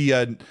with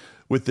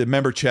the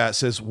member chat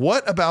says,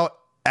 what about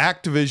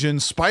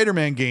Activision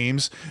Spider-Man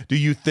games? Do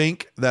you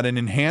think that an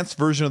enhanced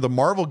version of the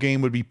Marvel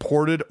game would be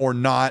ported or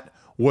not?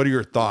 What are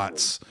your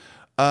thoughts?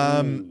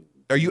 Are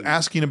you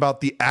asking about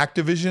the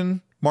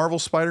Activision Marvel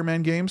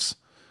Spider-Man games?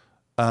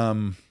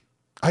 I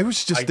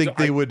was just think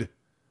they would.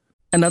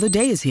 Another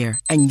day is here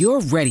and you're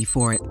ready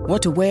for it.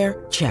 What to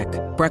wear? Check.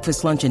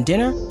 Breakfast, lunch, and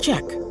dinner?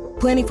 Check.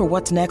 Planning for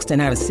what's next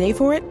and how to save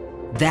for it?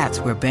 That's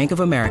where Bank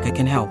of America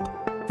can help.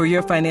 For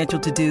your financial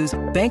to-dos,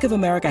 Bank of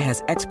America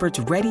has experts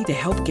ready to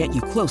help get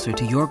you closer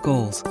to your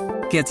goals.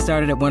 Get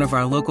started at one of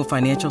our local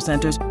financial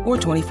centers or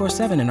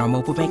 24/7 in our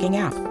mobile banking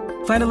app.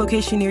 Find a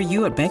location near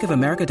you at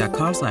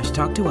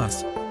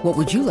bankofamerica.com/talktous. What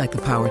would you like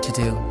the power to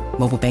do?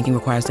 Mobile banking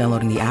requires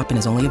downloading the app and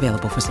is only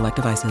available for select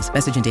devices.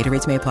 Message and data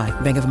rates may apply.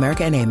 Bank of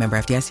America NA, member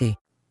FDIC.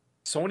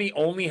 Sony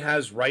only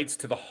has rights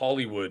to the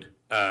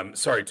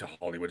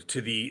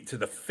to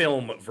the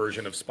film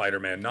version of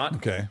Spider-Man,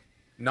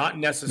 not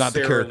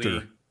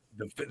necessarily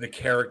the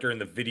character in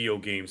the video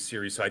game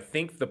series. So I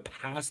think the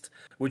past,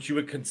 which you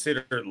would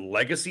consider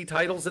legacy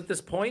titles at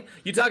this point,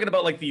 you're talking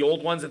about like the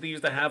old ones that they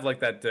used to have, like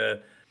that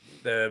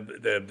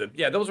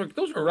those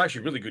were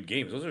actually really good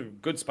games. Those are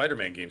good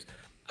Spider-Man games.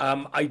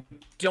 I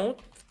don't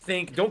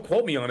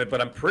quote me on it,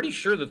 but I'm pretty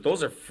sure that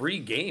those are free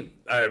game,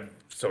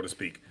 so to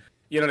speak.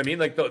 You know what I mean?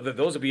 Like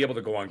those will be able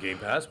to go on Game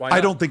Pass. Why not?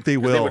 I don't think they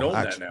will. They would own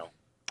actually. That now.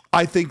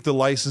 I think the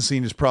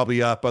licensing is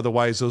probably up.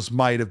 Otherwise, those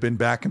might have been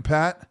back and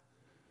pat.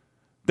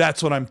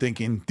 That's what I'm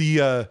thinking.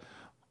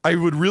 I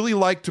would really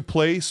like to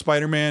play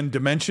Spider-Man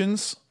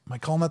Dimensions. Am I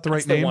calling that the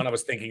right name? That's the one I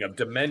was thinking of.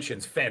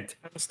 Dimensions,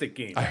 fantastic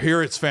game. I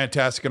hear it's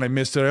fantastic, and I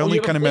missed it. I only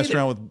kind of messed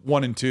around with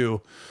 1 and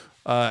 2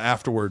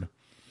 afterward.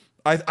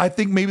 I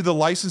think maybe the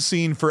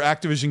licensing for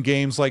Activision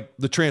games like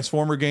the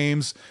Transformer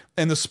games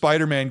and the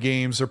Spider-Man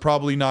games are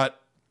probably not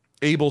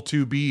able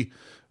to be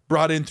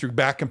brought in through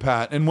back and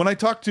pat. And when I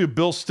talked to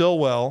Bill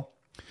Stillwell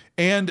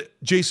and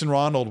Jason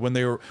Ronald when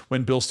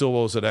Bill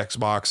Stillwell was at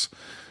Xbox,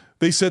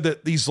 they said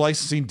that these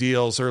licensing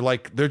deals are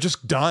like, they're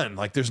just done.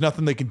 Like there's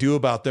nothing they can do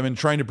about them, and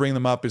trying to bring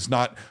them up is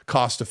not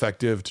cost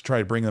effective to try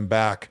to bring them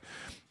back.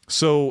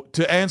 So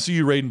to answer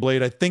you, Raiden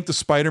Blade, I think the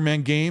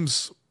Spider-Man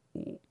games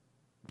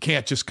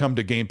can't just come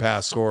to Game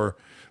Pass or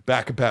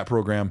back and pat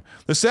program.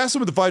 The Assassin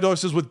with the $5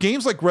 says, with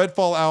games like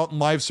Redfall out and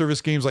live service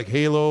games like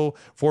Halo,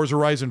 Forza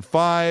Horizon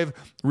 5,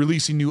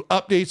 releasing new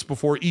updates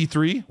before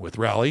E3 with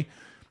Rally,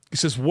 he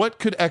says, what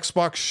could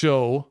Xbox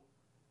show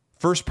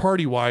first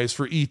party wise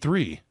for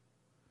E3?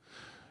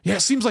 Yeah,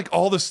 it seems like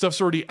all this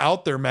stuff's already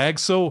out there, Mag.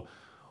 So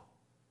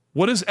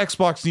what does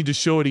Xbox need to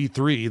show at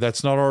E3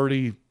 that's not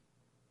already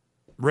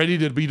ready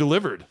to be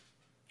delivered?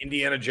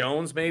 Indiana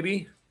Jones,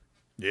 maybe?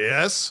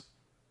 Yes.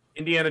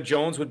 Indiana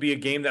Jones would be a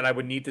game that I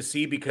would need to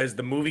see because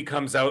the movie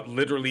comes out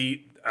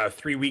literally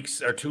 3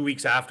 weeks or 2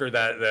 weeks after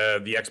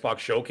the Xbox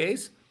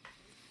showcase.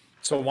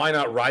 So why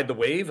not ride the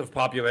wave of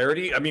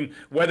popularity? I mean,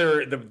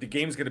 whether the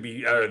game's going to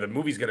be or the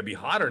movie's going to be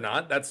hot or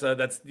not, that's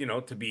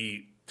to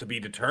be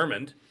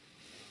determined.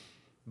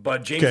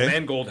 But James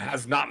Mangold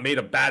has not made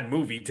a bad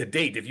movie to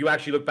date. If you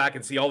actually look back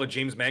and see all of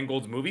James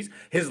Mangold's movies,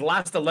 his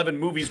last 11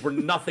 movies were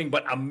nothing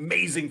but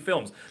amazing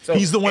films. So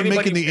he's the one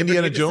making the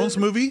Indiana Jones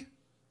movie?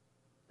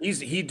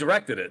 He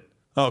directed it.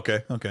 Oh,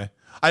 okay.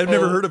 I've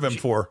never heard of him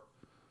before.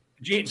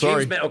 James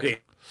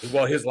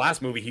Well, his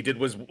last movie he did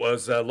was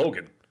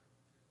Logan.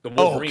 The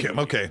Wolverine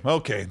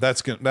okay.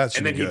 That's good. That's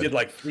and then good. he did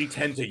like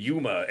 310 to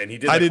Yuma, and he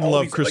did. I like, didn't all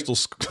love these, Crystal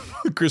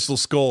Crystal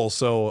Skull,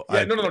 so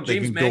yeah, no.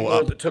 James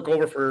Mangold took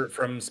over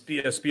from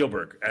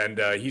Spielberg, and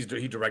he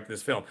directed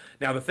this film.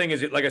 Now the thing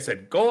is, like I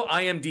said, go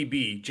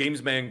IMDb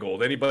James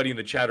Mangold. Anybody in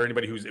the chat or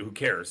anybody who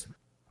cares.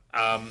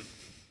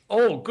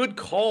 Oh, good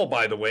call,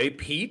 by the way,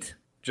 Pete.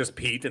 Just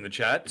Pete in the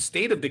chat.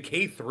 State of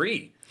Decay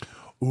 3.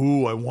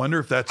 Ooh, I wonder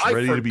if that's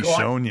ready to be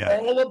shown yet.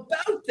 All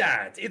about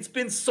that. It's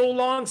been so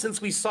long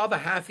since we saw the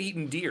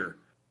half-eaten deer.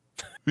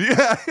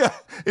 Yeah.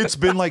 It's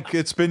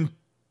been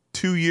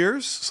 2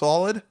 years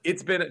solid.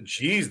 It's been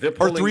they're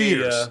pulling 3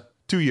 years.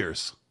 2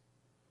 years.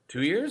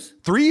 2 years?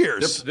 3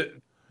 years. They're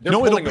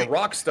pulling a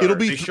rock star. It'll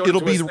be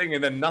this thing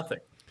and then nothing.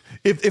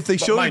 If they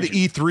show you the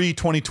E3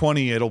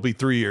 2020, it'll be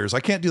 3 years. I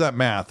can't do that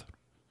math.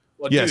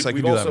 Well, yes, dude, I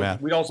can do that math.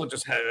 We also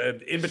just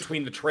had, in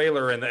between the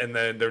trailer and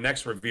their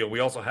next reveal, we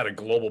also had a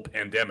global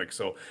pandemic.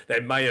 So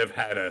that might have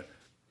had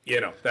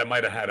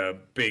a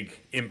big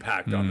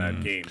impact on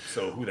that game.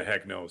 So who the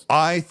heck knows?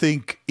 I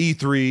think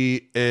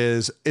E3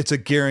 it's a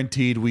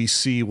guaranteed we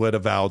see what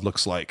Avowed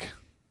looks like.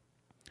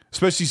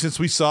 Especially since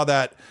we saw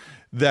that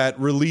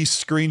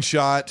release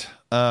screenshot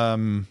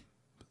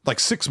like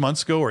 6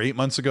 months ago or 8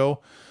 months ago.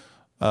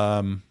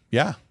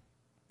 Yeah,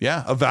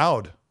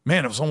 Avowed.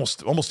 Man, it was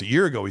almost a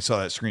year ago we saw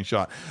that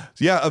screenshot.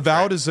 Yeah,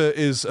 Avowed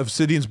is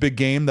Obsidian's big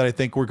game that I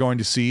think we're going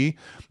to see.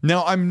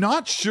 Now, I'm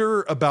not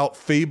sure about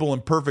Fable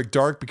and Perfect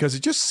Dark because it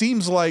just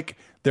seems like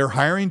they're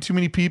hiring too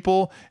many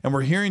people and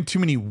we're hearing too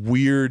many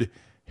weird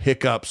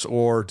hiccups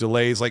or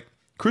delays. Like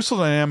Crystal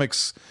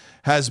Dynamics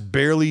has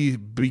barely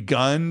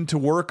begun to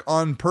work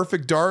on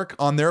Perfect Dark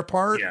on their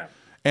part. Yeah,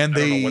 and I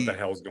don't know what the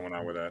hell's going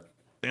on with that.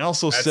 They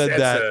also said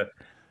that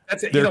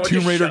their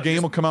Tomb Raider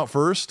game will come out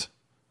first.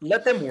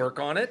 Let them work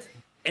on it.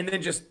 And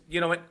then just,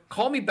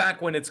 call me back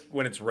when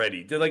it's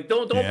ready. They're like,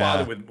 don't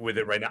bother with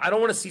it right now. I don't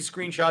want to see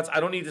screenshots. I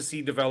don't need to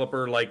see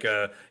developer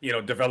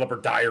developer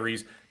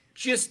diaries.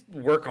 Just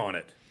work on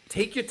it.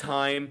 Take your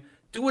time.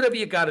 Do whatever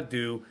you got to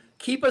do.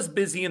 Keep us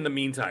busy in the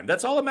meantime.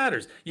 That's all that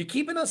matters. You're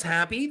keeping us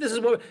happy. This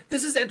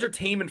is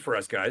entertainment for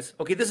us, guys.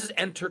 Okay, this is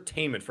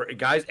entertainment for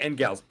guys and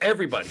gals,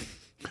 everybody.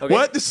 Okay?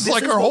 What? This is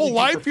like our whole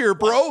life here,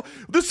 bro.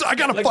 I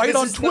got to fight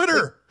on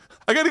Twitter.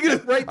 I got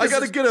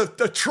to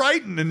get a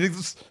Triton and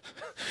it's.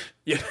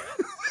 Yeah.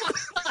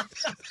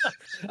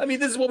 I mean,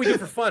 this is what we do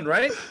for fun,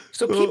 right?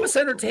 So keep us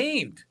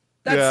entertained.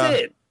 That's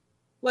it.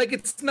 Like,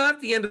 it's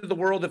not the end of the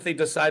world if they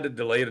decide to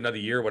delay it another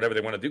year or whatever they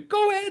want to do.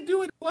 Go ahead,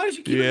 do it. Why don't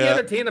you keep me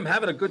entertained? I'm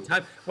having a good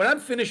time. When I'm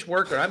finished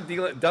work or I'm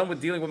done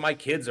with dealing with my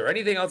kids or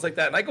anything else like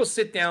that, and I go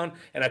sit down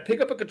and I pick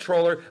up a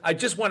controller, I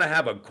just want to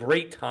have a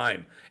great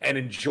time and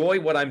enjoy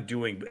what I'm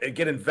doing,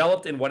 get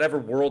enveloped in whatever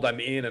world I'm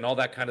in and all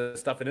that kind of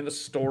stuff and in the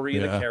story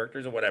and the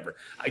characters and whatever.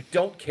 I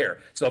don't care.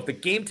 So if the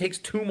game takes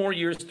 2 more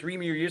years, 3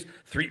 more years,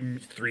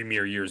 three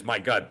more years, my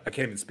God, I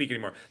can't even speak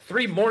anymore.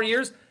 3 more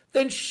years,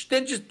 then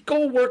just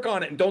go work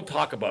on it and don't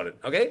talk about it.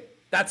 Okay?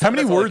 How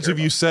many words have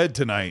you said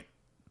tonight?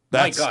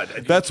 My God,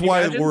 that's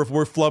why we're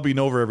flubbing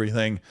over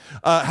everything.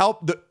 How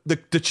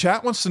the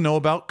chat wants to know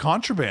about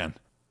Contraband.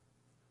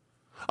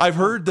 I've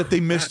heard that they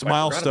missed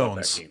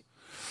milestones.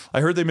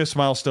 I heard they missed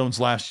milestones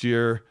last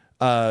year.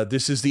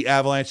 This is the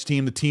Avalanche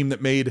team, the team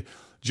that made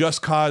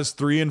Just Cause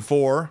 3 and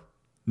 4.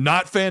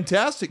 Not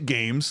fantastic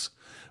games,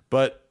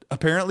 but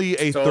apparently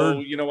a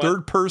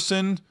third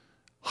person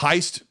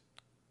heist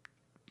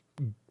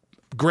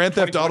Grand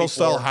Theft Auto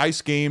style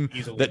heist game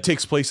that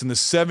takes place in the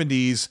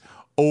 70s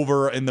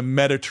over in the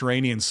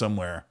Mediterranean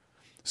somewhere.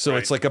 So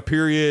it's like a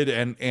period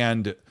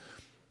and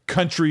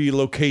country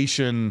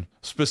location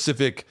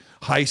specific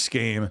heist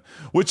game,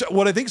 which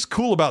what I think is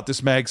cool about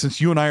this, Mag, since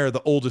you and I are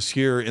the oldest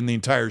here in the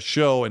entire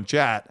show and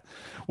chat,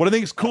 what I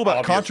think is cool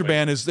about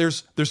Contraband is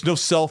there's no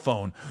cell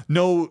phone,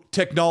 no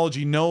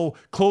technology, no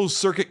closed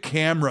circuit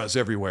cameras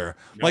everywhere.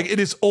 Yep. Like it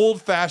is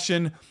old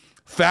fashioned,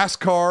 fast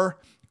car,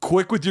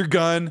 quick with your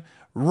gun,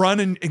 run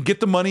and get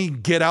the money,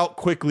 get out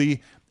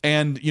quickly.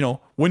 And,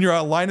 when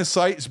your line of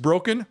sight is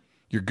broken,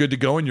 you're good to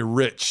go and you're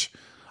rich.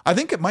 I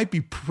think it might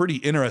be pretty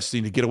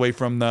interesting to get away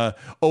from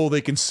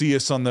they can see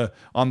us on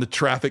the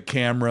traffic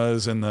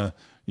cameras and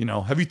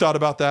have you thought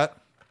about that?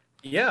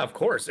 Yeah, of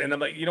course. And I'm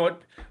like,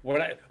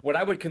 what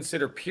I would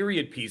consider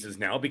period pieces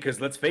now,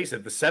 because let's face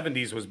it, the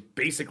 70s was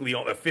basically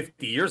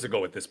 50 years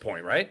ago at this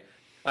point, right?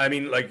 I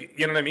mean, like,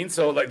 you know what I mean?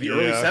 So, like, the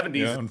early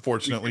 70s,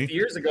 unfortunately, 50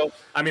 years ago.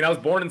 I mean, I was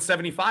born in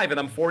 75 and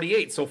I'm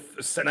 48. So,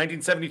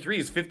 1973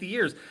 is 50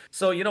 years.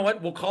 So, you know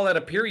what? We'll call that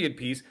a period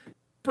piece.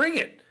 Bring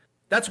it.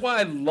 That's why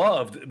I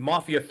loved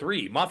Mafia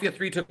 3. Mafia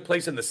 3 took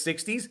place in the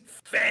 60s.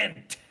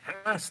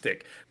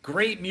 Fantastic.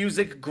 Great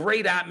music,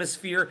 great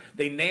atmosphere.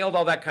 They nailed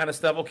all that kind of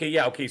stuff.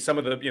 Okay, some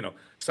of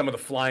the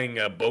flying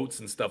boats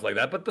and stuff like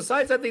that. But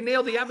besides that, they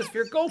nailed the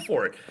atmosphere. Go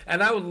for it.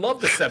 And I would love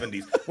the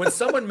 70s. When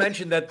someone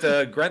mentioned that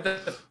Grand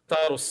Theft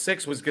Auto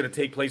 6 was going to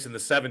take place in the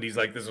 70s,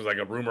 like this was like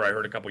a rumor I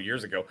heard a couple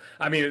years ago.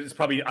 I mean, it's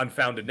probably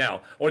unfounded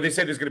now. Or they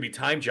say there's going to be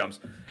time jumps.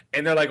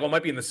 And they're like, it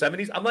might be in the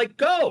 70s. I'm like,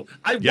 go.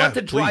 I want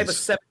to drive a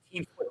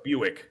 17-foot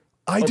Buick.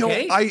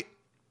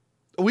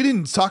 we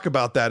didn't talk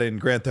about that in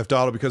Grand Theft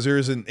Auto because there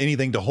isn't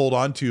anything to hold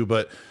on to,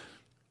 but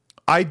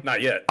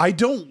not yet. I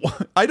don't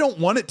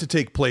want it to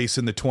take place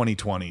in the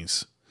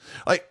 2020s.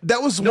 Like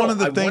that was one of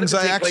the things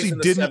I actually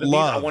didn't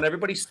love. I want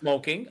everybody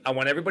smoking. I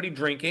want everybody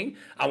drinking.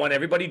 I want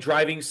everybody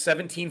driving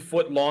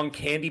 17-foot long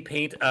candy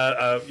paint,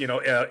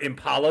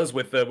 Impalas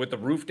with the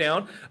roof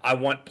down. I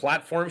want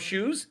platform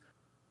shoes.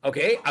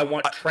 Okay. I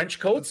want trench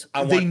coats.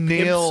 I want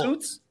pimp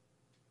suits.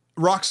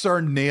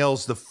 Rockstar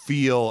nails the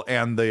feel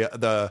and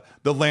the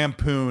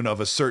lampoon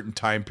of a certain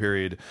time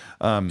period.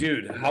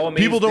 Dude, how amazing!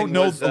 People don't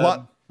know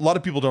a lot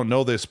of people don't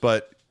know this,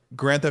 but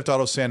Grand Theft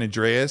Auto San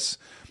Andreas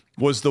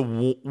was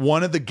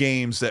one of the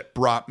games that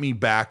brought me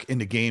back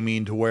into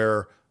gaming to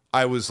where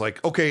I was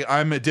like, okay,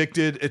 I'm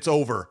addicted. It's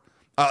over.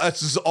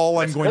 That's just all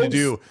I'm going to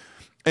do.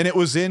 And it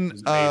was in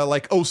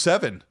like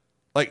 2007.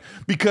 Like,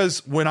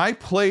 because when I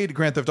played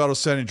Grand Theft Auto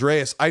San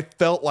Andreas, I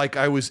felt like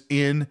I was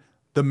in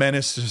the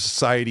Menace to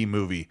Society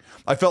movie.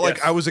 I felt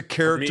like I was a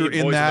character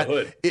in that.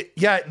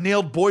 It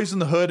nailed Boys in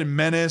the Hood and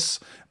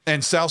Menace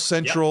and South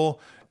Central.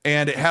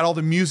 And it had all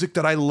the music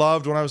that I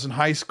loved when I was in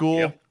high school.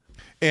 Yep.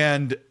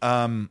 And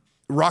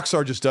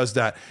Rockstar just does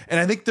that. And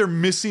I think they're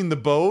missing the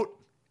boot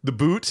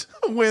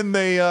when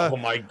they oh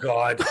my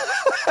God.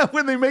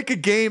 when they make a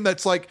game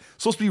that's like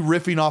supposed to be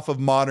riffing off of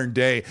modern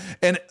day.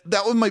 And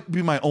that might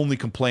be my only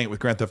complaint with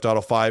Grand Theft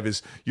Auto 5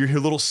 is your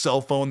little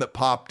cell phone that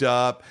popped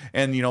up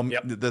and the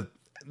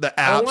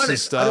apps and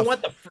stuff. I don't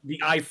want the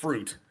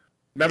iFruit.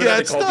 Remember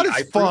that it's not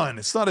as fun.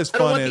 It's not as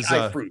fun as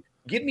iFruit.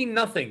 Give me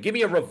nothing. Give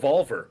me a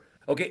revolver.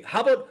 Okay, how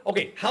about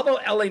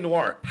LA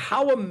Noire?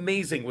 How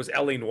amazing was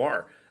LA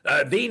Noire?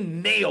 They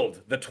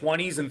nailed the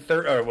 20s and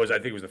 30s, I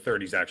think it was the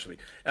 30s actually.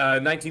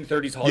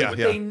 1930s Hollywood.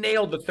 Yeah. They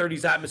nailed the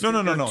 30s atmosphere.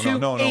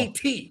 No.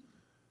 AT.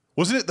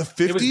 Wasn't it the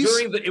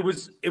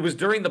 50s? It was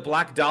during the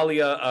Black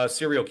Dahlia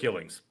serial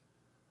killings.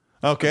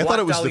 Okay, I thought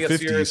it was the 50s.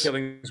 Serial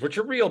killings, which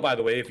are real, by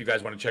the way, if you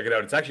guys want to check it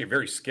out. It's actually a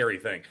very scary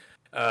thing.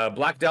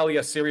 Black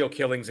Dahlia serial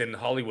killings in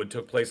Hollywood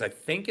took place, I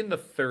think, in the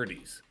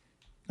 30s.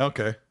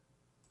 Okay.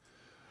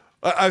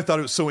 I thought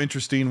it was so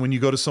interesting when you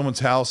go to someone's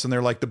house and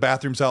they're like the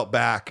bathroom's out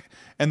back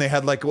and they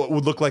had like what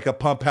would look like a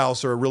pump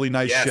house or a really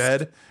nice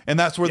shed. And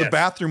that's where the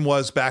bathroom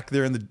was back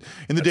there in the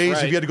days.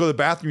 Right. If you had to go to the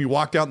bathroom, you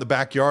walked out in the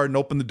backyard and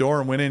opened the door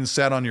and went in and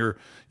sat on your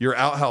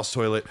outhouse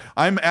toilet.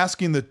 I'm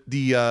asking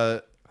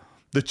the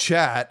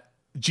chat,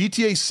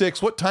 GTA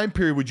 6, what time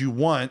period would you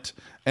want?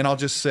 And I'll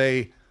just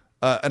say,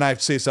 and I have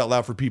to say this out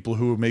loud for people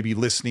who may be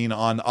listening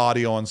on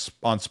audio on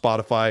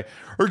Spotify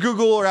or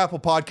Google or Apple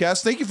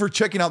Podcasts. Thank you for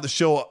checking out the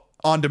show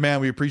on demand.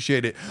 We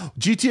appreciate it.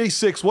 GTA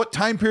 6, what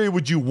time period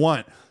would you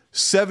want?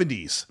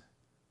 70s,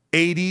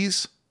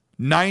 80s,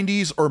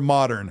 90s, or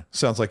modern?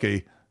 Sounds like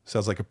a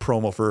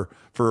promo for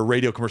a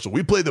radio commercial.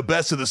 We play the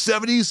best of the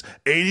 70s,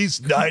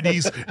 80s,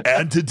 90s,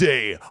 and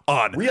today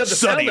on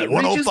Sunny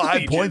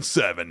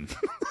 105.7.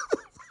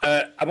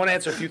 I want to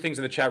answer a few things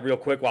in the chat real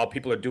quick while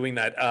people are doing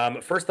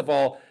that. First of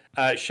all,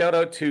 shout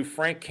out to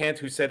Frank Kent,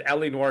 who said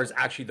LA Noire is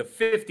actually the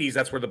 50s.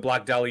 That's where the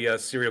Black Dahlia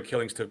serial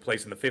killings took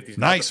place in the 50s.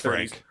 Nice,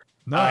 Frank.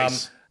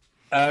 Nice.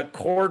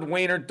 Cord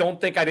Wayner, don't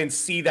think I didn't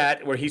see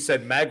that where he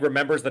said Mag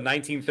remembers the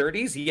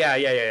 1930s.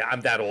 Yeah. I'm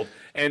that old.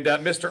 And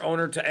Mr.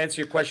 Owner, to answer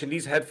your question,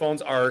 these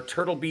headphones are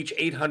Turtle Beach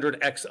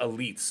 800X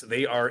Elites.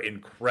 They are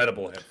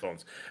incredible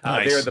headphones.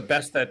 Nice. They are the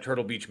best that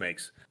Turtle Beach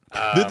makes.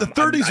 The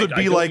 30s would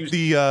be like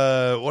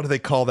the what do they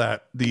call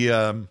that?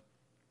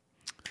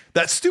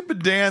 That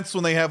stupid dance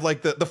when they have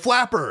like the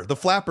flapper era. The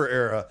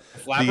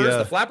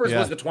flappers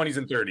was the 20s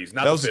and 30s.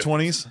 Not that was the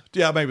 20s.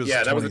 Yeah, maybe it was.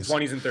 Yeah, that was the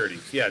 20s and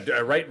 30s. Yeah,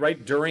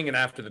 right during and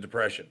after the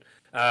Depression.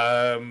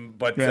 And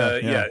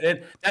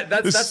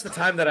that's the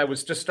time that I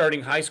was just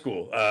starting high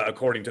school,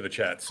 according to the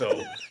chat.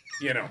 So,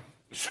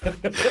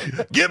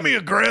 Give me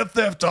a Grand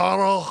Theft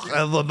Auto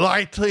in the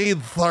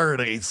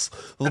 1930s.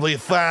 It'll be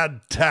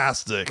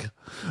fantastic.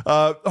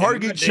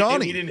 Hargeet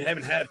Shawnee. We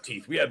didn't have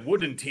teeth. We had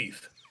wooden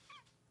teeth.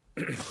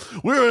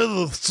 We were in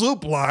the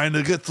soup line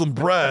to get some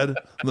bread,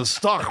 and the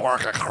stock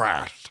market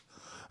crashed.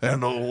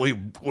 And we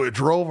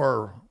drove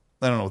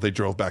I don't know what they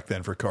drove back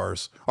then for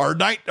cars. Our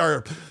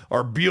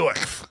Buick.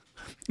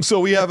 So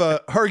we have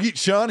a Hargeet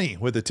Shawnee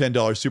with a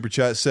 $10 super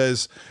chat.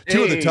 Says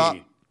two of the top.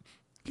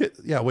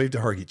 Wave to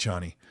Hargeet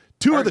Shawnee.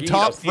 Two of the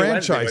top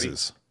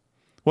franchises.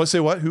 What say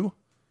what? Who?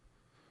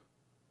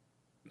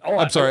 Oh,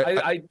 I'm sorry.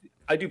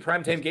 I do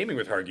primetime gaming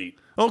with Hargeet.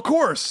 Oh, of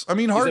course. I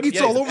mean, Hargeet's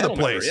all over the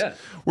place. Member,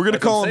 We're going to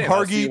call him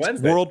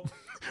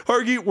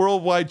Hargeet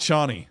Worldwide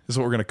Shawnee is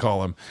what we're going to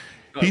call him.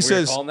 He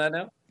says, call him that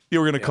now? Yeah,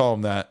 we're going to call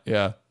him that.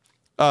 Yeah.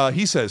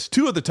 He says,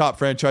 two of the top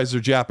franchises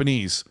are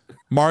Japanese.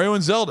 Mario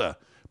and Zelda.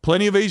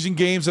 Plenty of Asian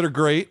games that are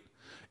great.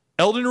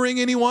 Elden Ring,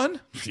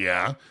 anyone?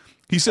 Yeah.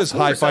 He says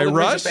Hi-Fi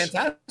Rush. Ring's a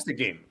fantastic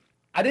game.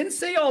 I didn't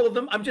say all of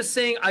them. I'm just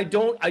saying I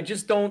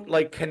just don't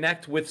like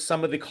connect with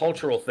some of the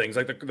cultural things,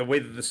 like the way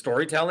that the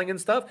storytelling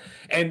and stuff.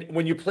 And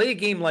when you play a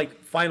game like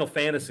Final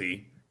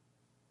Fantasy,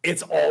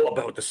 it's all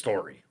about the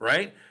story,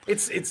 right?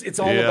 It's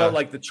all about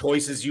like the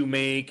choices you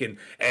make and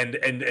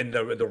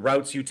the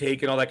routes you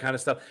take and all that kind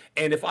of stuff.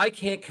 And if I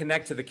can't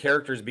connect to the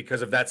characters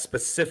because of that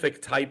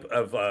specific type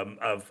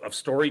of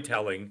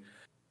storytelling,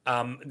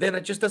 then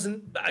it just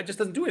doesn't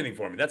do anything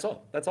for me. That's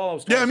all I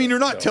was trying I mean, you're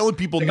not telling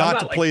people not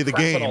to play the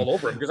game all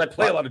over because I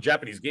play a lot of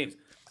Japanese games.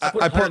 I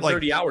put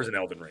 130 hours in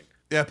Elden Ring.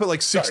 Yeah, I put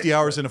like 60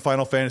 hours into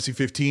Final Fantasy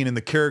 15, and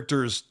the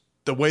characters,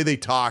 the way they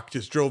talk,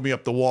 just drove me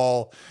up the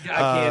wall.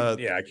 I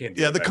can't.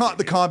 Yeah,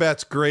 the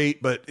combat's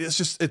great, but it's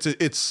just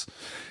it's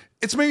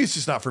maybe it's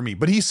just not for me.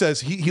 But he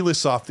says he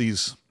lists off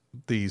these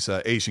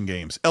Asian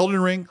games: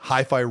 Elden Ring,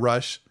 Hi-Fi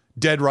Rush,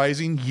 Dead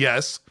Rising,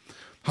 yes,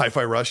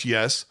 Hi-Fi Rush,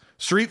 yes,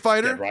 Street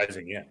Fighter, Dead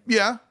Rising,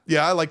 yeah.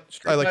 I like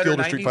the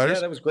older Street Fighters.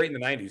 Yeah, that was great in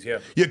the 90s. Yeah,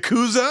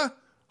 Yakuza.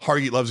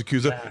 Hargeet loves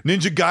Yakuza. Yeah.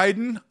 Ninja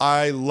Gaiden.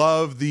 I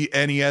love the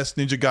NES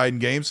Ninja Gaiden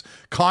games.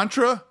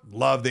 Contra.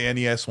 Love the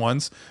NES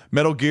ones.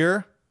 Metal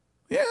Gear.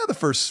 Yeah, the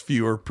first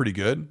few are pretty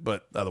good,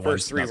 but the other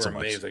ones three not so were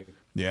much. Amazing.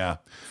 Yeah.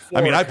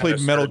 I mean, I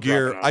played Metal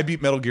Gear. I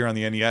beat Metal Gear on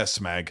the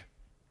NES, Mag.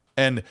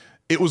 And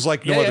it was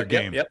like no other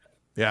game. Yep.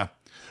 Yeah.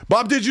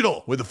 Bob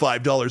Digital with a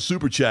 $5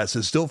 super chat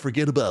says, don't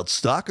forget about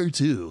Stalker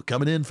 2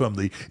 coming in from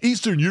the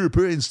Eastern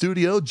European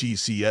studio,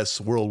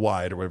 GCS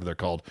Worldwide, or whatever they're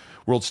called,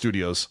 World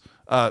Studios.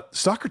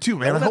 Stalker 2,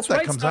 man, I hope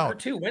that comes Stalker out.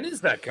 2. When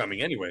is that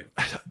coming anyway?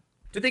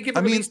 Did they give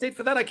a release date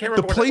for that? I can't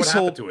remember what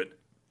happened to it.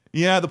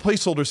 Yeah, the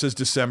placeholder says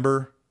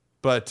December,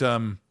 but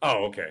oh,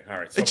 okay. All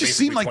right. So it just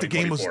seemed like the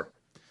game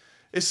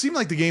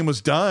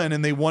was done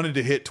and they wanted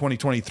to hit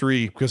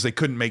 2023 because they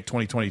couldn't make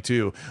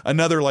 2022.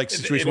 Another like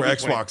situation where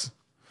Xbox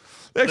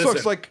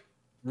like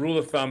rule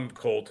of thumb,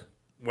 Colt,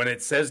 when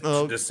it says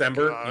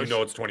December, you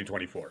know it's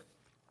 2024.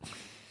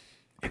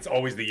 It's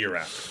always the year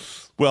after.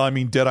 Well, I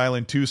mean, Dead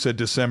Island 2 said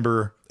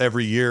December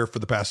every year for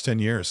the past 10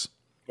 years.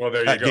 Well,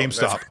 there you at go.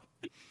 GameStop.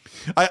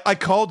 I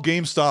called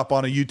GameStop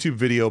on a YouTube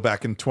video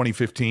back in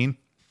 2015.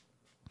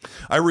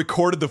 I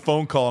recorded the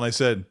phone call and I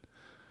said,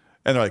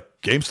 and they're like,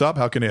 GameStop,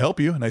 how can I help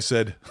you? And I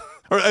said,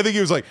 or I think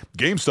he was like,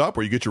 GameStop,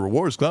 where you get your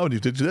rewards.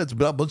 That's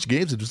about a bunch of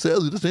games and just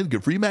get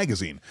a free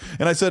magazine.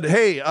 And I said,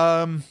 hey,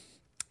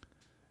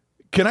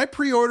 can I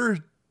pre-order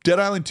Dead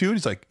Island 2? And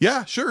he's like,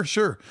 yeah, sure.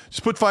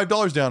 Just put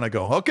 $5 down. I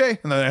go, okay.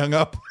 And then I hung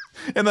up.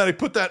 And then I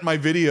put that in my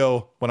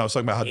video when I was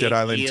talking about how Dead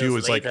Island 2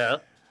 is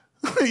later.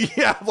 Like,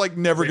 yeah, like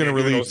never going to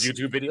release. Those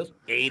YouTube videos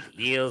 8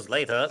 years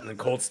later, and then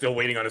Colt's still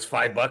waiting on his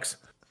 $5.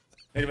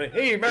 Anyway,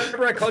 hey,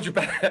 remember I called you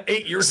back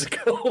 8 years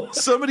ago?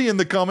 Somebody in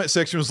the comment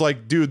section was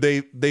like, dude,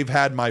 they've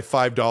had my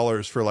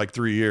 $5 for like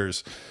 3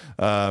 years.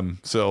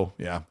 So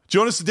yeah,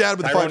 Jonas the Dad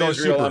with the $5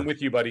 super. I'm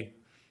with you, buddy.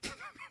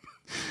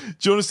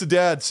 Jonas the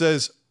Dad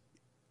says,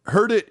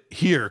 heard it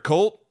here.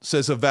 Colt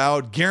says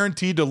Avowed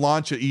guaranteed to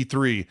launch at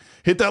E3.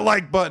 Hit that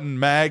like button.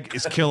 Mag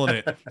is killing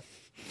it.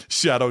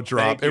 Shadow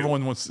drop.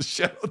 Everyone wants the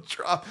shadow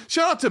drop.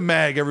 Shout out to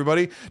Mag,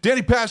 everybody.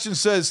 Danny Passion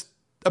says,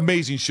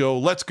 amazing show.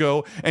 Let's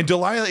go. And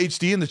Delilah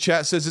HD in the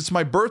chat says, it's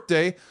my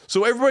birthday.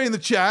 So everybody in the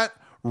chat,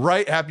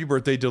 write happy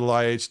birthday,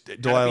 Delilah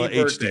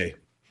HD.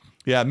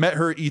 Yeah, met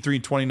her at E3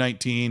 in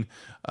 2019.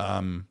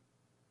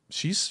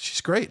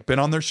 She's great. Been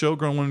on their show,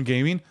 Grown Women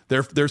Gaming.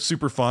 They're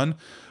super fun.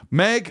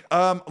 Meg,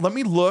 let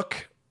me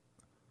look.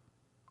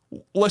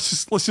 Let's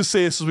just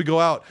say this as we go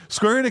out.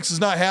 Square Enix is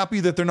not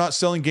happy that they're not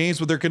selling games,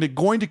 but they're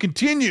going to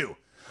continue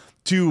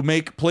to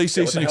make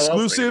PlayStation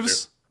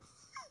exclusives.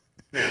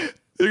 They're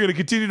going to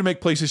continue to make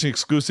PlayStation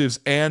exclusives,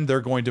 and they're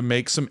going to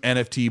make some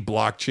NFT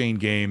blockchain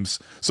games.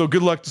 So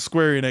good luck to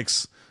Square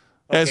Enix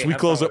as we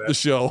close up the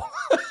show.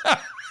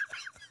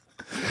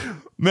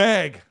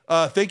 Meg,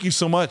 thank you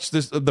so much.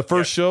 The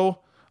first show,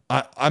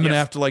 I'm gonna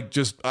have to like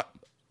just. I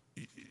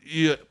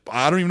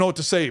don't even know what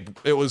to say.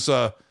 It was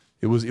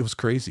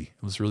crazy.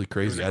 It was really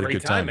crazy. I had a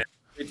good time.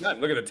 Great time.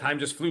 Look at the time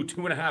just flew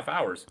 2.5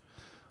 hours.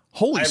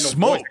 Holy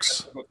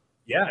smokes!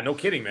 Yeah, no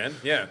kidding, man.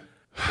 Yeah,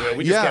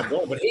 we just kept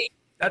going. But hey,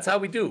 that's how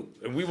we do,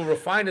 and we will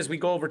refine as we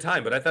go over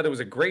time. But I thought it was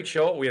a great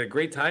show. We had a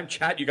great time.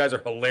 Chat, you guys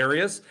are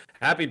hilarious.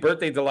 Happy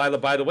birthday, Delilah,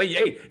 by the way.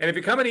 Yay! And if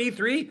you're coming to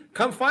E3,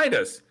 come find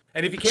us.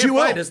 And if you can't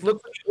find us,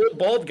 look for the old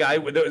bald guy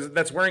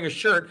that's wearing a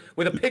shirt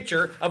with a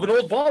picture of an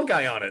old bald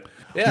guy on it.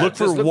 Yeah, look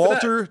for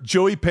Walter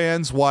Joey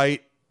Pans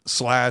White /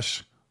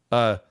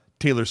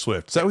 Taylor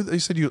Swift. Is that what they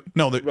said?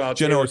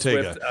 Jenna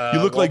Ortega.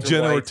 You look like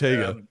Jenna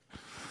Ortega.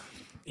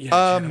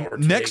 Jenna Ortega.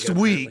 Next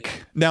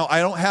week. Now I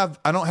don't have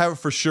it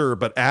for sure,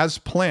 but as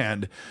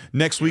planned,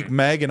 next week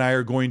Mag and I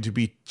are going to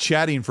be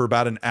chatting for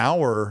about an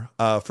hour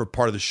for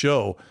part of the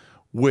show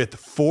with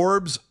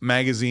Forbes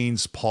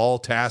magazine's Paul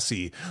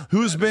Tassi,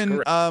 who's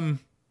been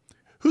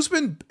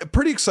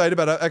pretty excited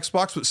about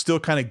Xbox, but still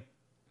kind of,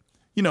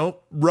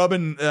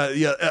 rubbing,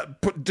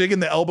 digging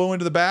the elbow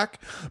into the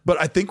back.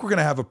 But I think we're going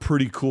to have a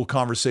pretty cool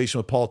conversation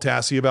with Paul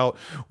Tassi about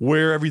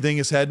where everything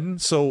is heading.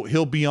 So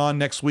he'll be on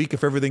next week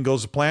if everything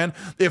goes to plan.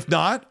 If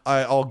not,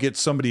 I'll get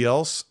somebody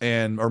else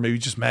or maybe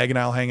just Mag and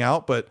I'll hang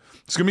out, but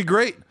it's going to be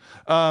great.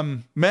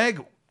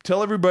 Mag,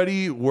 tell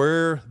everybody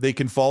where they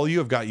can follow you.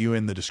 I've got you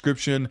in the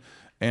description.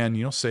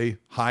 And, say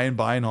hi and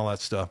bye and all that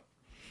stuff.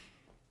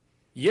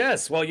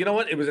 Yes. Well, you know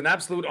what? It was an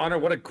absolute honor.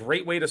 What a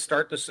great way to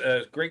start this.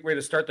 Great way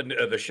to start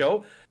the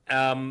show.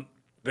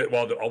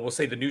 We'll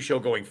say the new show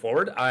going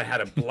forward. I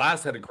had a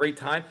blast. Had a great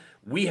time.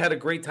 We had a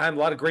great time. A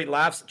lot of great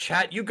laughs.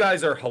 Chat. You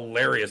guys are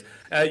hilarious.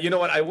 You know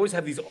what? I always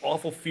have these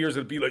awful fears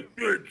of be like,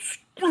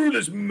 screw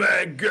this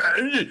Mag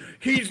guy.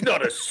 He's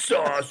not a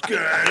sauce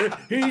guy.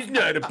 He's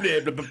not a blah,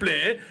 blah, blah,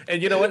 blah.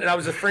 And you know what? And I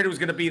was afraid it was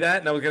going to be that.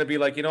 And I was going to be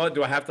like, you know what?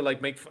 Do I have to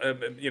like make,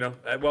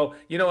 well,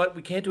 you know what?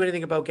 We can't do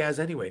anything about Gaz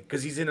anyway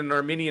because he's in an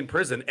Armenian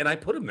prison and I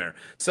put him there.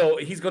 So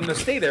he's going to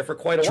stay there for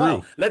quite a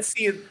while. Let's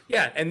see it.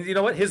 Yeah. And you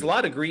know what? His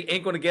law degree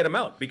ain't going to get him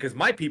out because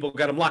my people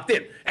got him locked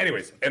in.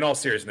 Anyways, in all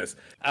seriousness,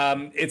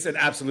 it's an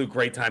absolute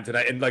great time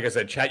tonight. And like I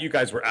said, chat, you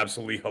guys were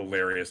absolutely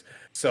hilarious.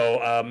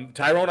 So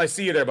Tyrone, I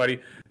see you there, buddy.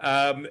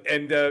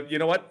 You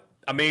know what?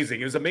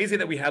 Amazing. It was amazing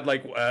that we had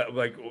like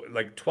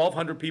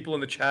 1,200 people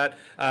in the chat.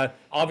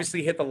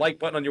 Obviously hit the like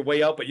button on your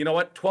way out, but you know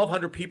what?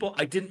 1,200 people.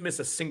 I didn't miss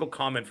a single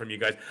comment from you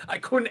guys. I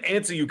couldn't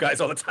answer you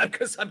guys all the time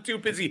because I'm too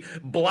busy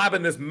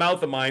blabbing this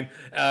mouth of mine.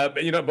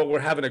 But we're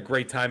having a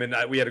great time and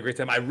we had a great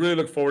time. I really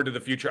look forward to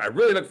the future. I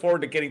really look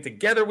forward to getting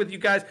together with you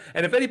guys.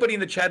 And if anybody in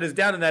the chat is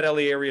down in that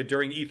LA area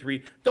during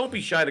E3, don't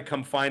be shy to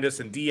come find us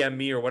and DM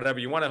me or whatever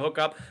you want to hook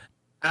up.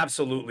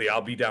 Absolutely.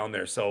 I'll be down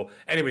there. So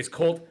anyways,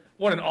 Colt,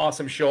 what an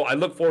awesome show. I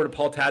look forward to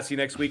Paul Tassi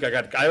next week. I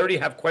already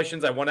have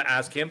questions I want to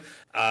ask him.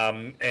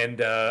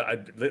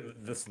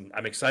 Listen,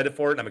 I'm excited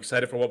for it. I'm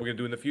excited for what we're going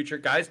to do in the future.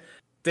 Guys,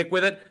 stick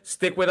with it.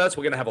 Stick with us.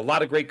 We're going to have a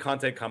lot of great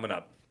content coming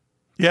up.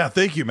 Yeah,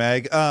 thank you,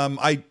 Mag.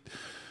 I've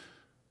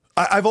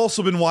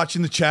also been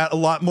watching the chat a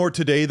lot more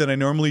today than I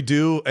normally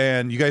do,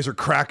 and you guys are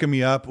cracking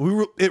me up.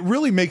 It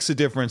really makes a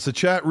difference. The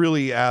chat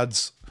really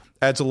adds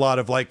a lot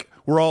of like,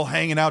 we're all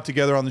hanging out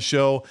together on the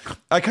show.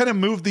 I kind of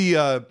moved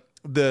the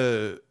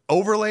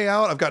overlay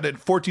out. I've got it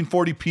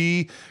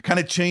 1440p, kind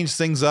of changed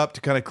things up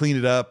to kind of clean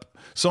it up.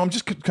 So I'm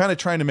just kind of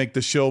trying to make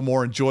the show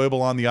more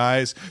enjoyable on the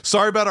eyes.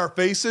 Sorry about our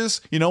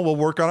faces. You know, we'll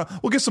work on it.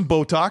 We'll get some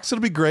Botox.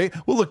 It'll be great.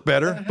 We'll look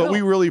better, but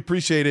we really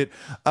appreciate it.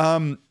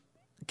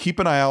 Keep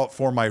an eye out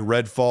for my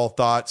Redfall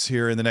thoughts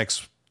here in the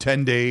next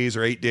 10 days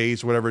or 8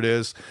 days, whatever it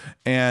is.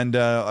 And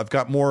I've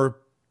got more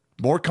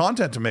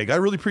content to make. I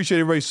really appreciate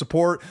everybody's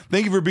support.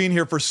 Thank you for being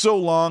here for so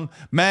long.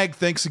 Mag,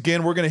 thanks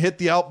again. We're going to hit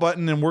the out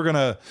button and we're going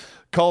to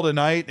call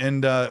tonight.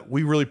 And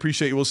we really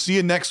appreciate you. We'll see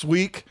you next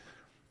week.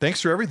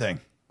 Thanks for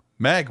everything.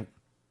 Mag,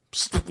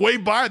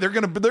 wave by. They're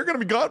going to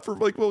be gone for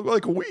like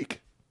a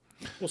week.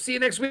 We'll see you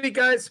next week,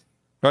 guys.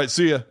 All right.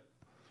 See ya.